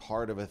would be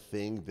part of a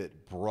thing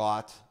that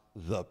brought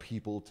the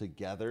people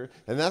together?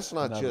 And that's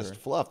not Never. just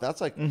fluff. That's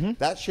like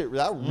that shit.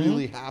 That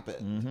really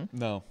happened.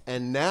 No.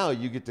 And now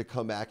you get to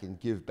come back and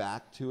give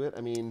back to it.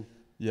 I mean,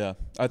 Yeah.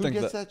 I who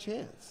think gets that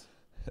chance?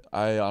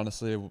 I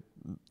honestly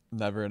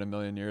never in a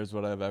million years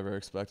would I have ever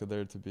expected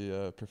there to be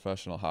a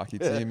professional hockey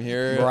team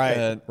here. Right,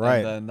 And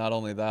right. then not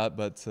only that,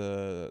 but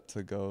to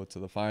go to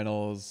the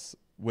finals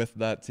with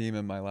that team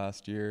in my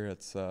last year,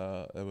 it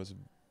was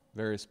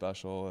very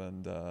special,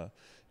 and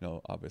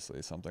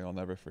obviously something I'll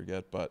never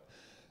forget, but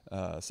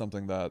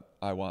something that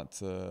I want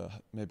to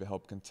maybe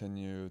help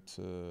continue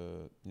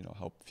to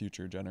help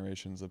future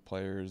generations of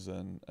players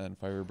and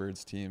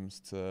Firebirds teams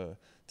to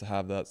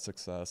have that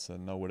success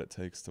and know what it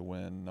takes to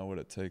win, know what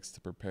it takes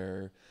to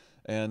prepare,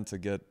 and to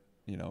get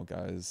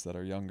guys that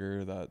are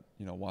younger that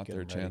want Get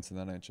their ready. chance in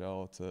the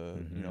NHL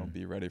to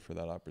be ready for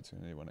that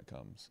opportunity when it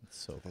comes. It's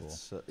so cool.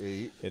 So,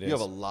 you It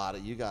have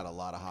is. you got a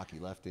lot of hockey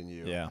left in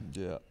you. Yeah.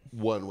 Yeah.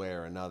 One way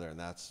or another,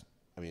 and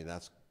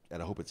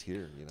and I hope it's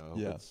here.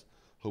 Yeah.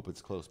 Hope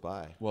it's close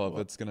by. Well, if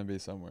it's gonna be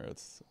somewhere,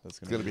 it's gonna It's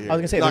gonna be. I was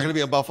gonna say, not there's- gonna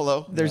be in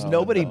Buffalo. There's No,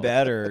 nobody no.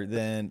 better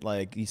than,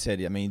 like you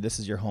said, I mean, this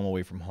is your home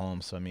away from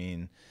home. So, I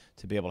mean,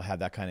 to be able to have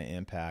that kind of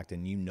impact,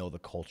 and the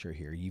culture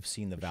here, you've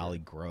seen the Valley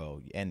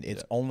grow, and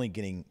it's only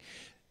getting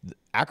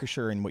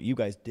Acrisure, and what you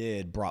guys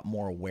did brought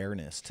more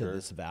awareness to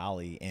this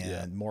valley,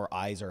 and more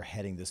eyes are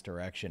heading this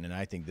direction. And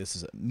I think this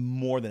is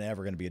more than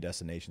ever going to be a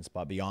destination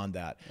spot. Beyond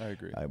that, I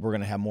agree. We're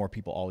going to have more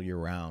people all year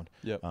round.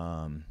 Yep.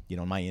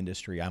 In my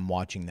industry, I'm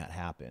watching that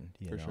happen.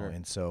 For sure.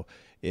 And so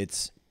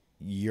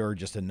you're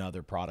just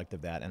another product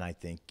of that. And I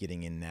think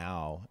getting in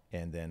now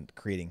and then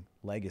creating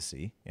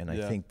legacy. And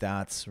I think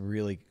that's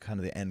really kind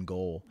of the end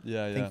goal.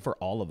 Yeah, I think for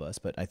all of us,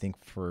 but I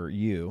think for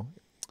you.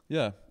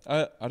 Yeah,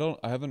 I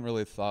haven't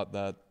really thought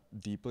that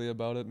deeply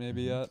about it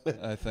maybe yet.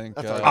 I think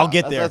I'll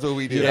get there. That's what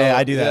we do. Yeah,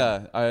 I do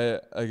that. Yeah,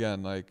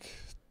 again, like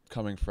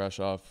coming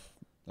fresh off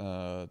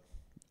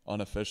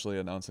unofficially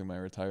announcing my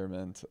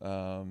retirement,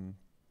 I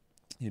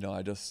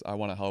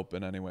want to help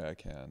in any way I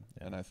can.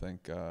 And I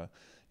think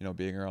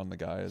being around the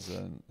guys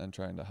and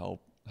trying to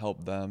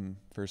help them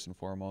first and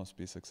foremost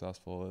be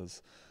successful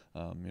is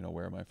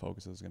where my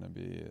focus is going to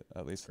be,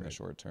 at least in the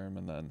short term.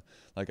 And then,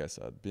 like I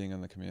said, being in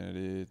the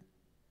community,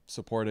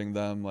 supporting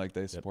them like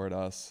they support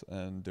us,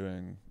 and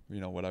doing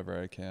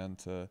whatever I can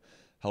to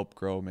help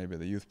grow maybe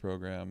the youth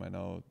program. I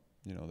know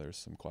there's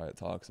some quiet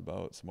talks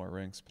about some more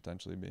rinks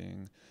potentially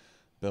being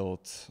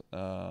built.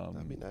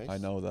 That'd be nice. I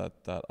know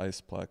that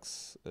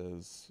Iceplex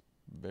is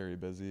very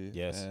busy.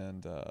 Yes.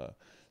 And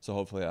so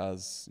hopefully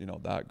as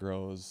that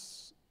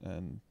grows,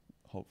 and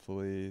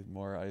hopefully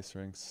more ice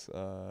rinks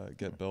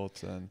get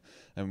built,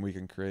 and we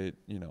can create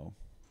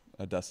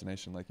a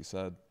destination like you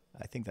said.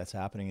 I think that's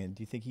happening. And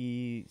do you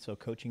think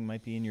coaching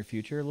might be in your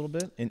future a little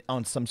bit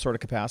on some sort of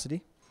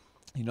capacity?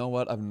 You know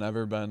what? I've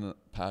never been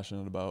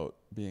passionate about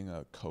being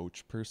a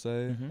coach per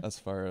se, as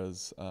far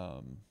as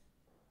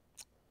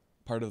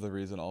part of the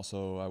reason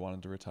also I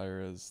wanted to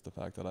retire is the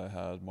fact that I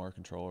had more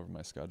control over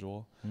my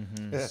schedule.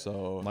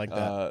 So Like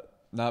that.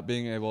 not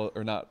being able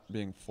or not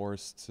being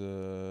forced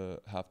to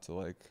have to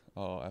like,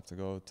 oh, I have to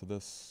go to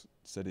this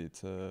city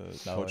to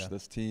coach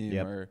this team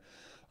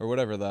or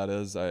whatever that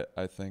is. I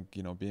think,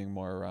 you know, being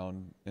more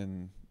around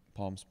in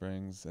Palm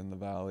Springs in the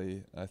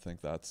Valley, I think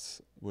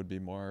would be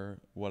more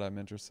what I'm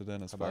interested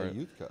in as far as a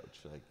youth coach.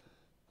 Like,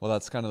 well,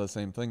 that's kind of the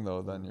same thing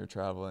though. Then you're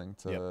traveling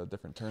to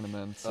different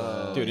tournaments.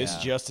 Dude, it's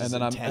just as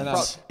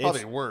intense.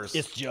 Probably worse.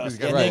 It's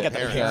just, and they got the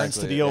parents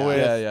to deal with.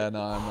 Yeah,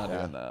 no, I'm not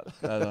doing that.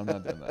 I'm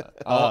not doing that.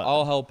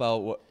 I'll help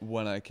out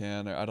when I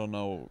can. Or I don't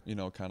know, you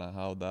know, kind of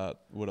how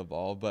that would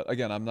evolve. But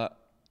again, I'm not,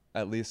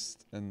 at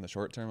least in the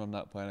short term, I'm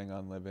not planning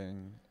on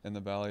living in the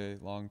Valley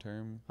long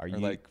term.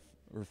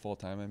 Or full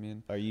time, I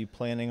mean. Are you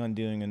planning on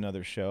doing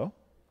another show?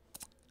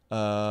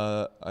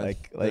 There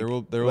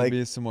will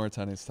be some more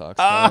tennis talks.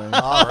 All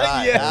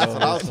right, that's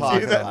what I was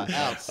talking about.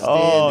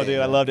 Oh, dude,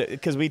 I loved it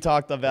because we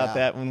talked about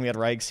that when we had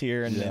Reichs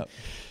here, and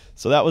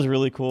so that was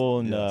really cool.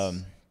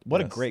 And what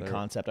a great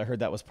concept! I heard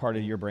that was part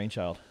of your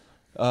brainchild.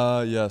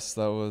 Yes,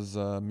 that was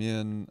me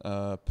and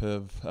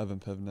Evan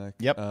Pivnik.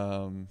 Yep.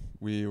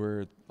 We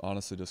were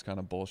honestly just kind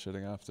of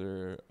bullshitting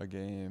after a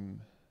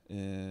game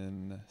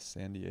in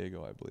San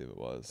Diego, I believe it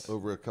was.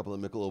 Over a couple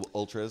of Michelob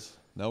Ultras.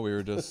 No, we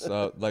were just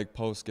like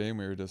post game.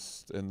 We were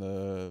just in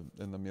the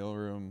meal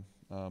room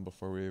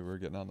before we were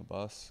getting on the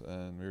bus,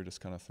 and we were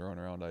just kind of throwing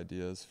around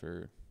ideas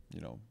for,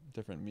 you know,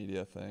 different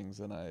media things.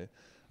 And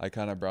I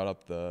kind of brought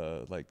up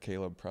the like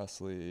Caleb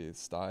Presley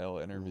style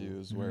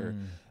interviews where,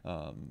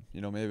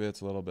 you know, maybe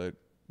it's a little bit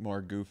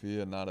more goofy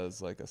and not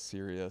as like a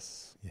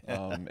serious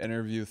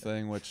interview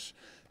thing, which,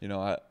 you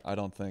know, I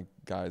don't think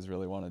guys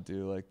really want to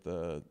do, like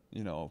the,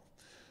 you know,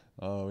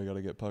 oh, we got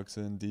to get pucks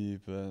in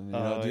deep, and you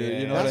know,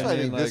 you know that's what I mean?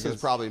 I think like this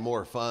is probably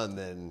more fun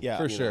than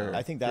for sure.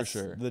 I think that's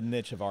the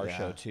niche of our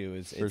show too.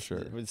 Is for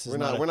sure. We're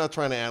not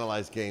trying to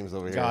analyze games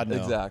over here. God, no.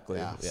 Exactly.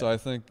 Yeah. So I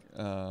think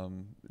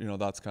you know,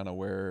 that's kind of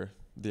where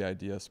the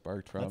idea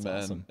sparked from,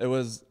 that's awesome. And it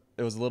was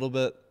a little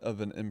bit of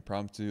an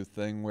impromptu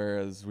thing,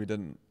 whereas we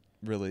didn't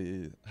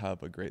really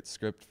have a great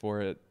script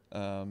for it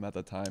at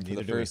the time.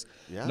 Neither for the first,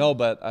 yeah. No,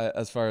 but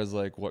as far as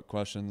like what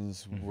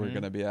questions were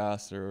going to be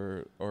asked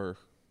or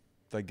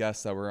the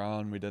guests that were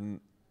on, we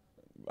didn't.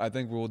 I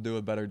think we'll do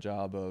a better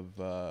job of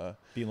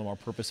being a little more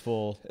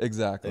purposeful.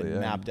 Exactly.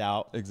 Mapped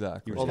out.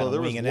 Exactly. Although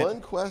there was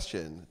one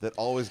question that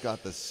always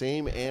got the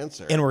same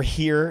answer. And we're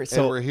here. Dude,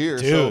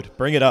 so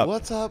bring it up.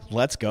 What's up?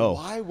 Let's go.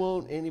 Why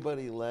won't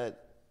anybody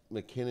let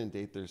McKinnon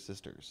date their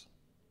sisters?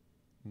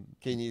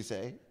 Can you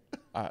say?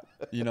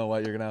 You know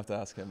what? You're gonna have to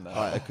ask him that.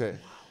 All right. Okay.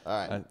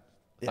 All right.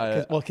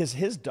 Because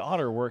his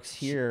daughter works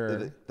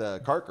here.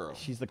 The cart girl.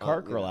 She's the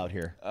cart girl out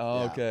here.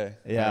 Oh, okay.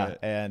 Yeah, right.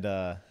 And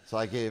so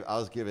I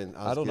was giving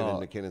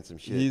McKinnon some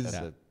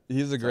shit.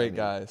 He's a great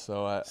guy.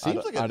 So I don't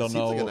know. Seems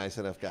like a nice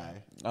enough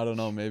guy. I don't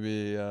know.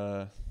 Maybe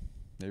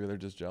they're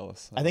just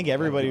jealous. I think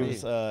everybody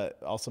was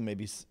also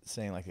maybe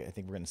saying, like, I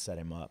think we're gonna set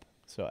him up.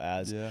 So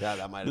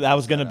that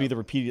was gonna be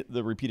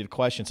the repeated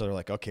question. So they're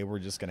like, okay, we're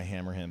just gonna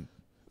hammer him.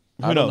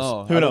 Who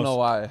knows? I don't know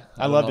why.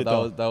 I loved it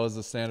though. That was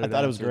the standard. I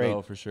thought it was great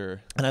though, for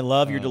sure. And I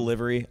love your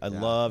delivery. I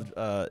loved,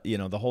 you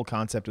know, the whole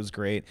concept was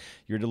great.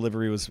 Your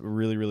delivery was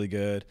really, really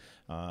good.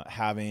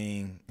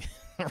 Having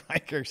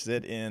Riker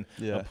sit in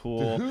a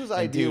pool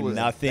and do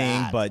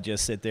nothing but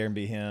just sit there and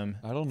be him.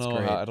 I don't know.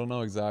 I don't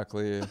know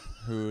exactly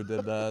who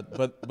did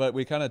that, but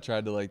we kind of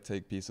tried to like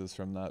take pieces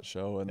from that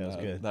show,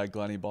 and that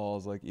Glenny Ball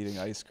is like eating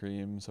ice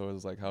cream, so it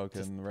was like, how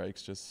can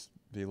Reichs just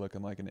be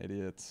looking like an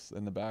idiot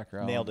in the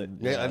background? Nailed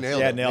it. Nailed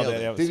it.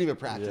 Didn't even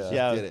practice.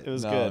 Yeah, did it. It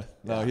was good.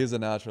 No, he's a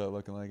natural at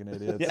looking like an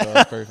idiot. So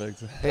that's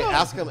perfect. Hey,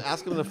 ask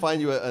him to find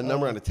you a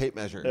number on a tape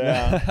measure.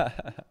 Yeah.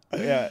 I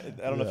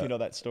don't know if you know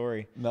that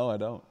story. No, I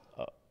don't.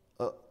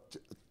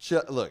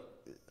 Look,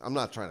 I'm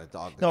not trying to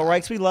dog the No, guy.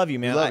 Reichs, we love you,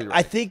 man.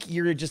 I think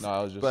you're just,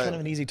 kind of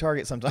an easy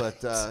target sometimes.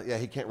 But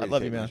he can't read I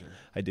love you, tape man. measure.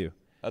 I do.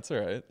 That's all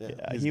right.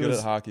 Yeah. He's good at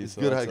hockey. He's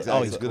so good at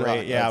that's he's good at great.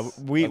 hockey. Yeah, that's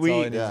all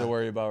he needs to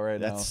worry about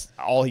right now. That's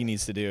all he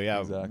needs to do.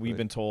 Yeah, Exactly. we've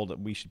been told that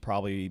we should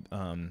probably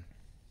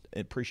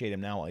appreciate him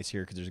now while he's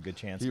here, because there's a good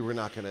chance We're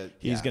not gonna.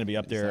 he's going to be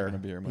up there. gonna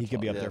be here much He could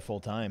be up longer. there full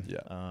time.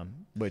 Yeah.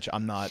 Which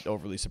I'm not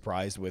overly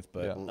surprised with.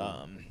 But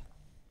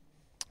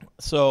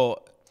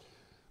so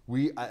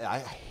I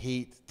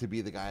hate to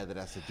be the guy that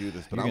has to do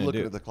this, but You're I'm gonna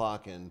looking do at the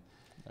clock, and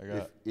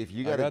if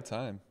you I got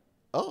time.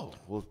 Oh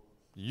well,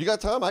 you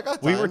got time. I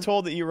got time. we were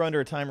told that you were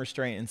under a time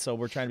restraint, and so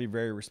we're trying to be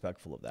very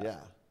respectful of that. Yeah.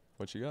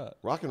 What you got?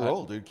 Rock and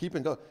roll, dude. Keep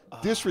it going.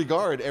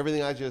 Disregard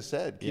everything I just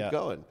said. Keep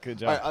going. Good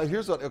job. All right,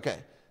 here's what. Okay,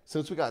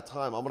 since we got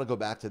time, I'm going to go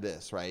back to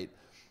this. Right.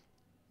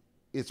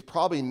 It's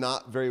probably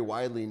not very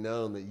widely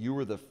known that you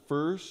were the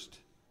first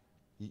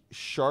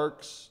San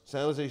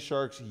Jose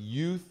Sharks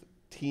youth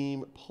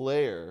team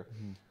player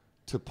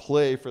to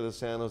play for the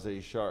San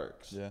Jose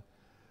Sharks. Yeah.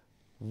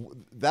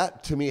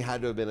 That to me had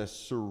to have been a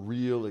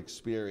surreal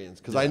experience,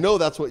 because I know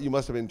that's what you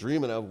must have been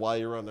dreaming of while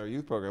you were on their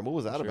youth program. What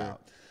was that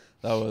about?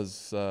 That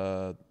was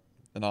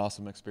an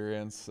awesome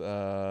experience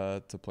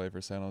to play for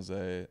San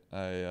Jose.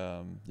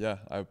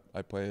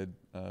 I played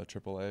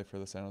AAA for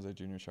the San Jose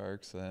Junior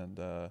Sharks, and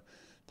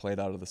played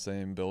out of the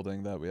same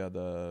building that we had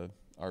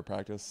our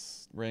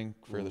practice rink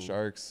for the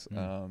Sharks.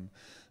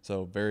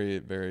 So very,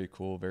 very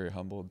cool, very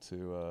humbled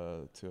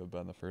to have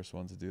been the first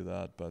one to do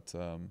that. But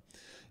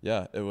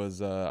yeah, it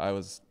was I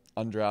was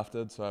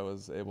undrafted, so I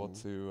was able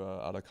to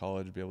out of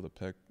college be able to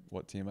pick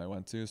what team I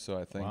went to. So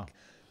I think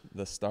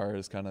the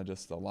stars kind of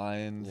just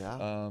aligned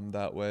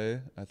that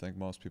way. I think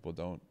most people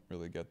don't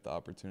really get the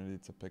opportunity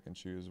to pick and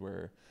choose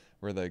where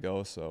they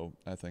go. So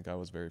I think I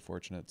was very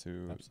fortunate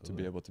to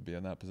be able to be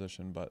in that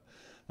position. But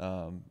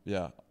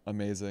yeah,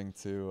 amazing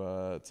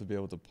to be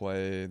able to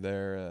play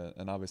there,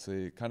 and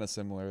obviously kind of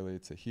similarly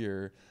to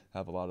here,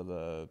 have a lot of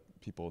the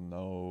people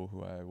know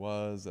who I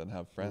was and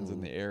have friends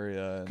in the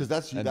area. Because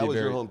that was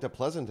your home to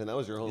Pleasanton. That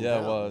was your hometown.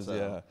 Yeah, it was. So.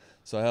 Yeah,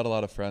 so I had a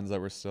lot of friends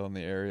that were still in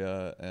the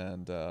area,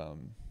 and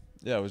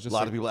yeah, it was just a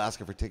lot of people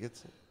asking for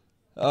tickets.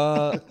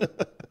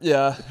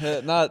 Yeah,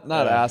 not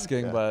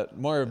asking, but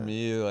more of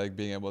me like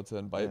being able to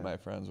invite my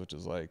friends, which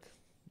is like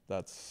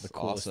that's the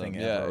coolest awesome.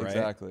 thing yeah, ever,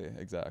 right?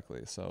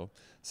 exactly. So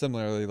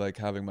similarly, like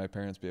having my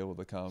parents be able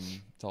to come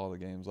to all the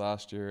games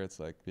last year, it's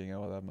like being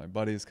able to have my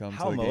buddies come.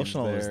 How to the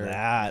emotional games was there.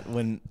 that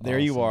when there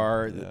you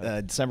are,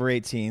 Yeah. December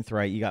 18th,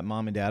 right? You got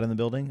mom and dad in the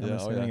building. I'm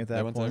assuming at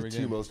that went to point. every Two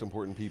game. most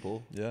important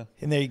people. Yeah.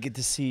 And there you get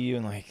to see you,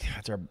 and like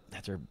that's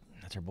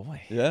our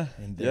boy. Yeah.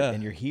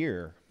 And you're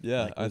here.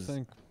 Yeah, Like, I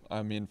think,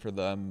 I mean, for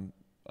them,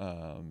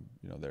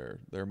 you know,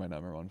 they're my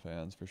number one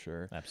fans for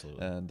sure.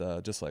 Absolutely.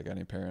 And just like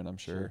any parent, I'm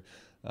sure.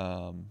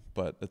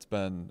 But it's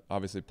been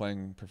obviously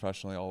playing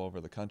professionally all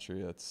over the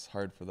country. It's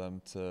hard for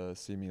them to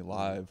see me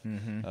live.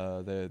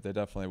 They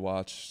definitely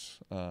watch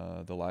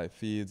the live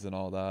feeds and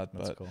all that,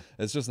 but cool.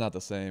 it's just not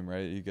the same,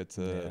 right? You get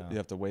to you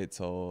have to wait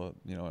till,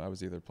 you know, I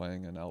was either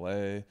playing in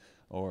LA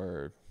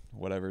or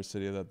whatever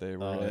city that they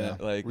were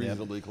in, like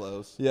reasonably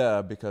close.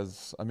 Yeah,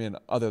 because I mean,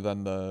 other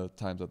than the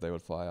times that they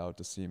would fly out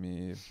to see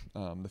me,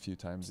 the few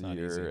times a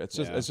year, it's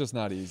just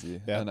not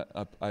easy. Yeah. And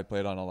I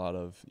played on a lot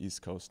of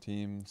East Coast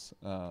teams,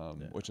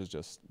 which is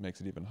just makes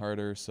it even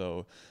harder.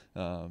 So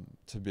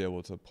to be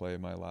able to play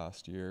my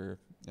last year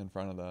in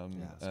front of them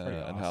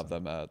and have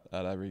them at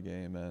every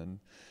game, and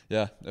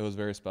yeah, it was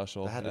very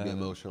special. That had to be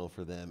emotional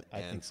for them.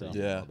 I think so.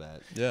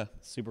 Yeah,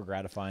 super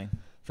gratifying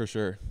for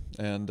sure.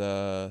 And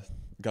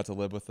got to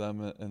live with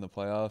them in the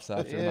playoffs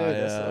after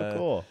that's so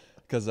cool.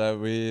 Because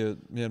me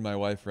and my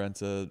wife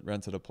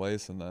rented a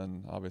place, and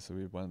then obviously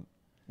we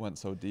went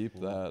so deep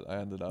that I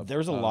ended up.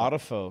 There's a lot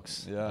of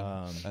folks.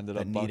 Ended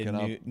that up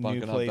bunking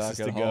new up places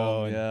back at to go.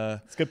 home. Yeah,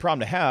 it's a good problem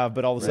to have,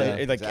 but all of a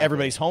sudden, like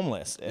everybody's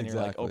homeless, and you're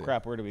like, oh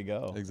crap, where do we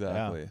go?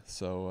 Exactly.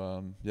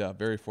 So yeah,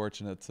 very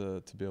fortunate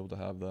to be able to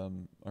have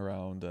them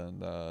around,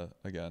 and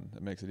again,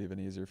 it makes it even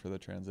easier for the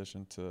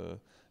transition to,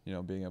 you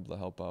know, being able to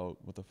help out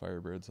with the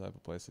Firebirds. I have a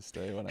place to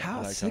stay when How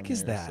I come sick is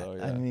here, that? so,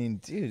 yeah. I mean,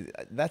 dude,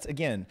 that's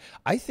again.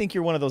 I think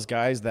you're one of those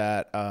guys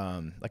that,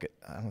 like,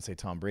 I don't want to say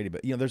Tom Brady,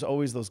 but you know, there's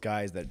always those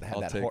guys that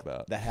have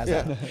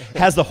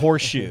has the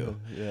horseshoe.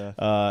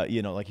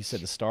 You know, like you said,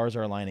 the stars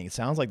are aligning. It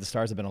sounds like the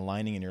stars have been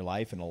aligning in your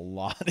life in a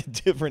lot of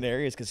different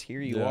areas. Because here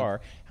you are.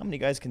 How many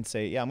guys can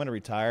say, "Yeah, I'm going to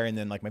retire," and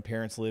then like my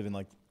parents live in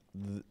like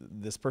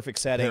this perfect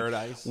setting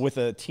Paradise. with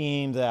a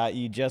team that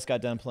you just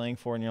got done playing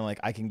for, and you're like,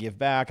 I can give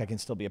back, I can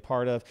still be a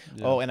part of.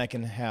 And I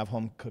can have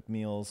home cooked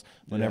meals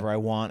whenever I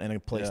want and a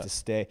place to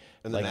stay.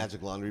 And like, the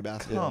magic laundry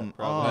basket. come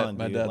on,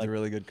 my dude. dad's Like, a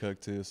really good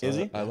cook too. So is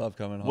he? I love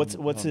coming home.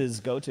 What's his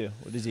go-to?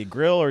 Is he a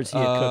grill or is he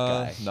a cook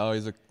guy? No,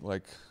 he's a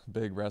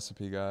big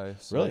recipe guy.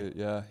 So Really?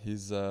 Yeah,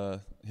 he's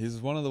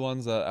one of the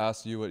ones that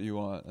asks you what you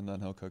want, and then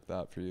he'll cook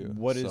that for you.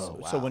 What is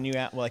so when you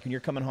like when you're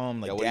coming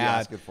home, like what are you Dad,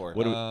 asking for?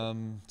 What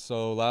do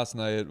so last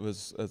night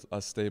was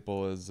a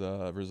staple is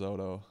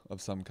risotto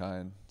of some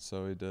kind.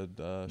 So he did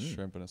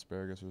shrimp and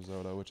asparagus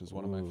risotto, which is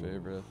one of my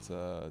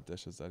favorite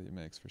dishes that he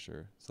makes for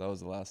sure. So that was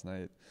the last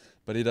night.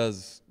 But he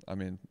does, I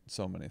mean,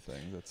 so many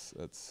things.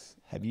 It's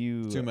have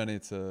you too many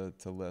to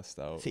list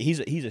out. See,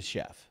 he's a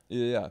chef.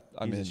 Yeah,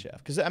 He's a chef.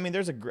 Because I mean,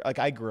 there's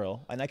I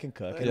grill and I can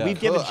cook. And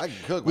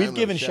Yeah. we've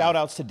given shout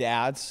outs to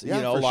dads, Yeah,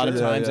 you know, for a lot of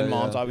sure. times, Yeah, and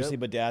moms, yeah. obviously,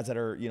 but dads that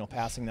are, you know,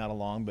 passing that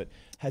along. But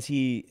has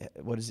he?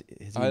 What is?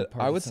 Has he been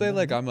part I of would say something?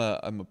 like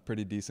I'm a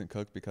pretty decent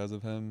cook because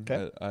of him.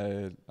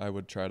 Okay. I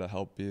would try to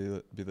help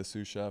be the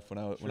sous chef when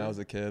I was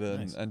a kid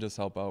and just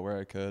help out where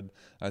I could.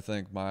 I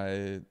think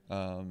my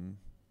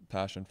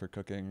passion for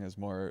cooking is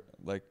more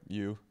like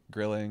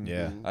grilling.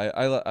 Yeah.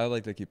 I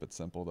like to keep it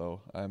simple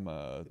though. I'm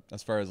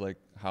as far as like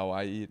how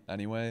I eat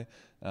anyway,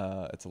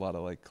 it's a lot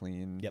of like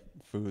clean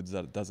foods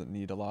that doesn't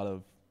need a lot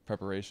of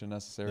preparation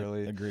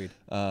necessarily. Agreed.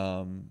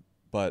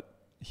 But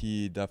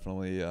he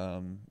definitely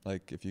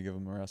like if you give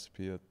him a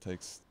recipe, it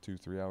takes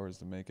 2-3 hours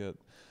to make it.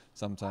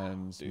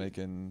 Sometimes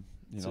making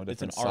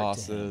different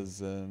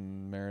sauces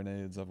and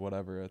marinades of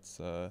whatever.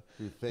 It's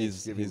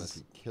Thanksgiving must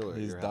be killer.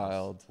 He's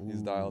dialed.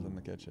 He's dialed in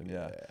the kitchen.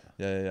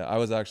 Yeah. I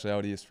was actually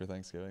out east for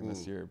Thanksgiving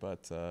this year,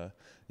 but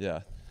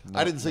yeah.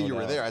 I didn't say you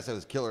were there. I said it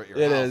was killer at your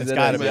It house. is. It's It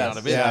gotta is. be.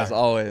 Yes, Yeah. yes,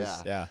 always.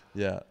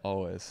 Yeah.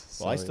 Always.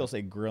 Well, I still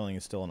say grilling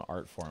is still an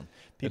art form.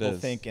 People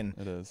think, and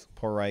it is.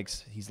 Poor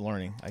Rikes, he's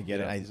learning. I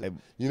get it.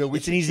 You know,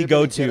 it's an easy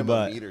go-to,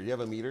 but meter. You have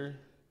a meter?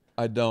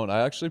 I don't.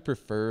 I actually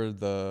prefer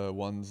the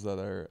ones that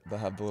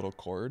have the little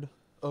cord.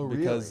 Oh,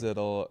 because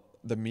really?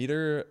 The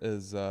meter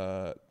is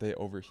they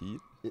overheat.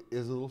 It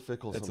is a little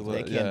fickle It's a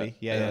sometimes. little, They can be.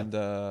 Yeah,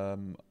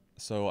 and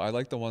so I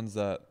like the ones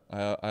that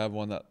I have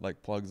one that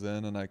like plugs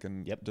in and I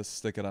can just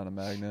stick it on a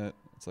magnet.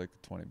 It's like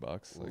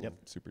 $20, like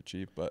super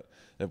cheap, but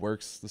it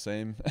works the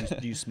same.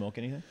 Do you smoke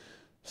anything?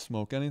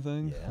 Smoke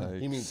anything? Yeah.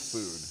 Like, He means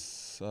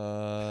food.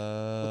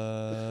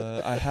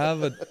 I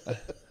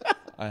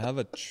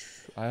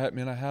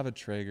have a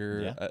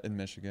Traeger in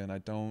Michigan. I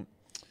don't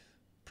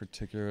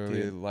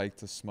particularly like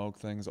to smoke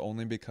things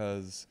only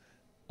because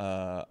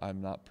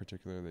I'm not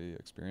particularly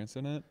experienced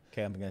in it.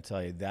 Okay, I'm going to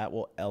tell you that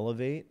will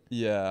elevate.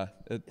 Yeah,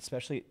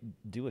 Especially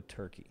do a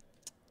turkey.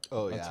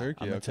 Oh, a yeah. turkey.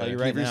 I'm gonna Okay. tell you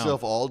right Give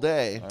yourself all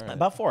day. All right.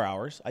 About 4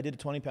 hours. I did a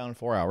 20-pound in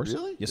 4 hours.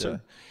 Really? Yes, Yeah.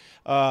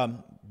 sir.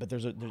 But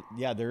there's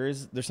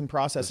some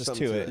processes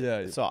something to to it.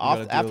 Yeah. So you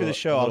gotta do after a the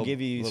show, I'll give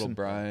you little some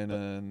brine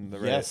and the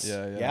Yes.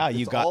 yeah.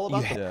 You It's got. all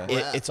about the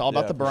breath. It's all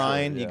about the for sure,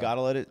 brine. You yeah. got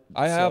to let it.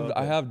 I soak.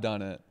 have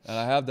done it, and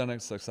I have done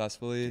it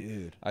successfully.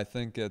 Dude. I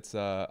think it's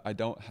I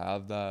don't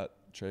have that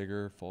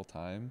Traeger full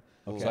time,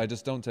 Okay. so I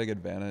just don't take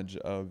advantage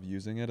of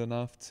using it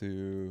enough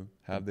to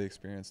have the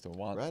experience to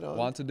Right on.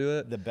 want to do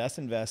it. The best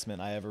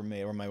investment I ever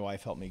made, or my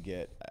wife helped me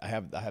get. I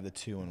have the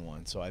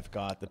 2-in-1. So I've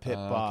got the Pit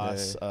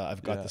Boss. Okay.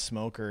 I've got Yeah. the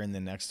smoker, and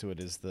then next to it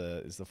is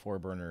the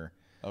 4-burner.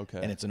 Okay.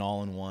 And it's an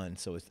all-in-one.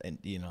 So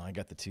I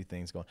got the two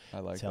things going. I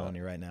like I'm telling that.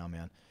 you right now,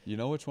 man. You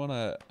know which one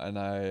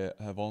I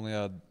have only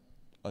had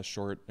a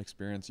short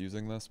experience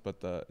using this, but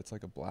it's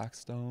like a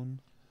Blackstone.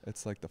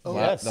 It's like the Oh,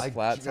 flat, yes. the I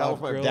flat got it top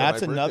for my grill. brother.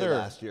 That's my birthday another.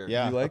 last year.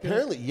 Yeah. You like it?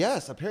 Apparently,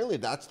 yes. Apparently,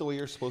 that's the way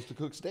you're supposed to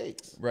cook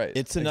steaks. Right.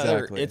 It's another.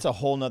 Exactly. It's a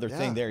whole nother Yeah.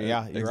 thing there.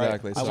 Yeah, you're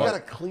Exactly. right. You So- gotta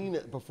clean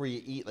it before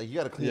you eat. Like you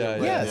gotta clean Yeah, it.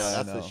 yeah, Yes. Yeah, I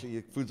that's the know. shit.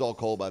 Your food's all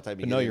cold by the time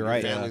you But get no, it. you're Your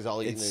right. family's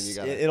all eating, and you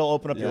gotta. It'll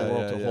open up your Yeah,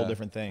 world yeah, to a whole yeah.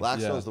 different thing.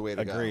 Blackstone's Yeah. the way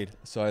to Agreed. go.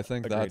 So I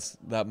think Agreed.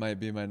 that might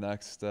be my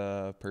next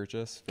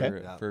purchase for,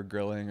 Okay. Yeah. for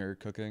grilling or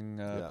cooking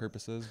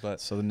purposes. But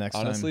So the next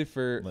honestly,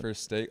 time, for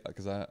steak,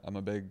 because I'm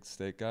a big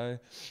steak guy,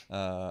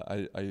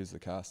 I use the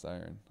cast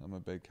iron. I'm a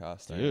big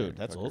cast iron. Dude,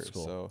 that's old cooker,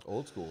 school. So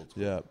Old school. Old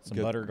school. yeah, Some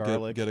butter,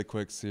 garlic. Get a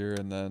quick sear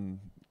and then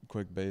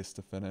quick base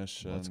to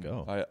finish. Let's and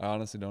go. I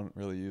honestly don't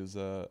really use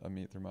a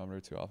meat thermometer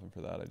too often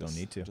for that. I Don't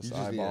need to. Just You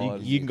just need- eyeball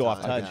it. You can go off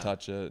I I touch. can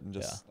touch it and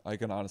just I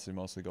can honestly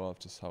mostly go off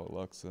just how it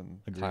looks and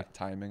Agreed.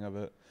 timing of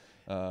it.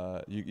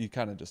 You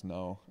kind of just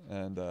know,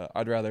 and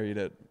I'd rather eat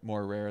it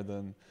more rare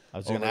than. I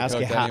was going to ask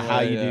you overcooked how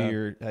you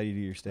anyway, do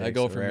your steaks. I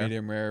go for rare?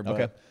 medium rare,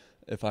 but Okay.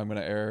 if I'm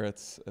gonna err,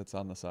 it's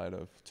on the side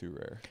of too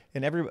rare.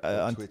 And every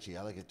Twitchy.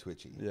 I like it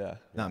twitchy. Yeah,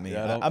 Not me.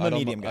 Yeah, I'm I a don't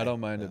medium guy. I don't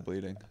mind it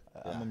bleeding.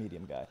 I'm a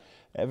medium guy.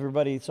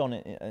 Everybody, it's on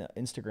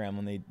Instagram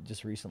when they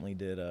just recently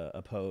did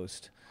a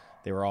post.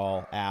 They were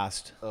all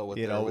asked, what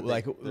you their- know, what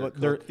like their what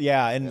they're cook.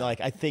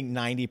 like I think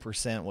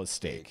 90% was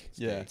steak.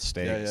 Yeah.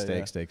 steak, Yeah, yeah, steak,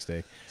 yeah. steak,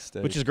 steak,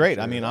 Steak, which is for great.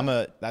 I sure. mean,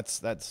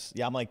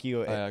 I'm like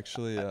you. I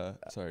actually,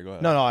 sorry, go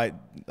ahead. No,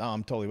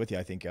 I'm totally with you.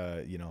 I think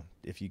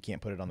if you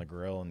can't put it on the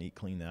grill and eat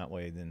clean that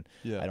way, then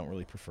Yeah. I don't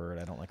really prefer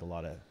it. I don't like a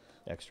lot of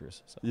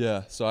extras. So.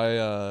 Yeah, so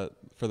I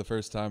for the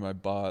first time I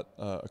bought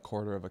a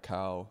quarter of a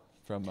cow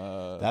from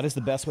That is the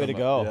best way to from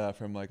go. Yeah,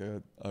 from like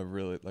a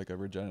really like a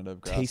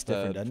regenerative Tastes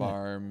different, grass-fed doesn't it?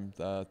 farm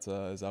that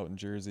is out in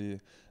Jersey,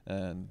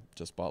 and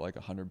just bought like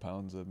 100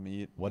 pounds of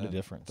meat. What a and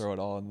difference. Throw it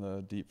all in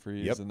the deep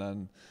freeze Yep. and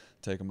then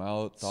take them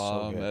out, So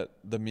thaw them. good.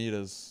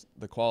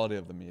 The quality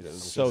of the meat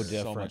is So just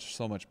different.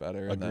 so much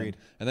better. Agreed.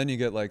 And then you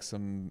get like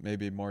some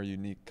maybe more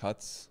unique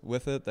cuts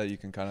with it that you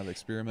can kind of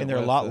experiment. And they're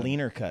a with lot and-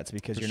 leaner cuts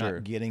because For you're sure.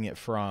 not getting it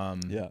from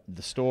Yeah.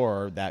 the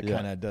store. That Yeah.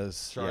 kind of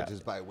does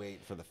Charges by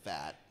weight for the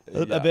fat.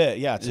 a bit.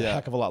 Yeah, it's a Yeah.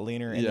 heck of a lot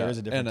leaner, and there is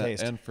a different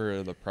taste. And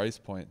for the price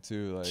point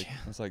too, like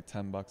it's like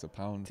 $10 a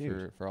pound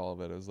Dude. for all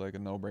of it. It was like a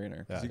no-brainer.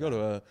 Because Yeah. you go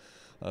to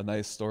a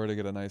nice store to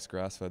get a nice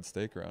grass-fed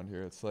steak around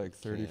here, it's like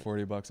 30,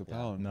 $40 a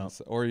pound. No.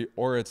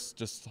 Or it's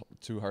just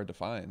too hard to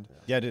find.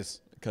 Yeah, it is.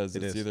 Because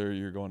It it's is. either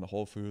you're going to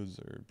Whole Foods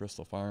or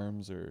Bristol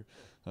Farms or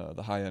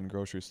the high-end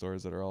grocery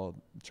stores that are all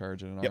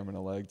charging an Yep. arm and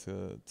a leg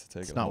to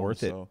take It's it not home.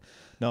 worth it. So,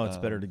 No, it's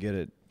better to get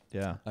it.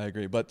 Yeah. I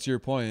agree. But to your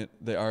point,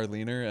 they are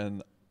leaner,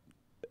 and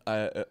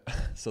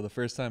so the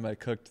first time I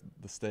cooked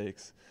the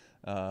steaks,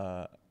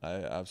 I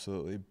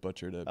absolutely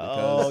butchered it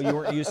because Oh, you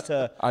weren't used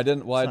to. I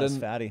didn't. Well, I it's not as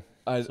didn't. fatty.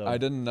 so- I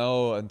didn't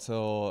know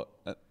until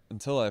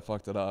I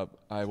fucked it up.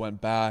 I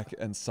went back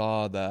and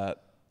saw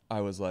that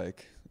I was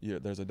like,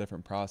 there's a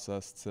different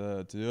process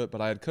to do it.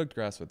 But I had cooked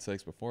grass-fed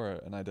steaks before,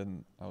 and I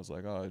didn't. I was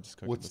like, I just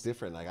cooked. What's this.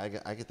 different? Like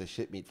I get the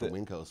shit meat from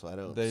Winco, so I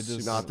don't. they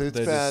just- not that it's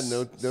they bad.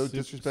 just No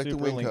disrespect to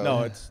super lean. Winco.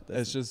 No,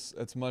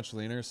 It's much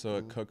leaner, so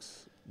it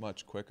cooks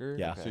much quicker.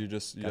 Yeah. So you Gotta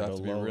have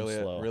to be go low and really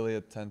slow. really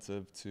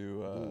attentive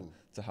to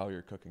how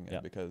you're cooking it Yeah.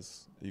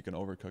 because you can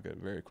overcook it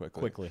very quickly.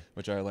 Quickly.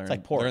 Which I learned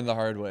like pork. learned the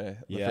hard way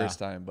the Yeah. first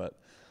time, but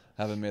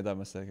haven't made that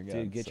mistake again.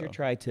 Dude, get your so.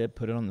 tri-tip,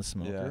 put it on the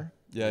smoker.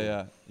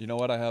 Yeah. You know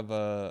what? I have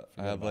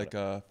like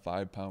a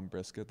 5-pound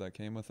brisket that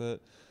came with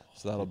it.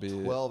 So that'll be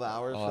 12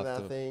 hours for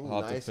that thing.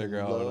 I'll have Nice to figure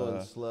and out low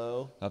and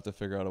slow. I have to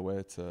figure out a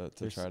way to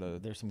try to.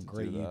 There's some to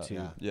great do that.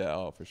 YouTube Yeah.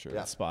 Oh, for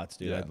sure. spots,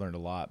 dude. Yeah. I've learned a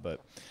lot,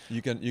 but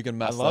You can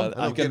mess love- that.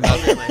 I You can,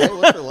 Hungry. I'm like, hey,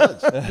 what's for lunch?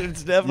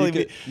 it's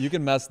definitely. you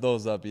can mess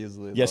those up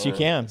easily. Yes, you though.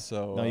 can.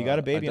 So No, you got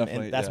to baby them,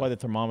 definitely- and that's yeah. why the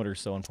thermometer is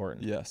so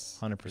important. Yes.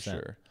 100%. For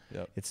sure.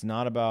 Yep. It's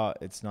not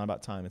about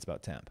time. It's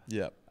about temp.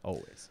 Yep.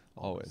 Always.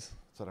 Always.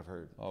 That's what I've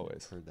heard.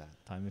 Always. Heard that.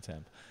 Time and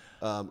temp.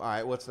 All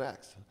right, what's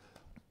next?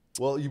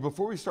 Well,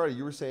 before we started,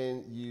 you were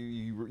saying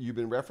you've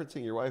been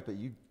referencing your wife, but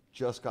you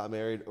just got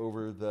married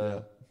over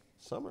the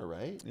summer,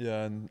 right?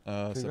 Yeah, in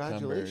September.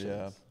 Congratulations.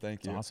 Yeah,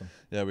 thank you. Awesome.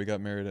 Yeah, we got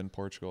married in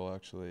Portugal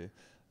actually.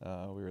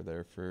 We were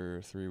there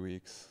for 3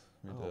 weeks.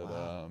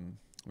 Wow.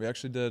 We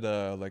actually did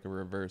like a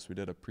reverse. We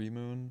did a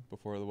pre-moon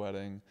before the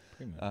wedding,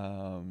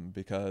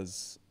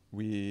 because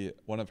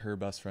one of her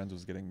best friends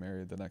was getting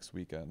married the next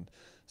weekend.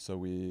 So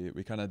we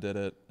kind of did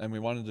it, and we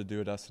wanted to do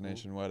a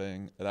destination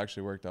wedding. It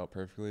actually worked out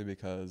perfectly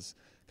because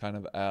kind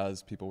of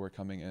as people were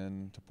coming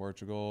in to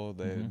Portugal,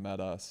 they met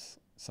us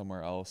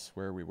somewhere else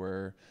where we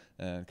were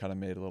and kind of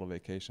made a little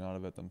vacation out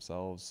of it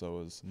themselves. So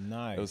it was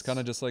Nice. It was kind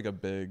of just like a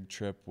big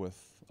trip with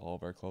all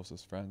of our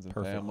closest friends and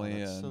Perfect. family. Oh,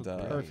 that's and so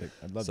great. Perfect.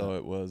 I love so that.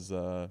 it was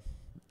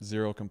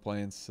zero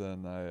complaints,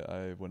 and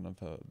I wouldn't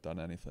have done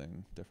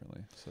anything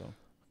differently. So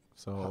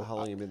How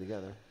long you been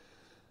together?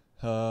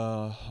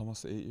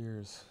 almost 8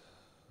 years.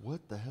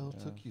 What the hell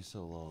took you so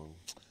long?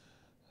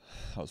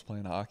 I was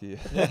playing hockey.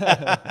 It's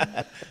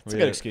a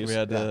good excuse. We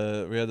had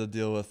to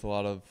deal with a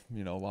lot of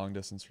long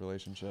distance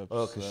relationships.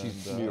 Oh, 'cause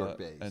she's New York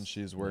based. and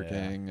she's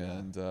working,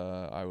 and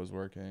I was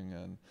working,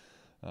 and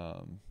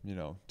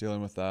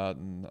dealing with that,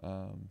 and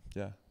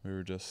we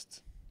were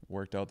just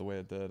worked out the way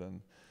it did,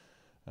 and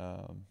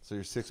So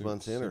you're 6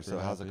 months in, or so?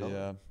 super How's it happy, going?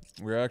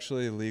 Yeah, we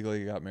actually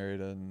legally got married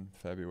in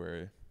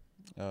February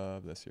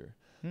of this year.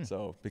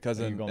 So because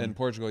Are you going- in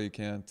Portugal you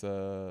can't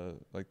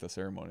like the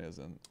ceremony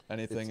isn't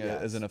anything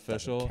isn't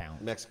official. Count.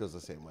 Mexico's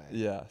the same way.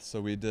 Yeah, so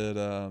we did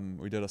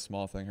a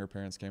small thing. Her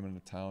parents came into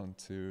town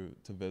to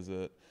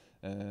visit,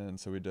 and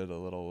so we did a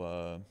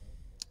little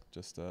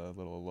just a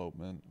little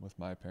elopement with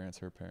my parents,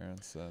 her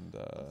parents, and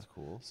That's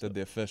cool. did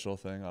the official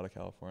thing out of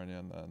California,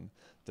 and then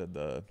did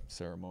the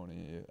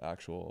ceremony,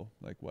 actual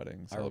like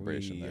wedding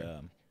celebration Are we,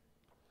 there.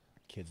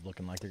 kids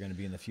looking like they're going to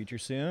be in the future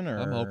soon? Or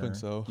I'm hoping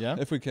so. Yeah.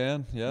 If we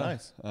can. Yeah.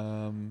 Nice.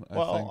 I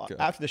think,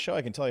 after the show,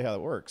 I can tell you how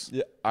it works.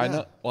 yeah, I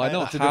know. Well, I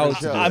know It's a how different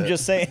to show. do I'm it.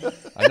 just saying.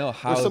 I know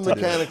how There's some to do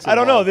it. mechanics. I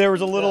don't know. involved. There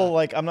was a little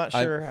I'm not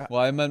sure. Well,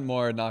 I meant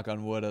more knock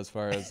on wood as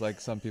far as like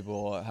some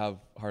people have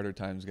harder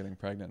times getting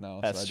pregnant now.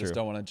 That's so I true. just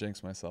don't want to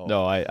jinx myself.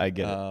 No, I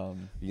get it. No,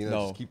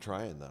 Just keep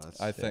trying though. That's,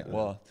 I think. yeah.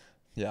 Well,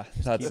 yeah,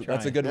 that's keep a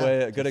trying. good Yeah.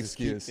 way, a good Just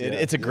keep- excuse. It- yeah.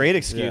 It's a great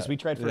excuse. Yeah. We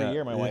tried for a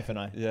year, my Yeah. wife and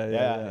I.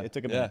 Yeah. It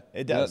took a Yeah. minute.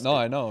 It Yeah, does. no,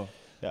 I know.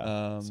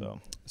 Yeah.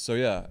 So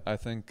yeah, I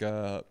think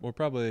we'll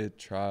probably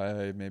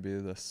try maybe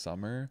this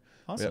summer.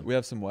 Awesome. We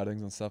have some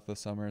weddings and stuff this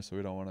summer, so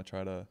we don't want to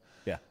try to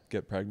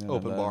get pregnant.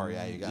 Open and bar, then-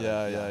 yeah, you gotta-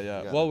 yeah, yeah, you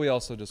gotta Well, we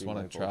also just be want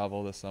to mindful.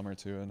 travel this summer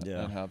too, and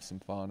Yeah. have some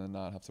fun and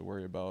not have to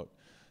worry about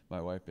my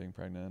wife being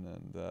pregnant,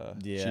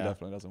 and she Yeah.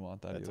 definitely doesn't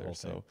want that That's the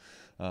either. whole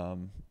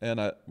So,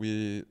 and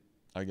we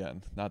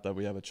again, not that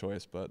we have a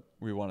choice, but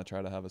we want to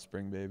try to have a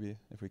spring baby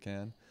if we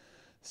can.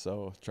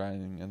 So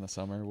trying in the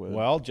summer would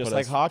Well, just put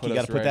like us- hockey, you us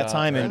gotta put that right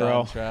time in, right bro.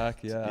 on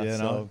track, yeah. You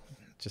so know,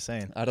 just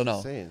saying. I don't know.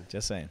 Just saying.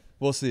 Just saying.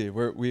 We'll see.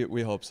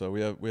 We hope so.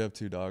 We have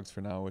 2 dogs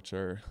for now, which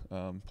are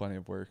plenty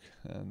of work,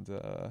 and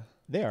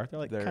They are. They're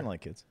like They're- kind of like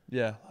kids.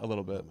 yeah, a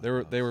little bit.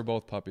 They were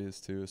both puppies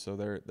too, so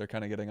they're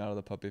kind of getting out of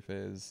the puppy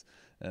phase,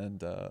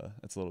 and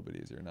it's a little bit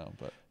easier now.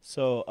 But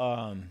So,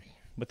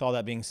 with all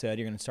that being said,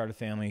 you're going to start a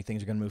family.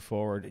 Things are going to move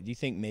forward. Do you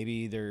think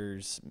maybe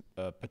there's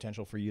a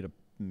potential for you to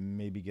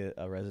maybe get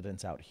a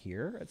residence out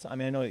here? I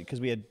mean, I know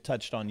because we had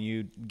touched on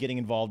you getting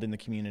involved in the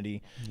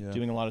community, Yeah.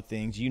 doing a lot of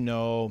things. You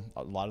know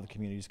a lot of the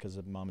communities because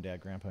of mom and dad,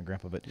 grandpa and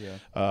grandpa. But Yeah.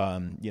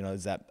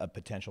 is that a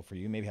potential for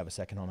you? Maybe have a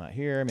second home out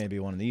here, maybe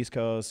one on the East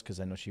Coast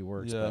because I know she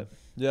works. yeah, But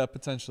yeah,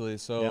 potentially.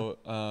 So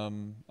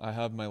I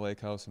have my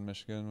lake house in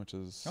Michigan, which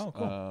is Oh,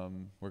 cool.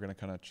 we're gonna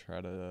kind of try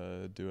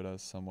to do it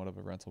as somewhat of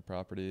a rental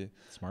property.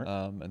 Smart.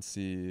 And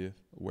see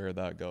where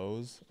that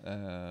goes.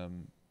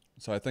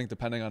 So I think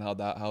depending on how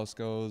that house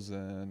goes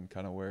and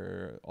kind of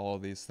where all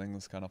of these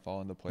things kind of fall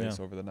into place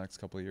Yeah. over the next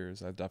couple of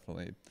years, I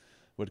definitely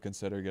would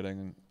consider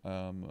getting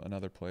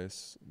another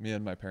place. Me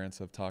and my parents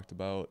have talked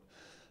about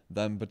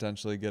them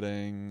potentially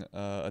getting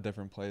a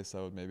different place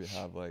that would maybe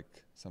have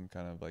like some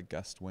kind of like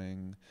guest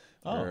wing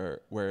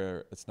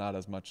where it's not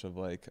as much of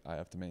like I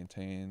have to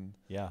maintain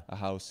yeah. a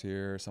house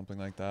here or something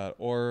like that,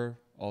 or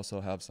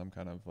also have some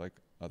kind of like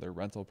other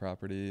rental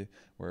property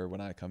where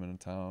when I come into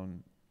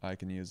town I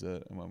can use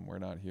it, and when we're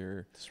not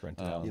here, Just rent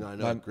it out. I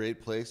know a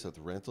great place with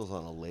rentals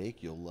on a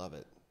lake. You'll love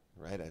it.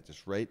 Right? I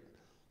just right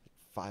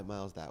 5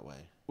 miles that way.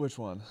 Which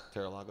one?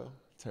 Terra Lago.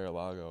 Terra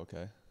Lago,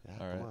 okay. Yeah, All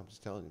come right. on, I'm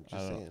just telling you. I Just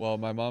don't know. saying. Well,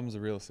 my mom's a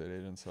real estate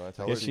agent, so I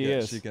think Yes, she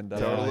is. she can Tell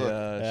her to definitely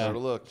look. Tell her to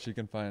look. she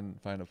can find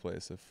a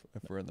place if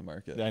we're in the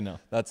market. I know.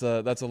 That's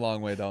a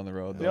long way down the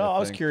road. Though, Yeah, I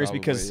was think, curious probably,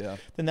 because yeah.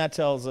 then that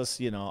tells us,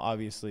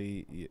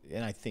 obviously,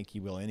 and I think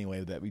you will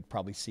anyway, that we'd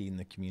probably see in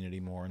the community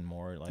more and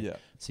more, like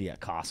see at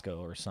Costco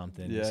or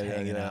something, just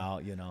hanging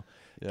out,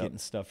 getting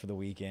stuff for the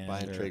weekend,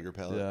 Buying Traeger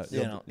pellets.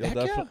 Yeah,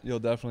 you'll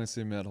definitely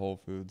see me at Whole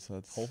Foods.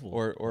 That's Whole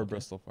Foods. or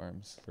Bristol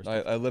Farms.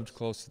 I lived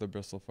close to the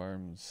Bristol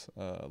Farms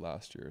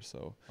last year,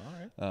 so. All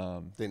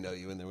right. They know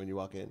you in there when you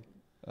walk in.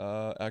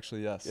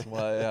 Actually, yes.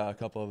 Well, yeah, a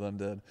couple of them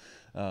did.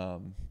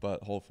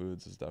 But Whole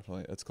Foods is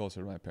definitely, it's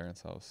closer to my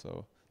parents' house,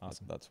 so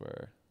awesome. That's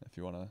where, if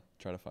you want to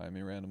try to find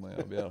me randomly,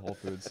 I'll be at Whole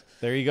Foods.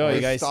 There you go,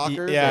 you guys.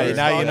 Stalkers, Yeah,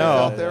 now you know.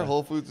 Out there,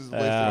 Whole Foods is the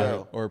place to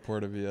go. Or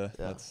Portavia.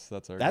 Yeah.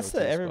 That's our. That's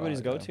go-to everybody's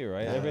spot, go-to,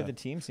 right? Yeah. Every the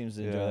team seems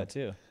to enjoy that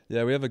too.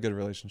 Yeah, we have a good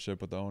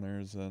relationship with the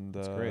owners, and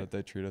great.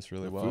 they treat us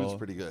really The well. food's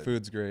pretty good.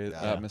 Food's great.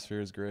 Yeah.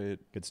 Atmosphere is great.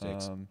 Good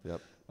steaks. Yep.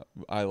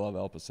 I love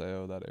El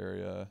Paseo, that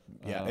area.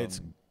 Yeah,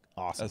 it's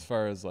awesome. As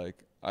far as like,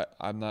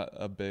 I'm not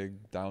a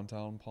big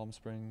downtown Palm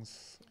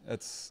Springs.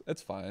 It's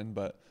fine,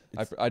 but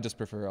I just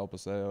prefer El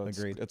Paseo.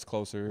 Agreed. It's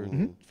closer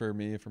for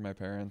me, for my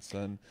parents,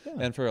 and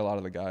for a lot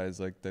of the guys.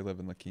 Like, they live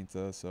in La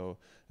Quinta, so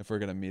if we're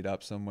gonna meet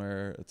up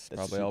somewhere, it's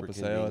probably El super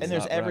Paseo. convenient. And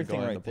there's we're not everything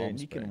going to right there. Palm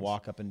You can Springs.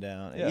 walk up and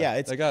down. Yeah,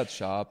 it's they got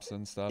shops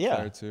and stuff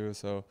there too.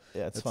 So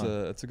it's it's fun.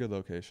 it's a good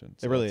location.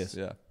 So It really it's- is.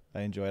 Yeah.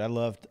 I enjoy it. I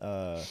loved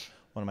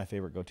one of my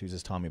favorite go-tos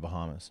is Tommy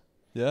Bahamas.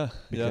 Yeah,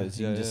 Because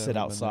you can just sit we've been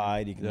there.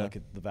 outside. You can Yeah. look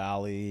at the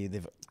valley.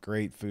 They've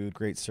great food,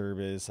 great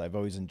service. I've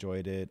always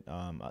enjoyed it.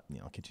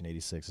 Kitchen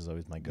 86 is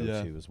always my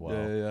go-to as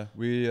well. Yeah.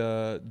 We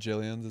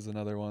Jillian's is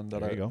another one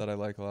that There you go. I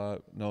like a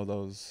lot. Know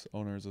those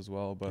owners as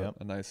well, but Yep.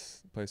 a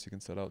nice place you can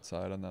sit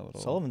outside on that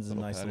little. Sullivan's is a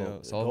little nice patio.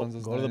 little. Sullivan's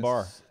is go to the nice.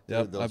 bar.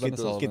 Yep, Dude, those- I've been get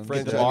to those- Sullivan's. Get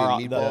the French bar,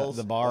 onion meatballs.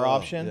 the bar Oh,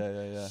 option.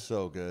 Yeah.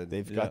 So good.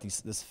 They've Yeah. got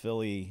this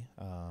Philly.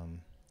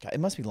 God, it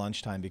must be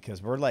lunchtime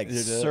because we're like I know,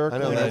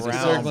 circling that's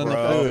around, circling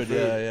bro. the food.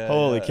 Yeah.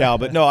 Holy cow!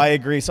 But no, I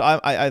agree. So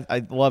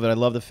I love it. I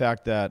love the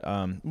fact that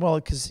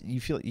because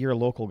you feel you're a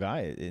local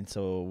guy, and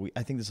so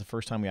I think this is the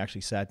first time we actually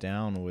sat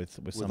down with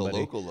somebody a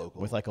local.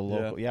 with like a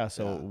local. Yeah.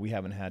 So Yeah. we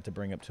haven't had to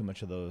bring up too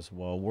much of those.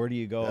 Well, where do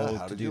you go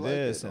how to did do you like it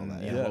this, and all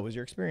and that, you know, yeah. what was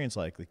your experience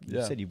like? Like you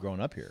Yeah. said, you've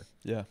grown up here.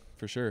 Yeah,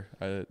 for sure.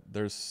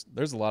 There's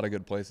a lot of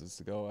good places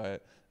to go.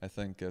 I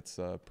think it's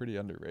pretty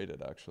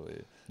underrated,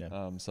 actually. Yeah.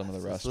 Some of the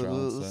Let's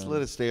restaurants. let's and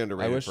let it stay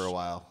underrated wish- for a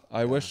while.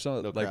 I wish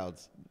so. No like,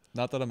 crowds.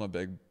 not that I'm a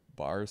big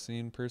bar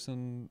scene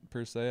person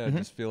per se. Mm-hmm. I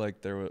just feel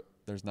like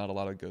there's not a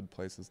lot of good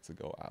places to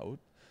go out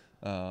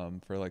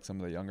for like some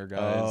of the younger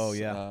guys. Oh,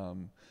 yeah.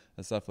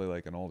 It's definitely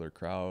like an older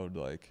crowd.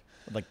 Like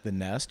Like the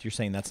Nest. You're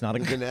saying that's not a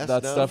The good. Nest,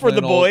 that's no? definitely For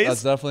the boys?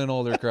 That's definitely an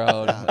older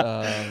crowd.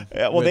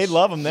 Yeah, well, they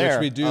love 'em there.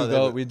 Which we do Oh, they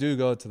go. would- We do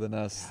go to the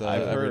Nest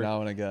I've every heard. now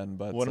and again.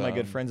 But One of my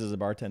good friends is a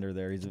bartender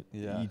there.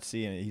 Yeah. You'd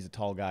see him. He's a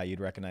tall guy. You'd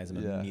recognize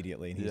him Yeah.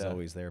 immediately, and he's Yeah.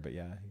 always there. But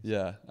yeah,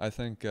 Yeah, I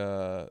think.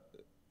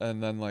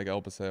 And then like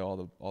El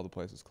Paseo, all the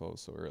places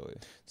close so early.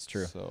 it's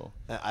true. So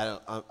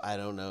I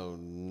don't know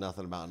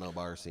nothing about no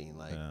bar scene.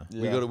 Like Yeah.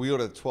 we go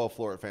to the 12th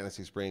floor at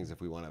Fantasy Springs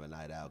if we want to have a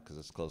night out because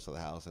it's close to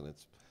the house and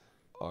it's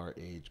our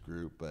age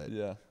group. But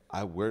yeah.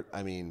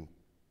 I mean,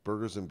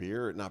 burgers and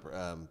beer, not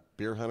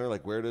Beer Hunter.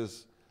 Like where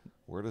does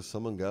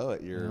someone go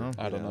at your? No.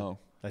 I don't know.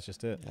 That's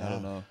just it. I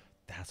don't know.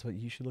 That's what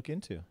you should look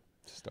into.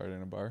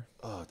 Starting a bar.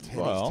 Oh, Tenny's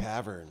Well.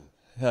 Tavern.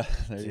 Yeah,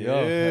 there you Dude,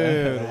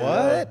 go.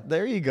 what?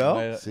 There you go.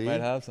 Might, See? might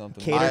have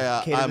something. Cater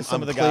to I'm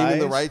some of the claiming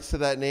the guys. rights to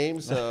that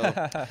name, so you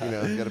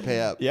got to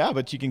pay up. Yeah,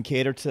 but you can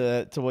cater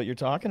to what you're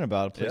talking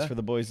about. A place Yeah. for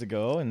the boys to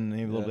go, and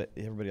maybe a little Yeah.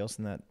 bit everybody else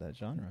in that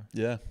genre.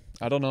 Yeah.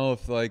 I don't know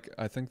if I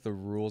think the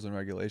rules and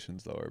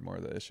regulations though are more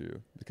the issue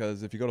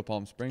because if you go to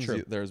Palm Springs,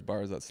 True. there's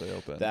bars that stay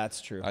open. That's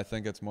true. I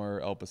think it's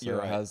more El Paseo You're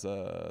right. has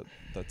the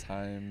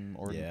time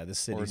or Yeah, the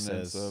city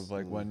ordinance says, of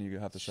like when you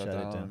have to shut shut it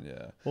down. down.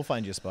 Yeah. We'll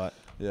find you a spot.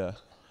 Yeah.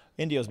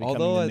 Indio's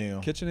becoming Although the new.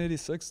 Kitchen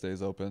 86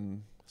 stays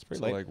open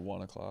pretty till late. like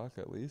 1 o'clock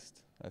at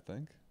least, I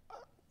think.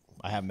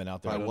 I haven't been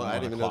out there. I at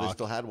didn't even know they 1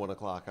 still had 1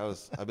 o'clock.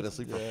 I've been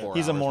asleep for 4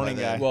 He's a hours. morning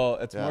by then. guy. Well,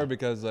 it's Yeah. more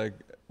because like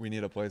we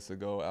need a place to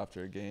go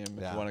after a game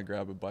if Yeah. you want to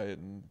grab a bite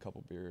and a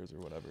couple beers or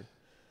whatever.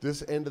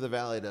 This end of the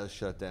valley does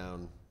shut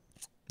down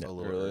a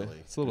little early.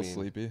 It's a little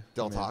sleepy.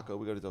 Del I mean, Taco,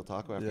 we go to Del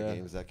Taco after Yeah.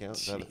 games. Does that count?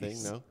 Is that a thing?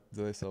 Jeez. No,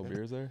 Do they sell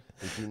beers there?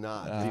 they do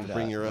not. Ah, You have to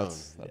bring your own.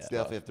 that's You tough.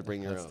 definitely have to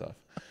bring your That's own. tough.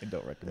 I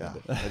don't recommend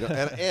Yeah, it. I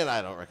don't, and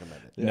I don't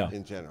recommend it. No.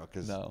 In general,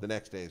 because No. the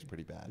next day is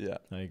pretty bad. Yeah.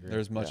 I agree.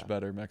 There's much Yeah.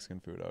 better Mexican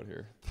food out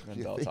here than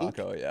You Del think?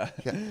 Taco. Yeah.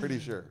 Yeah, pretty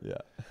sure. Yeah.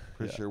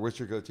 Pretty sure. What's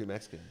your go-to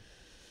Mexican?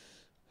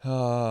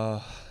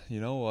 You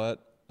know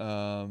what?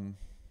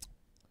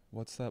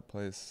 What's that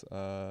place?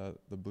 The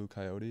Blue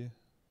Coyote,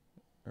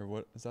 or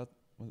what is that?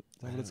 Is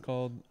that what it's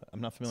called? I'm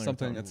not familiar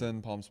Something. with It's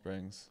in Palm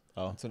Springs.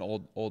 Oh. It's an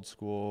old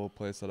school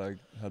place that I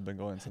had been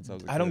going since I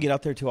was a I don't kid. get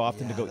out there too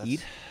often Yeah, to go that's-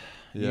 eat.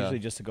 Yeah. Usually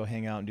just to go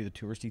hang out and do the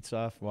touristy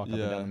stuff, walk up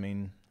and Yeah. down the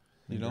main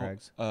You know,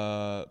 drags.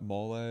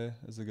 Mole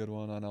is a good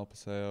one on El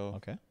Paseo.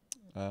 Okay.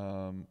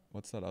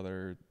 What's that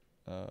other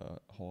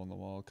hole in the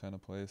wall kind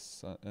of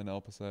place in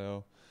El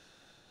Paseo?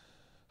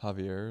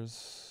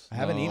 Javier's. I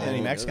haven't eaten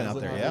any Mexican out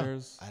there yet.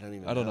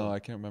 I don't know. I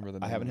can't remember the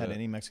name. I haven't of had it.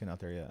 any Mexican out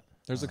there yet.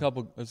 There's a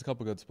couple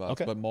good spots,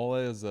 Okay. but Mole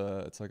is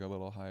it's like a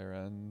little higher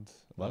end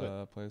Love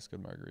it. place.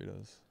 Good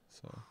margaritas.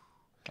 So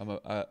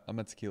I'm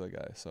a tequila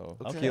guy. So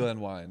Okay. tequila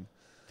and wine.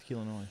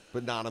 Tequila and wine.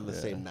 But not on the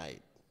same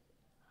night.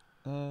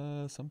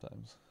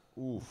 Sometimes.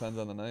 Oof. Depends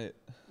on the night.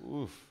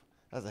 Oof.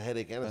 That's a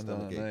headache and a Depends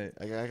on stomach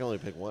the ache. I can only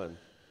pick one.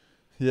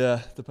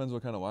 Yeah, depends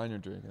what kind of wine you're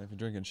drinking. If you're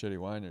drinking shitty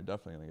wine, you're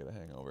definitely gonna get a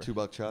hangover.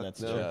 $2 Chuck?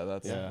 That's No? Yeah,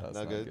 that's not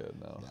not good? good.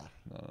 No. Yeah.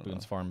 No.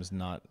 Boone's Farm is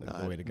not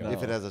the way to go.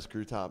 If it has a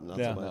screw top, not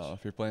Yeah. so much. No,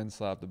 if you're playing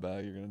slap the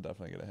bag, you're gonna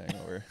definitely get a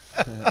hangover.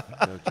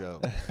 No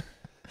joke.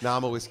 No,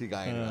 I'm a whiskey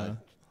guy. And,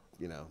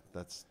 you know,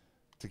 that's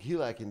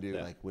tequila I can do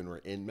like when we're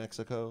in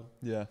Mexico.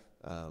 Yeah.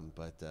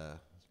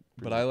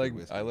 But I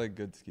like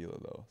good tequila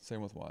though.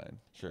 Same with wine.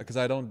 Sure. Because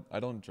I don't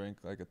drink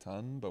like a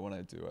ton, but when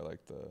I do,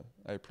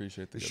 I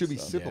appreciate the It good should be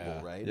stuff. sippable,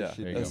 Yeah. right? Yeah, It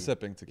should There be- you go.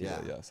 sipping tequila.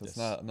 Yeah. Yes, it's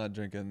Yes. I'm not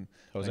drinking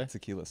Jose? like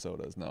tequila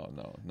sodas. No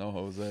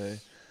Jose.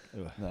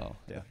 Ugh. No.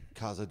 Yeah.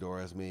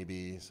 Cazadores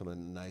maybe, some of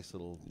the nice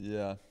little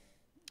Yeah,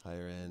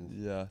 higher end.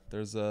 yeah.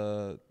 There's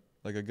a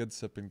good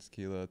sipping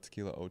tequila.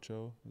 Tequila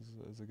Ocho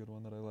is a good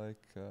one that I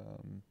like.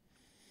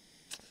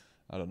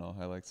 I don't know.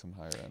 I like some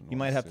higher end. You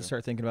might ones have to too.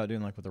 start thinking about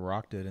doing like what The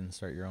Rock did and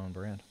start your own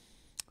brand.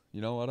 You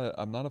know what?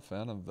 I'm not a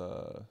fan of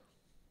the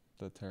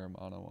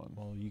Terramana one.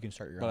 Well, you can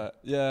start your own. But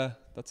yeah,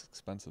 that's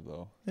expensive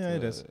though. Yeah,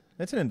 it is.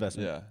 It's an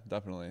investment. Yeah,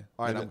 definitely.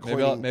 All right, Maybe- I'm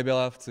maybe I'll, coining- maybe I'll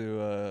have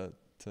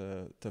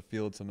to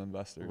field some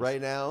investors.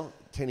 Right now,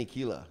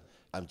 Tequila.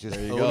 I'm just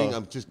There you owning. go.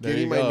 I'm just There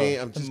getting you my go.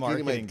 name. I'm The just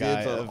getting my marketing guy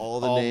dibs on of all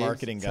the all names.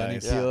 marketing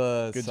guys.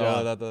 Tequila, Good saw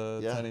job. it at the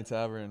Yeah. Tenny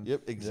Tavern.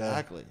 Yep, Yeah.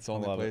 exactly. It's the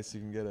only Love it. place you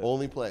can get it.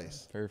 Only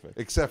place. Perfect.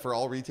 Except for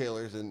all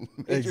retailers and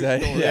major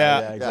Exactly. stores. Yeah,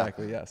 Yeah.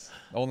 exactly. Yes.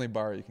 Only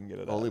bar you can get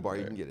it at. Only bar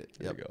you There. can get it.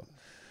 There Yep. you go.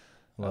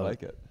 Love I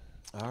like it.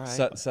 All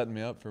right. Setting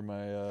me up for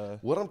my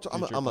What I'm future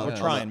I'm plans.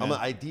 trying, I'm an man.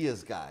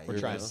 ideas guy. We're you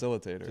trying. know?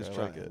 facilitator. Just I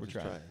trying. like it. We're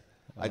just trying.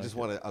 I just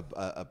want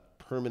a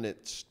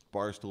permanent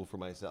bar stool for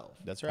myself.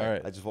 That's right. All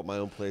right. I just want my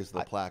own place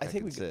with a plaque I, I think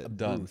can we sit. a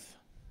Done. booth.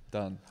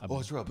 Done. Oh,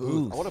 it's a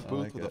booth. I want a booth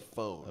like with it. a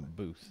phone. A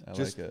booth. I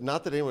Just like it.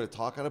 not that anyone would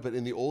talk on it, but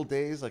in the old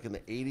days, like in the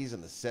 80s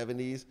and the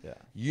 70s, Yeah.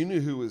 you knew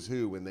who was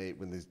who when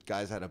these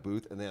guys had a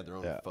booth and they had their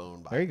own Yeah.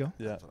 phone. There you go.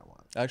 Yeah. That's what I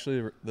want.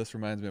 Actually, this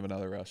reminds me of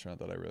another restaurant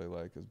that I really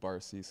like. Is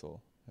Bar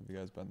Cecil. Have you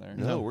guys been there?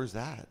 No, where's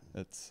that?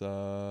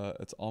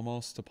 It's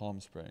almost to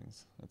Palm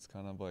Springs. It's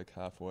kind of like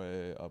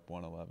halfway up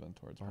 111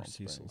 towards Bar Palm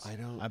Cecil's. Springs.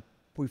 I don't.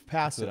 We've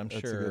passed it, I'm It's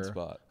sure. a good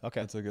spot.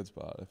 Okay. It's a good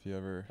spot if you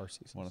ever Bar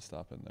Cecil's. want to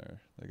stop in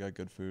there. They got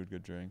good food,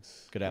 good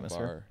drinks, Good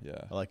atmosphere? bar.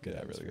 Yeah, I like good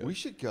yeah, atmosphere. really good. We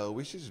should go.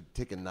 We should just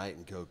take a night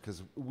and go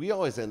because we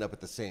always end up at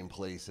the same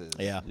places.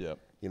 Yeah. Yep.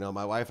 You know,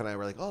 my wife and I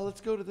were like, "Oh,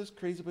 let's go to this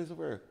crazy place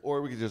over here,"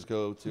 or we could just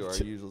go to our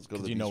usual. Let's go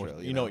to Because the you know bistro,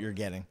 what you know what you're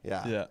getting.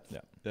 Yeah. Yeah, Yeah.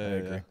 I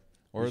agree.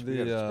 Or We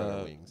gotta spread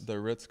our wings. the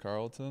Ritz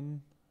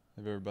Carlton.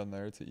 Have you ever been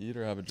there to eat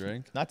or have a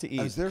drink? Not to eat.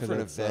 I was there for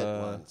an 'Cause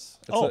event once.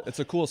 It's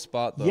a cool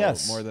spot though.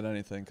 Yes. More than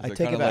anything, I because it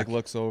take kind it of like back.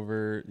 looks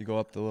over. You go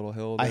up the little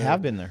hill. I there.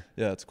 have been there.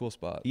 Yeah, it's a cool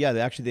spot. Yeah,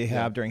 they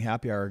have during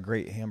happy hour a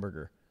great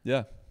hamburger.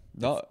 Yeah.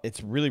 No.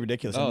 It's really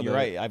ridiculous. No, and you're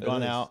right. I've it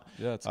gone is. out.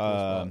 Yeah, it's a cool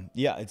spot.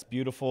 Yeah, it's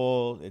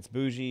beautiful. It's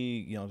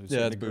bougie. You know. to a Yeah,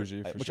 certain it's degree,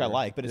 bougie, for which sure. I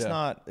like. But it's Yeah.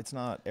 not. It's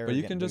not. But you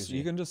arrogant can just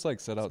bougie. like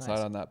sit outside nice.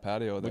 on that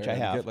patio there Which I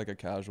and have. get like a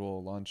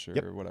casual lunch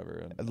or whatever.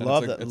 And, I and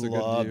love it's a, that- it's a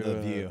love good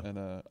the view, view.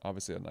 and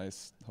obviously a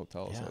nice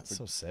hotel. Yeah, so it's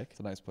so sick. It's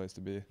a nice place to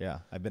be. Yeah,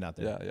 I've been out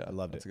there. Yeah, yeah. I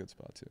loved It's it. a good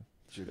spot too.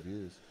 Good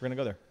views. We're gonna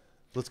go there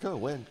Let's go.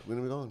 When are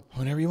we going?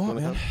 whenever you want,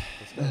 Wanna man. come?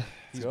 Let's go.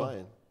 He's go.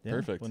 buying. Yeah,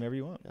 Perfect. Whenever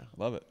you want. Yeah.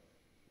 Love it.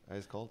 I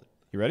just called it.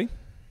 You ready?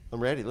 I'm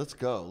ready. Let's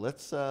go.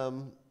 Let's.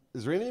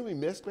 Is there anything we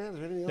missed, man? Is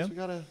there anything else Yeah. we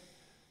gotta?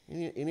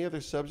 Any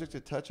other subject to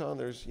touch on?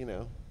 There's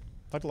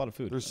Talked a lot of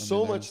food. there's I so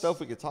mean, much there's- stuff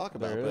we could talk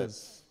about. There but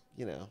is.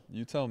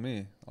 You tell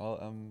me.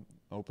 I'm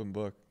open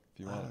book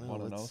if you I don't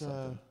want to know let's,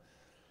 something.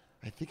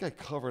 I think I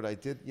covered. I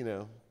did.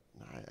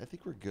 I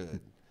think we're good.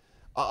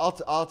 I'll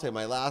tell you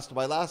my last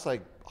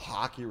like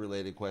hockey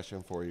related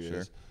question for you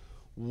is,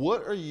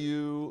 what are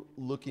you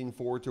looking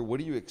forward to? What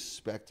are you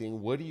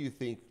expecting? What do you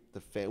think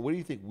What do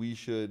you think we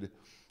should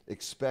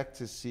expect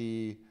to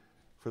see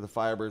for the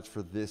Firebirds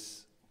for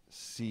this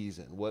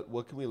season?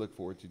 What can we look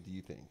forward to? Do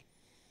you think?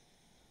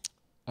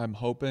 I'm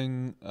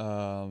hoping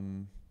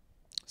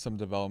some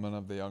development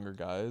of the younger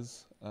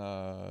guys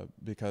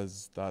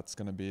because that's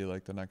going to be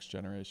like the next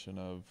generation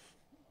of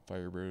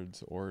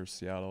Firebirds or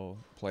Seattle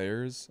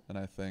players. And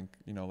I think,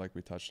 like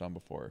we touched on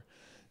before,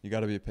 you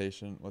got to be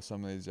patient with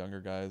some of these younger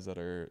guys that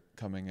are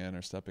coming in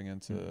or stepping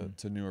into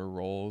to newer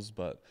roles.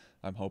 But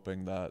I'm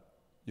hoping that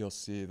you'll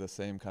see the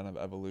same kind of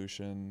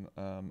evolution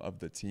of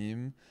the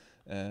team.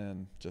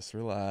 And just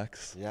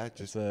relax. Yeah,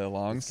 it's a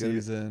long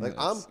season. Like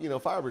I'm,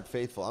 Firebird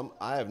faithful.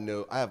 I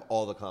have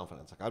all the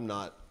confidence. Like I'm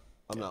not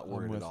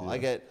worried at all. you. I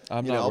get,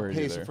 I'm not I'll worried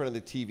pace either. in front of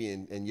the TV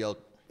and yell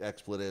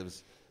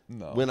expletives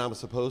No. when I'm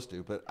supposed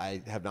to, but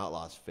I have not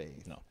lost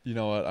faith. No. You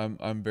know what?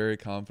 I'm very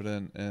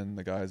confident in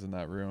the guys in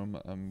that room.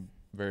 I'm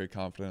very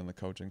confident in the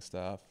coaching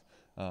staff.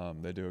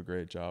 They do a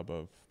great job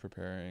of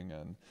preparing,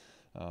 and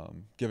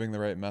giving the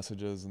right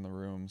messages in the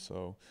room.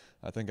 So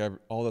I think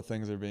all the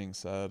things are being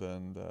said,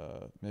 and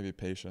maybe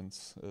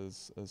patience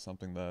is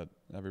something that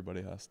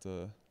everybody has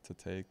to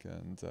take,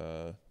 and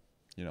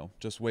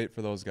just wait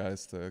for those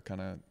guys to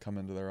kind of come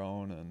into their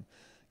own and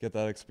get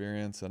that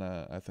experience. And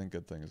I think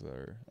good things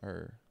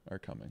are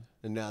coming.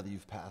 And now that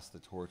you've passed the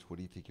torch, what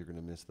do you think you're going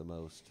to miss the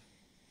most?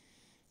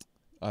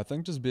 I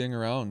think just being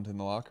around in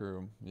the locker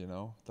room,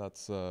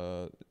 that's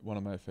one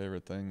of my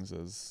favorite things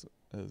is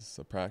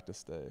a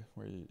practice day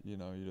where you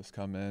just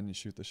come in, you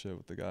shoot the shit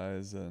with the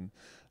guys, and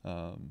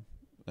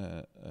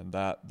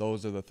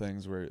those are the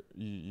things where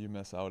you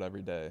miss out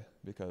every day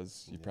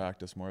because you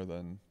practice more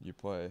than you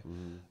play.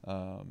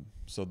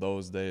 So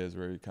those days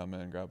where you come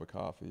in, grab a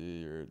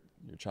coffee, you're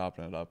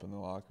chopping it up in the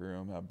locker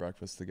room, have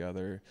breakfast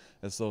together.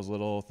 It's those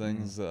little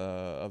things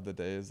of the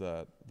days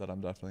that I'm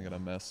definitely gonna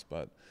miss,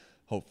 but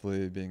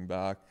hopefully being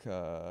back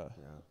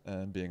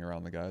and being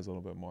around the guys a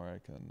little bit more, I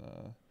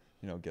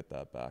can get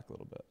that back a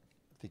little bit.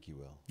 I think you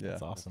will. Yeah,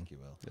 that's awesome. I think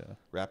you will. Yeah.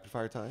 Rapid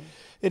fire time?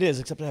 It is,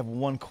 except I have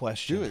one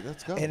question. Do it.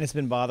 Let's go. And it's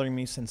been bothering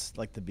me since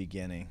like the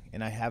beginning,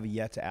 and I have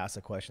yet to ask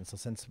a question. So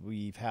since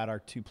we've had our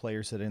two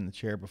players sit in the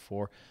chair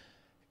before,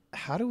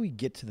 how do we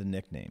get to the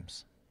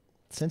nicknames?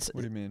 What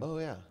do you mean? Oh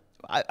yeah.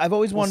 I've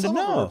always wanted to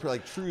know.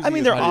 I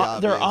mean, they're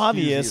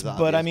obvious,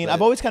 but I mean,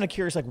 I'm always kind of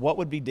curious, like, what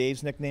would be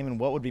Dave's nickname and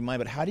what would be mine?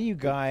 But how do you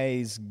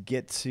guys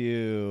get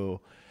to,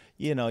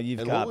 you've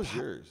and got. What was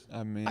yours?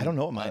 I mean, I don't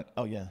know what mine.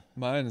 Oh yeah,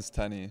 mine is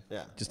Tenny.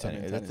 Yeah, just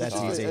Tenny. Tenny's That's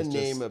just easy. a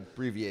name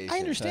abbreviation. I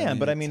understand, Tenny,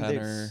 but I mean,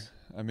 tenor.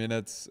 I mean,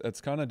 it's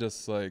kind of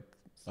just like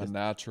a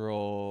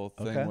natural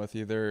thing with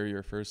either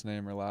your first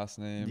name or last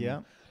name.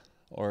 Yeah.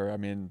 Or, I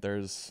mean,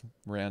 there's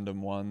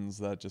random ones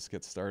that just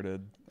get started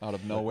out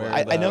of nowhere.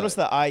 I noticed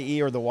the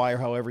IE or the Y or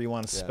however you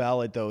want to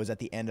spell it, though, is at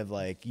the end of,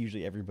 like,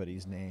 usually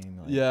everybody's name.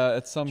 Like yeah,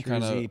 it's some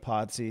kind of...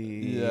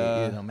 Potsy,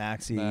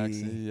 Maxie.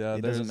 Yeah,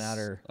 it doesn't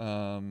matter.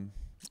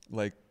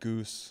 Like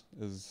Goose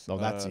is... Oh,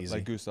 that's easy.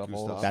 Like Gustav.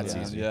 That's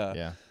easy.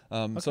 Yeah.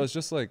 So it's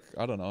just like,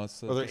 I don't know.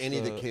 It's Are there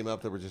any that came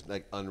up that were just,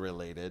 like,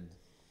 unrelated?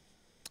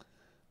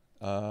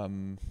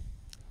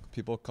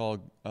 People call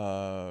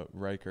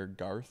Riker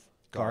Garth.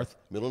 Garth.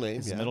 Middle name.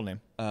 It's the middle name.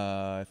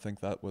 I think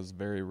that was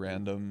very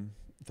random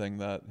thing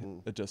that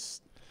it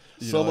just...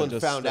 Someone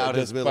found out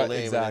his middle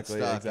name.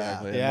 Exactly.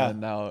 Yeah.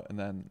 And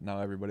then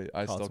now everybody,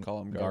 I still call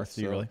him Garth. Garth,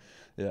 do you really?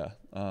 Yeah.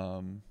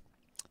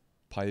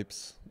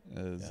 Pipes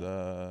is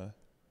an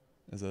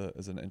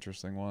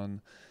interesting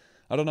one.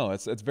 I don't know.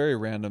 It's very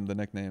random, the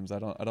nicknames. I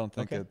don't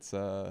think it's.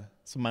 So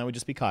mine would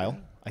just be Kyle.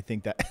 I I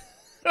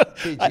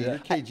KG. You're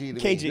KG to me.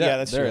 KG. Yeah,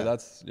 that's true.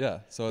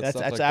 So it's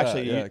that's like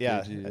actually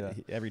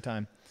KG, every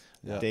time.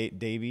 Yeah.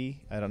 Davey.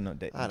 I don't know.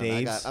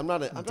 Dave's.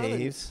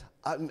 Dave's.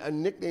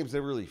 Nicknames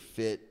never really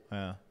fit.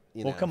 Yeah.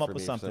 We'll come up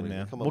with something,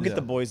 man. We'll get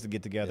the boys to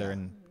get together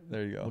and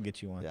there you go. We'll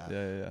get you one.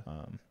 Yeah.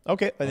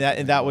 Okay,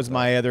 and that was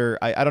my other.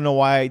 I don't know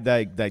why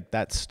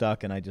that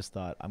stuck, and I just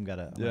thought I'm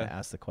gonna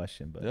ask the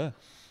question, but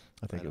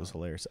I think it was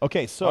hilarious.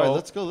 Okay, so all right,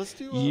 let's go. Let's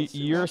do.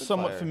 You're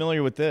somewhat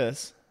familiar with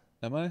this.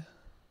 Am I?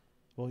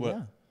 Well, what?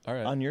 yeah. All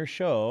right. On your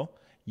show,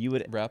 you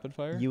would rapid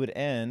fire. You would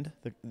end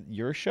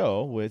your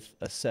show with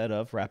a set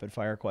of rapid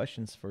fire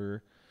questions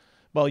for.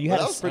 Well, you had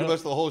that was pretty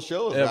much the whole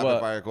show was rapid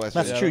fire questions.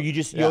 That's true.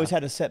 You always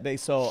had a set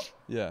base. So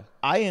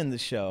I end the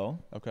show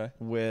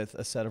with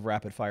a set of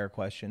rapid fire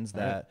questions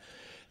that.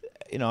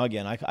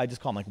 Again, I just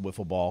call them like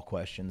wiffle ball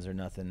questions or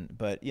nothing.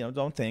 But,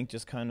 don't think.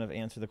 Just kind of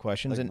answer the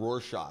questions. Like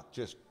Rorschach.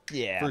 Just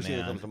first thing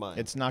that comes to mind.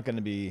 It's not going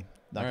to be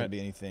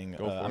anything.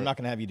 I'm not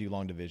going to have you do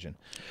long division.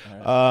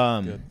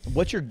 Right.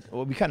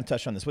 We kind of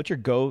touched on this. What's your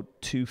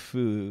go-to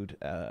food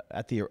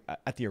at the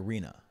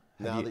arena?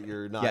 Now that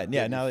you're not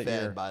now that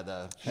fed you're by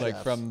the like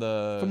chefs. from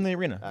the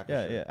arena.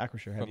 Acrisure.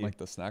 Acrisure. From like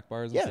the snack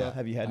bars and stuff?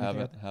 Have you had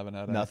anything? Haven't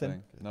had nothing?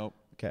 anything. Nope.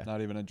 Okay.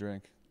 Not even a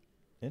drink.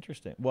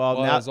 Interesting.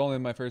 Well, it was only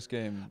my first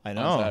game on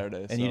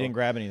Saturday. And you didn't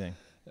grab anything.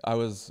 I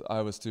was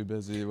too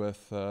busy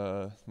with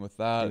that,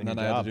 and then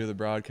I had to do the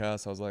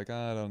broadcast. I was like,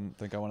 I don't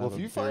think I want to. Well,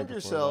 if you find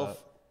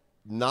yourself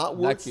not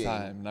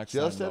working, next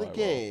just time, at a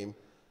game,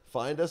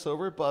 find us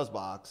over at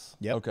Buzzbox.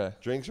 Yep. Okay.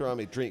 Drinks are on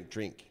me. Drink.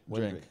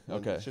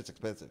 Okay. Shit's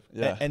expensive.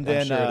 Yeah. And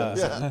then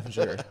I'm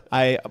sure.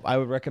 I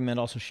would recommend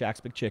also Shaq's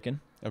Big Chicken.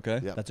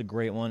 Okay. Yep. That's a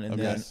great one. And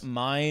then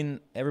mine,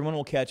 everyone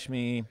will catch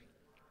me.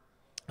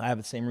 I have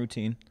the same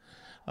routine.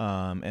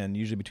 And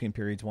usually between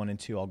periods 1 and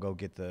 2, I'll go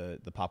get the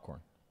popcorn.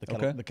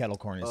 The kettle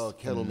corn is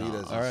kettle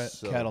phenomenal. Nitas. All right.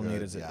 So kettle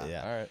good. Nitas.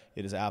 Yeah. All right.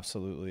 It is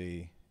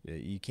absolutely.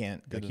 You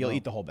can't. You'll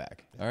eat the whole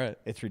bag. All right.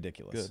 It's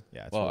ridiculous. Good.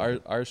 Yeah. It's well, really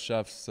good. our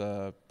chefs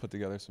put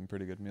together some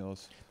pretty good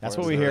meals. That's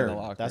what we hear.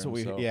 That's what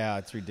we. Yeah,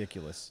 it's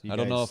ridiculous. I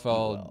don't know if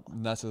I'll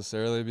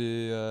necessarily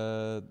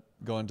be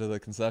going to the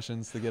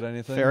concessions to get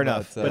anything. Fair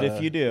enough. But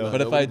if you do,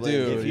 if I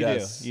do,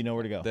 you know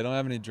where to go. They don't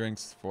have any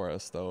drinks for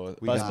us though.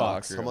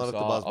 Buzzbox. Come on up to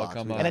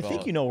Buzzbox. And I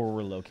think you know where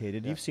we're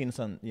located. You've seen us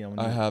on.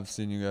 I have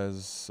seen you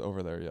guys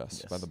over there.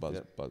 Yes. By the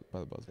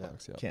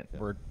Buzzbox. Yeah.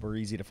 We're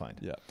easy to find.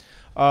 Yeah.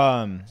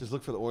 Just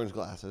look for the orange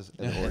glasses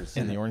and the orange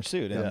suit. And the orange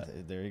suit.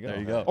 And there you go. There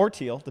you go. Or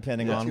teal,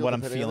 depending on teal, what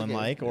I'm depending on feeling the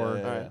game. like,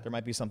 or there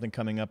might be something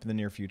coming up in the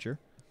near future.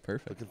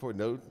 Perfect. Looking forward.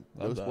 No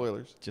Love that.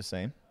 spoilers. Just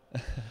saying.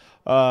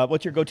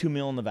 What's your go-to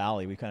meal in the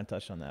Valley? We kind of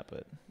touched on that,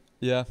 but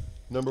Yeah.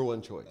 Number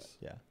one choice.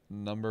 yeah.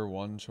 Number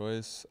one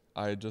choice.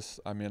 I have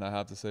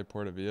to say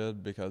Porta Villa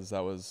because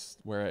that was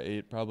where I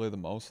ate probably the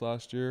most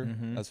last year.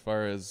 Mhm. As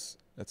far as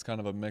it's kind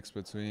of a mix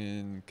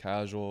between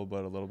casual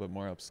but a little bit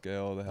more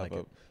upscale. They have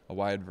Like a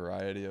wide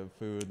variety of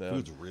food. They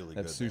Food's have, really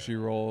they have good sushi there.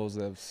 rolls.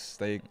 They have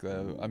steak. They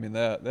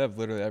have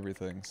literally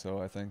everything. So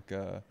I think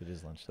It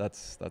is lunch.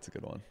 that's a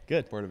good one.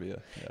 Good. Porta Villa.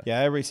 Yeah. Yeah,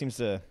 everybody seems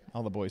to.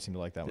 All the boys seem to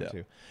like that one Yeah.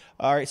 too.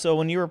 All right, so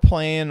when you were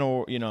playing,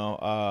 or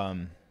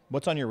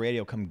what's on your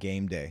radio come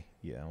game day?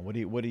 Yeah, what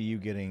are you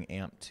getting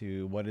amped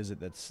to? What is it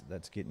that's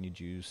getting you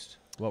juiced?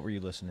 What were you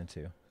listening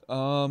to?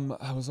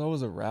 I was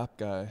always a rap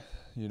guy.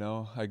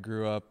 I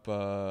grew up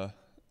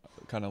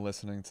kind of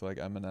listening to like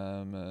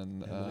Eminem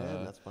and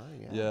Eminem, that's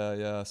fine. Yeah.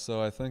 yeah.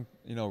 So I think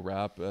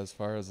rap, as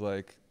far as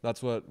like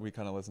that's what we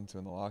kind of listen to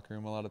in the locker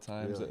room a lot of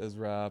times Really? is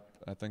rap.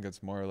 I think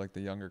it's more like the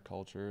younger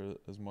culture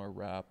is more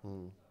rap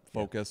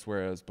focused,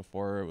 whereas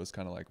before it was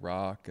kind of like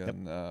rock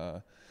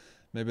and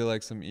maybe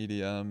like some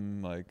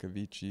EDM, like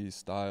Avicii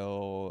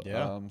style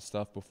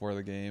stuff before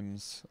the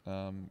games.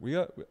 I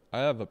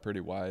have a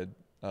pretty wide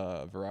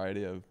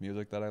variety of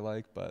music that I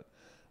like, but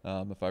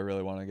if I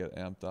really want to get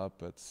amped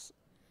up, it's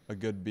a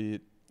good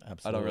beat.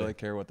 Absolutely. I don't really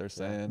care what they're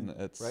saying.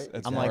 It's Right.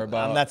 it's I'm more like,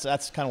 about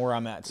that's kind of where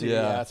I'm at too.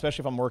 Yeah. Yeah.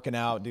 Especially if I'm working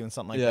out, doing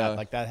something like Yeah. that.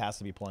 Like that has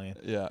to be playing.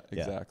 yeah,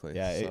 exactly.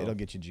 Yeah, So, it'll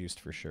get you juiced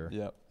for sure.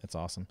 yeah. That's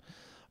awesome.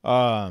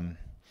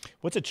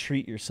 What's a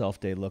treat yourself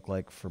day look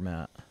like for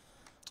Matt?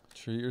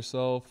 Treat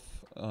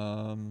yourself.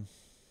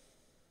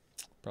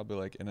 Probably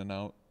like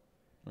In-N-Out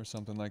or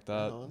something like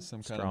that. Uh-huh.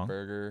 Some kind Strong. of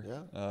burger.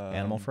 Yeah.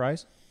 Animal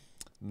fries?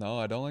 No,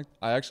 I don't like.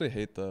 I actually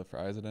hate the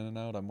fries at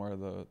In-N-Out. I'm more of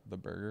the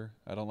burger.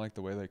 I don't like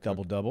the way they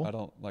cook. Double? I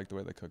don't like the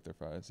way they cook their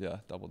fries. Yeah,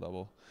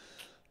 double.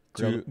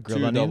 Grilled Two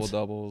onions? double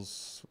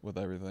doubles with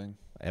everything.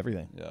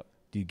 Everything. Yeah.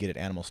 Do you get it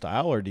animal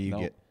style or do you No,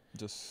 get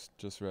just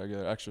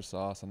regular extra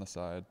sauce on the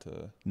side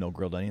to. no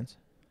grilled onions?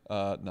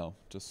 No,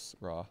 just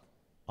raw.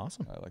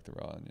 Awesome. I like the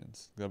raw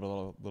onions. They have a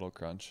little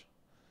crunch.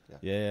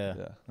 Yeah.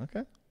 Yeah.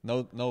 Okay.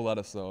 No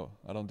lettuce though.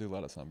 I don't do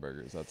lettuce on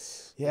burgers.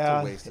 That's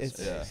Yeah. waste of It's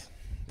space. yeah.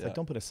 it's like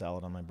don't put a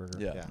salad on my burger.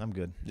 Yeah. I'm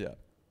good. Yeah.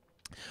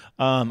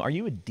 Are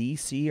you a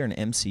DC or an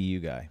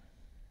MCU guy?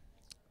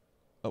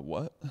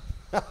 What?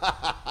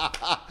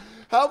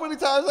 How many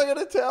times am I going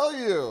to tell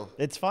you?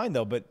 It's fine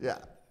though, but Yeah.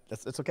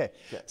 it's okay.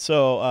 Yeah.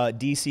 So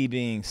DC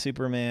being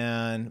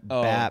Superman,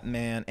 Oh.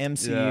 Batman,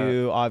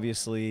 MCU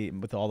obviously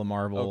with all the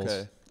Marvels.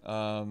 Okay.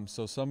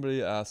 So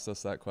somebody asked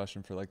us that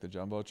question for like the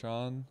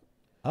Jumbotron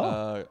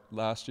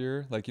last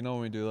year. Like when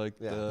we do like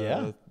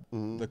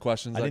the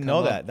questions. I that didn't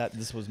come know up. that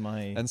this was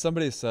my. And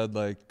somebody said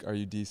like, "Are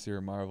you DC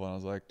or Marvel?" And I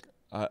was like,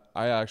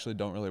 I actually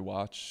don't really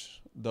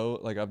watch though.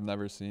 Like I've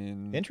never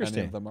seen any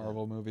Interesting. of the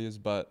Marvel movies,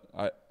 but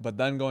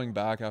then going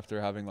back after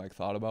having like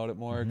thought about it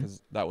more,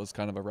 because that was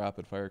kind of a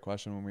rapid fire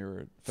question when we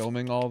were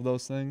filming all of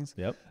those things.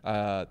 Yep.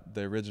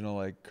 The original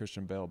like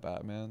Christian Bale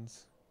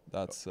Batmans.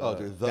 That's Dude,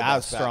 the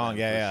That's best strong.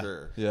 Batman, Yeah. for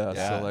Sure.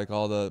 yeah, so like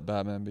all the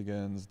Batman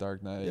Begins,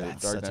 Dark Knight,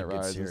 That's Dark such a Knight good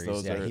Rises, series.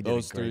 those Yeah, he are did a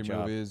those great three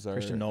job. movies are.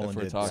 Christian Nolan if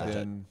we're did such a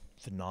talking,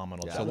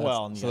 phenomenal Yeah. job. So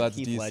Well, and so yeah, that's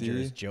Heath DC?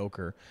 Ledger's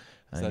Joker.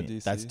 Is that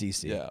DC? That's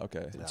DC. Yeah.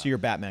 Okay. So you're a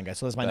Batman guy.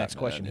 So that's my next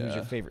Batman, question. Who's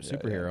your favorite Yeah,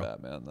 superhero?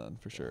 Batman, then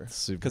for sure.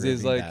 Super Because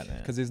he's being like, Batman.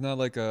 because he's not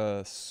like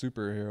a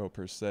superhero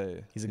per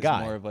se. He's a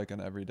guy. more of like an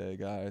everyday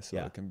guy. So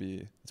Yeah. it can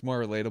be. It's more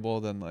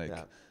relatable than like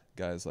Yeah.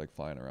 guys like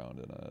flying around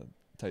in a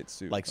tight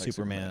suit. Like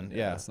Superman,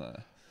 yeah. It's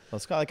not. Well,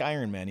 it's kind of like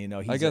Iron Man.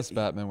 He's I guess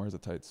Batman wears a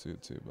tight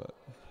suit too, but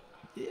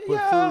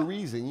But for a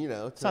reason,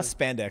 It's not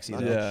spandex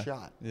either. yeah,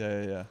 shot.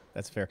 yeah.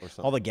 That's fair.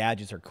 something. All the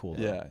gadgets are cool.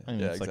 Though. Yeah, I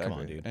mean, yeah, it's exactly. like, come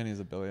on, dude. And he's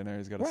a billionaire.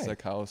 He's got a Right.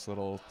 sick house,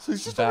 little. So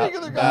he's just a bat-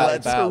 regular bat- guy.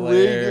 Just a bat regular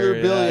lair,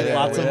 yeah, billionaire. yeah,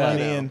 Lots of yeah.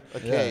 money and a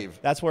cave.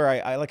 That's where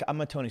I like.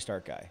 I'm a Tony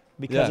Stark guy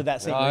because Yeah. of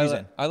that same No,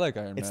 reason. I like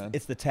Iron Man.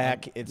 It's the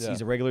tech. Yeah.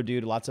 He's a regular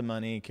dude, lots of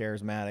money,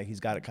 charismatic.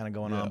 He's got it kind of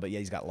going Yeah. on, but yeah,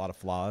 he's got a lot of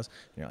flaws.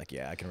 And you're like,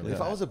 yeah, I can relate. If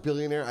to I that. was a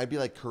billionaire, I'd be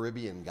like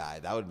Caribbean guy.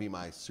 That would be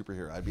my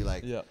superhero. I'd be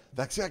like, Yeah.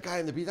 that's that guy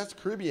in the beach. That's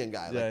Caribbean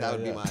guy. Like Yeah, that yeah,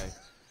 would yeah. be my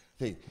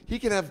thing. He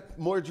can have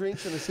more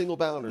drinks in a single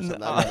bound or something.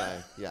 That'd be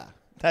my, yeah.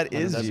 That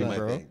is That's you, my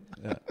bro. thing.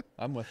 Yeah,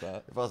 I'm with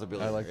that. If I was a I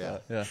billionaire, like yeah.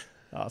 that.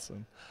 Yeah.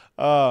 Awesome.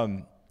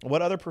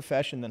 What other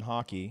profession than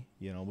hockey,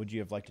 would you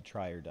have liked to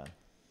try or done?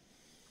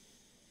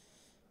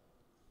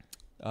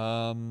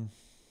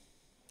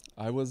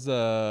 I was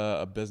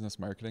a business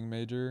marketing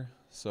major,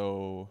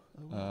 so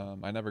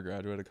I never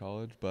graduated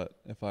college. But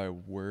if I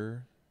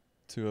were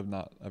to have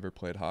not ever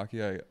played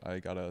hockey, I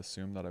gotta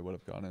assume that I would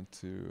have gone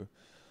into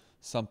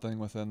something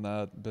within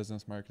that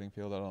business marketing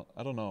field.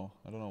 I don't know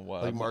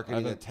what. Like I marketing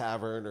a haven't-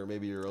 tavern or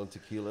maybe your own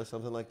tequila,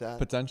 something like that.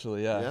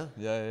 potentially, yeah.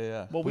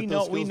 Yeah. Well, we Put know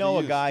those we skills know to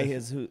a use. guy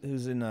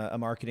who's in a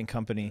marketing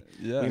company.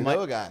 Yeah. we You might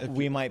know a guy.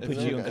 we might put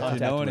you in if you If you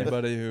contact know with.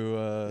 anybody who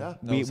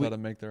knows We- how to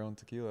make their own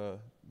tequila.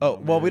 Oh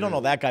well, we don't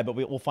know that guy, but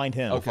we'll find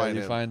him. Okay, find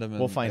you him. find him. And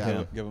We'll find give-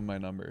 him. Give him my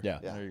number. Yeah.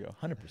 There you go.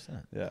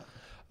 100%.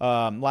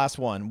 Yeah. Last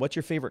one. What's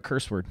your favorite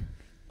curse word?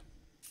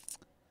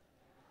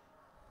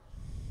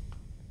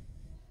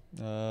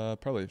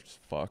 Probably just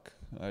fuck.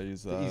 I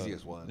use The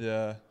easiest one.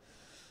 Yeah.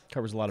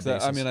 Covers a lot of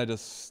 'Cause bases. I mean,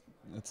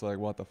 it's like,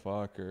 what the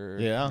fuck, or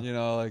Yeah. you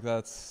know, like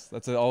that's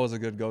always a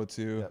good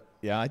go-to. Yep.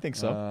 Yeah, I think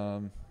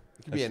so.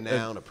 It could be a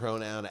noun, a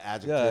pronoun, an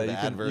adjective, Yeah, an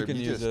adverb. you can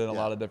use just, it in a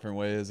lot of different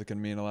ways. It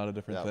can mean a lot of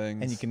different things.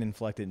 And you can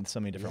inflect it in so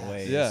many different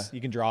ways. Yeah. You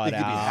can draw It it could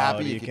be out.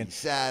 happy, you it could can be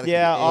sad.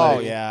 Yeah. It could be Oh,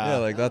 angry. yeah. Yeah,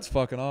 like that's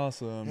fucking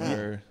awesome. Yeah.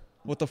 Or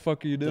what the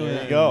fuck are you doing?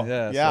 There you go.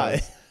 Yeah. Yeah.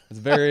 So it's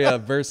very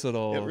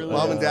versatile. It really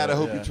Mom and Dad, I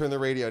hope yeah. you turn the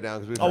radio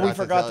down because we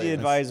forgot the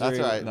advisory. That's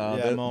right. No,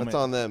 yeah, that- moment.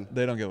 That's on them.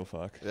 They don't give a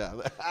fuck. Yeah.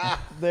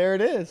 There it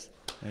is.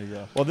 There you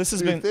go. Well, this has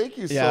Dude, been. thank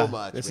you so yeah,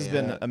 much, This has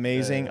man. been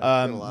amazing.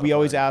 Yeah, it's been a lot We of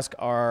always fun. ask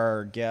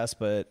our guests,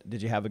 but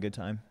did you have a good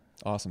time?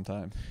 Awesome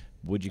time.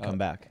 Would you come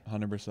back?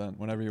 100%.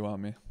 Whenever you want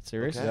me.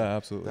 Serious? Okay. Yeah,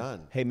 absolutely.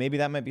 Done. Hey, maybe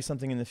that might be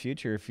something in the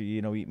future. If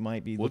you know, we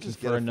might be We'll looking just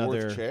for get a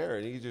another fourth chair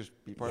and you can just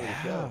be part of the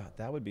Yeah, show.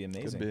 that would be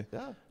amazing. Could be.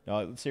 Yeah.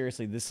 No,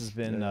 seriously, this has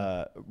been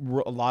a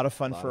lot of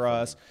fun for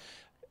us.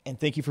 And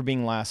thank you for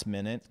being last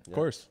minute. Of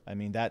course. I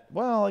mean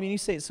you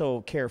say it so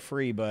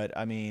carefree, but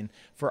I mean,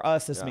 for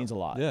us, this means a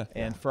lot. Yeah.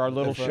 And for our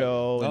little If I-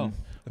 show, no, and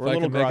if we're a I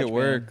little can make garage it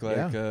work,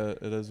 band. like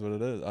Yeah. it is what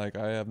it is. Like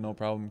I have no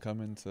problem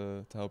coming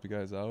to help you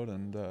guys out,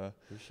 and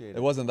Appreciate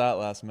it wasn't that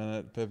last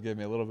minute. Piv gave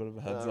me a little bit of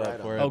a heads Oh, up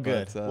right for on. it. Oh,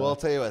 good. But, Well, I'll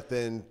tell you what,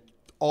 then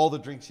all the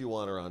drinks you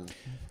want are on.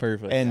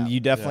 perfect. And you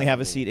definitely Yeah.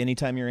 have a seat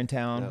anytime you're in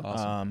town. Yeah.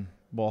 Awesome.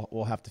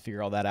 We'll have to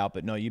figure all that out.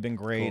 But no, you've been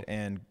great Cool.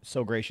 and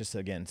so gracious to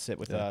again sit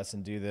with Yeah. us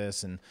and do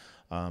this. And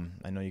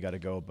I know you got to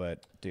go,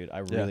 but dude,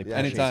 I Yeah. really appreciate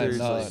Anytime. it.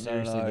 No,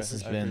 Seriously, no, this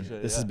has I been appreciate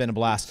it, this has yeah. been a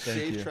blast.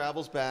 Safe you.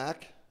 travels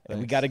back. And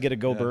we got to get a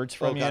Go Yeah. Birds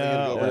from you, gotta get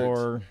a Go Birds.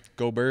 or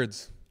Go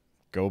Birds.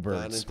 Go Done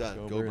Birds. and done.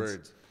 Go Go Birds.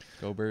 Birds.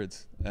 Go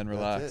Birds. And That's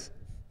relax. it.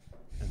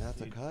 And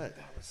that's a cut.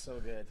 So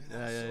good.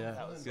 Yeah.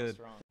 That was Good. so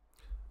strong.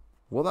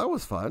 Well, that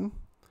was fun.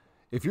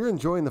 If you're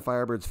enjoying the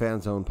Firebirds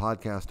Fan Zone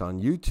podcast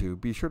on YouTube,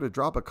 be sure to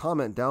drop a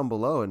comment down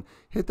below and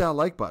hit that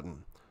like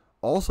button.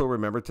 Also,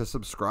 remember to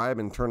subscribe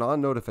and turn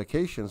on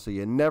notifications so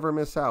you never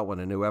miss out when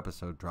a new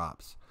episode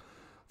drops.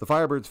 The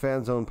Firebirds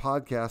Fan Zone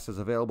podcast is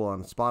available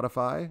on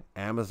Spotify,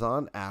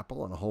 Amazon,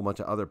 Apple, and a whole bunch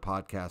of other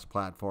podcast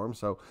platforms.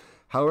 So,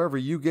 however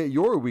you get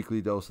your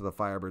weekly dose of the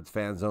Firebirds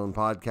Fan Zone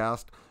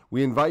podcast,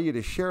 we invite you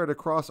to share it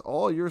across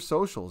all your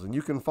socials. And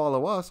you can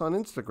follow us on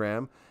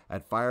Instagram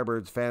at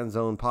Firebirds Fan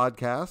Zone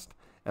Podcast.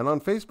 And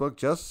on Facebook,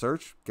 just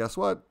search, guess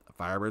what?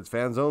 Firebirds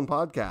Fan Zone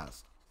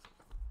Podcast.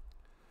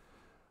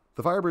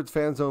 The Firebirds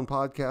Fan Zone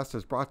Podcast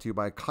is brought to you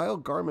by Kyle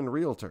Garman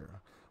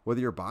Realtor. Whether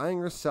you're buying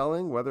or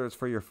selling, whether it's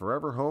for your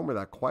forever home or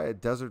that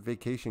quiet desert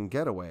vacation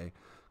getaway,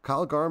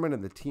 Kyle Garman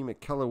and the team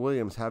at Keller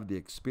Williams have the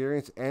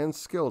experience and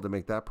skill to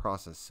make that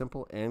process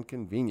simple and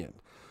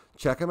convenient.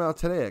 Check them out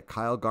today at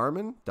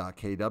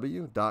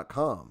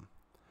kylegarman.kw.com.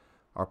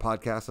 Our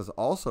podcast is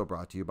also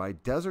brought to you by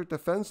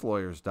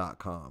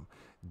desertdefenselawyers.com.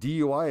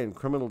 DUI and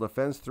criminal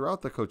defense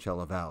throughout the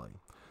Coachella Valley.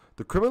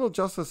 The criminal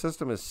justice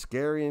system is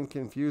scary and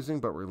confusing,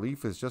 but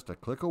relief is just a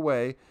click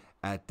away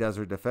at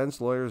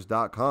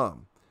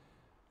desertdefenselawyers.com.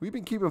 We've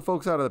been keeping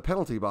folks out of the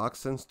penalty box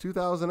since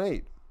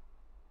 2008.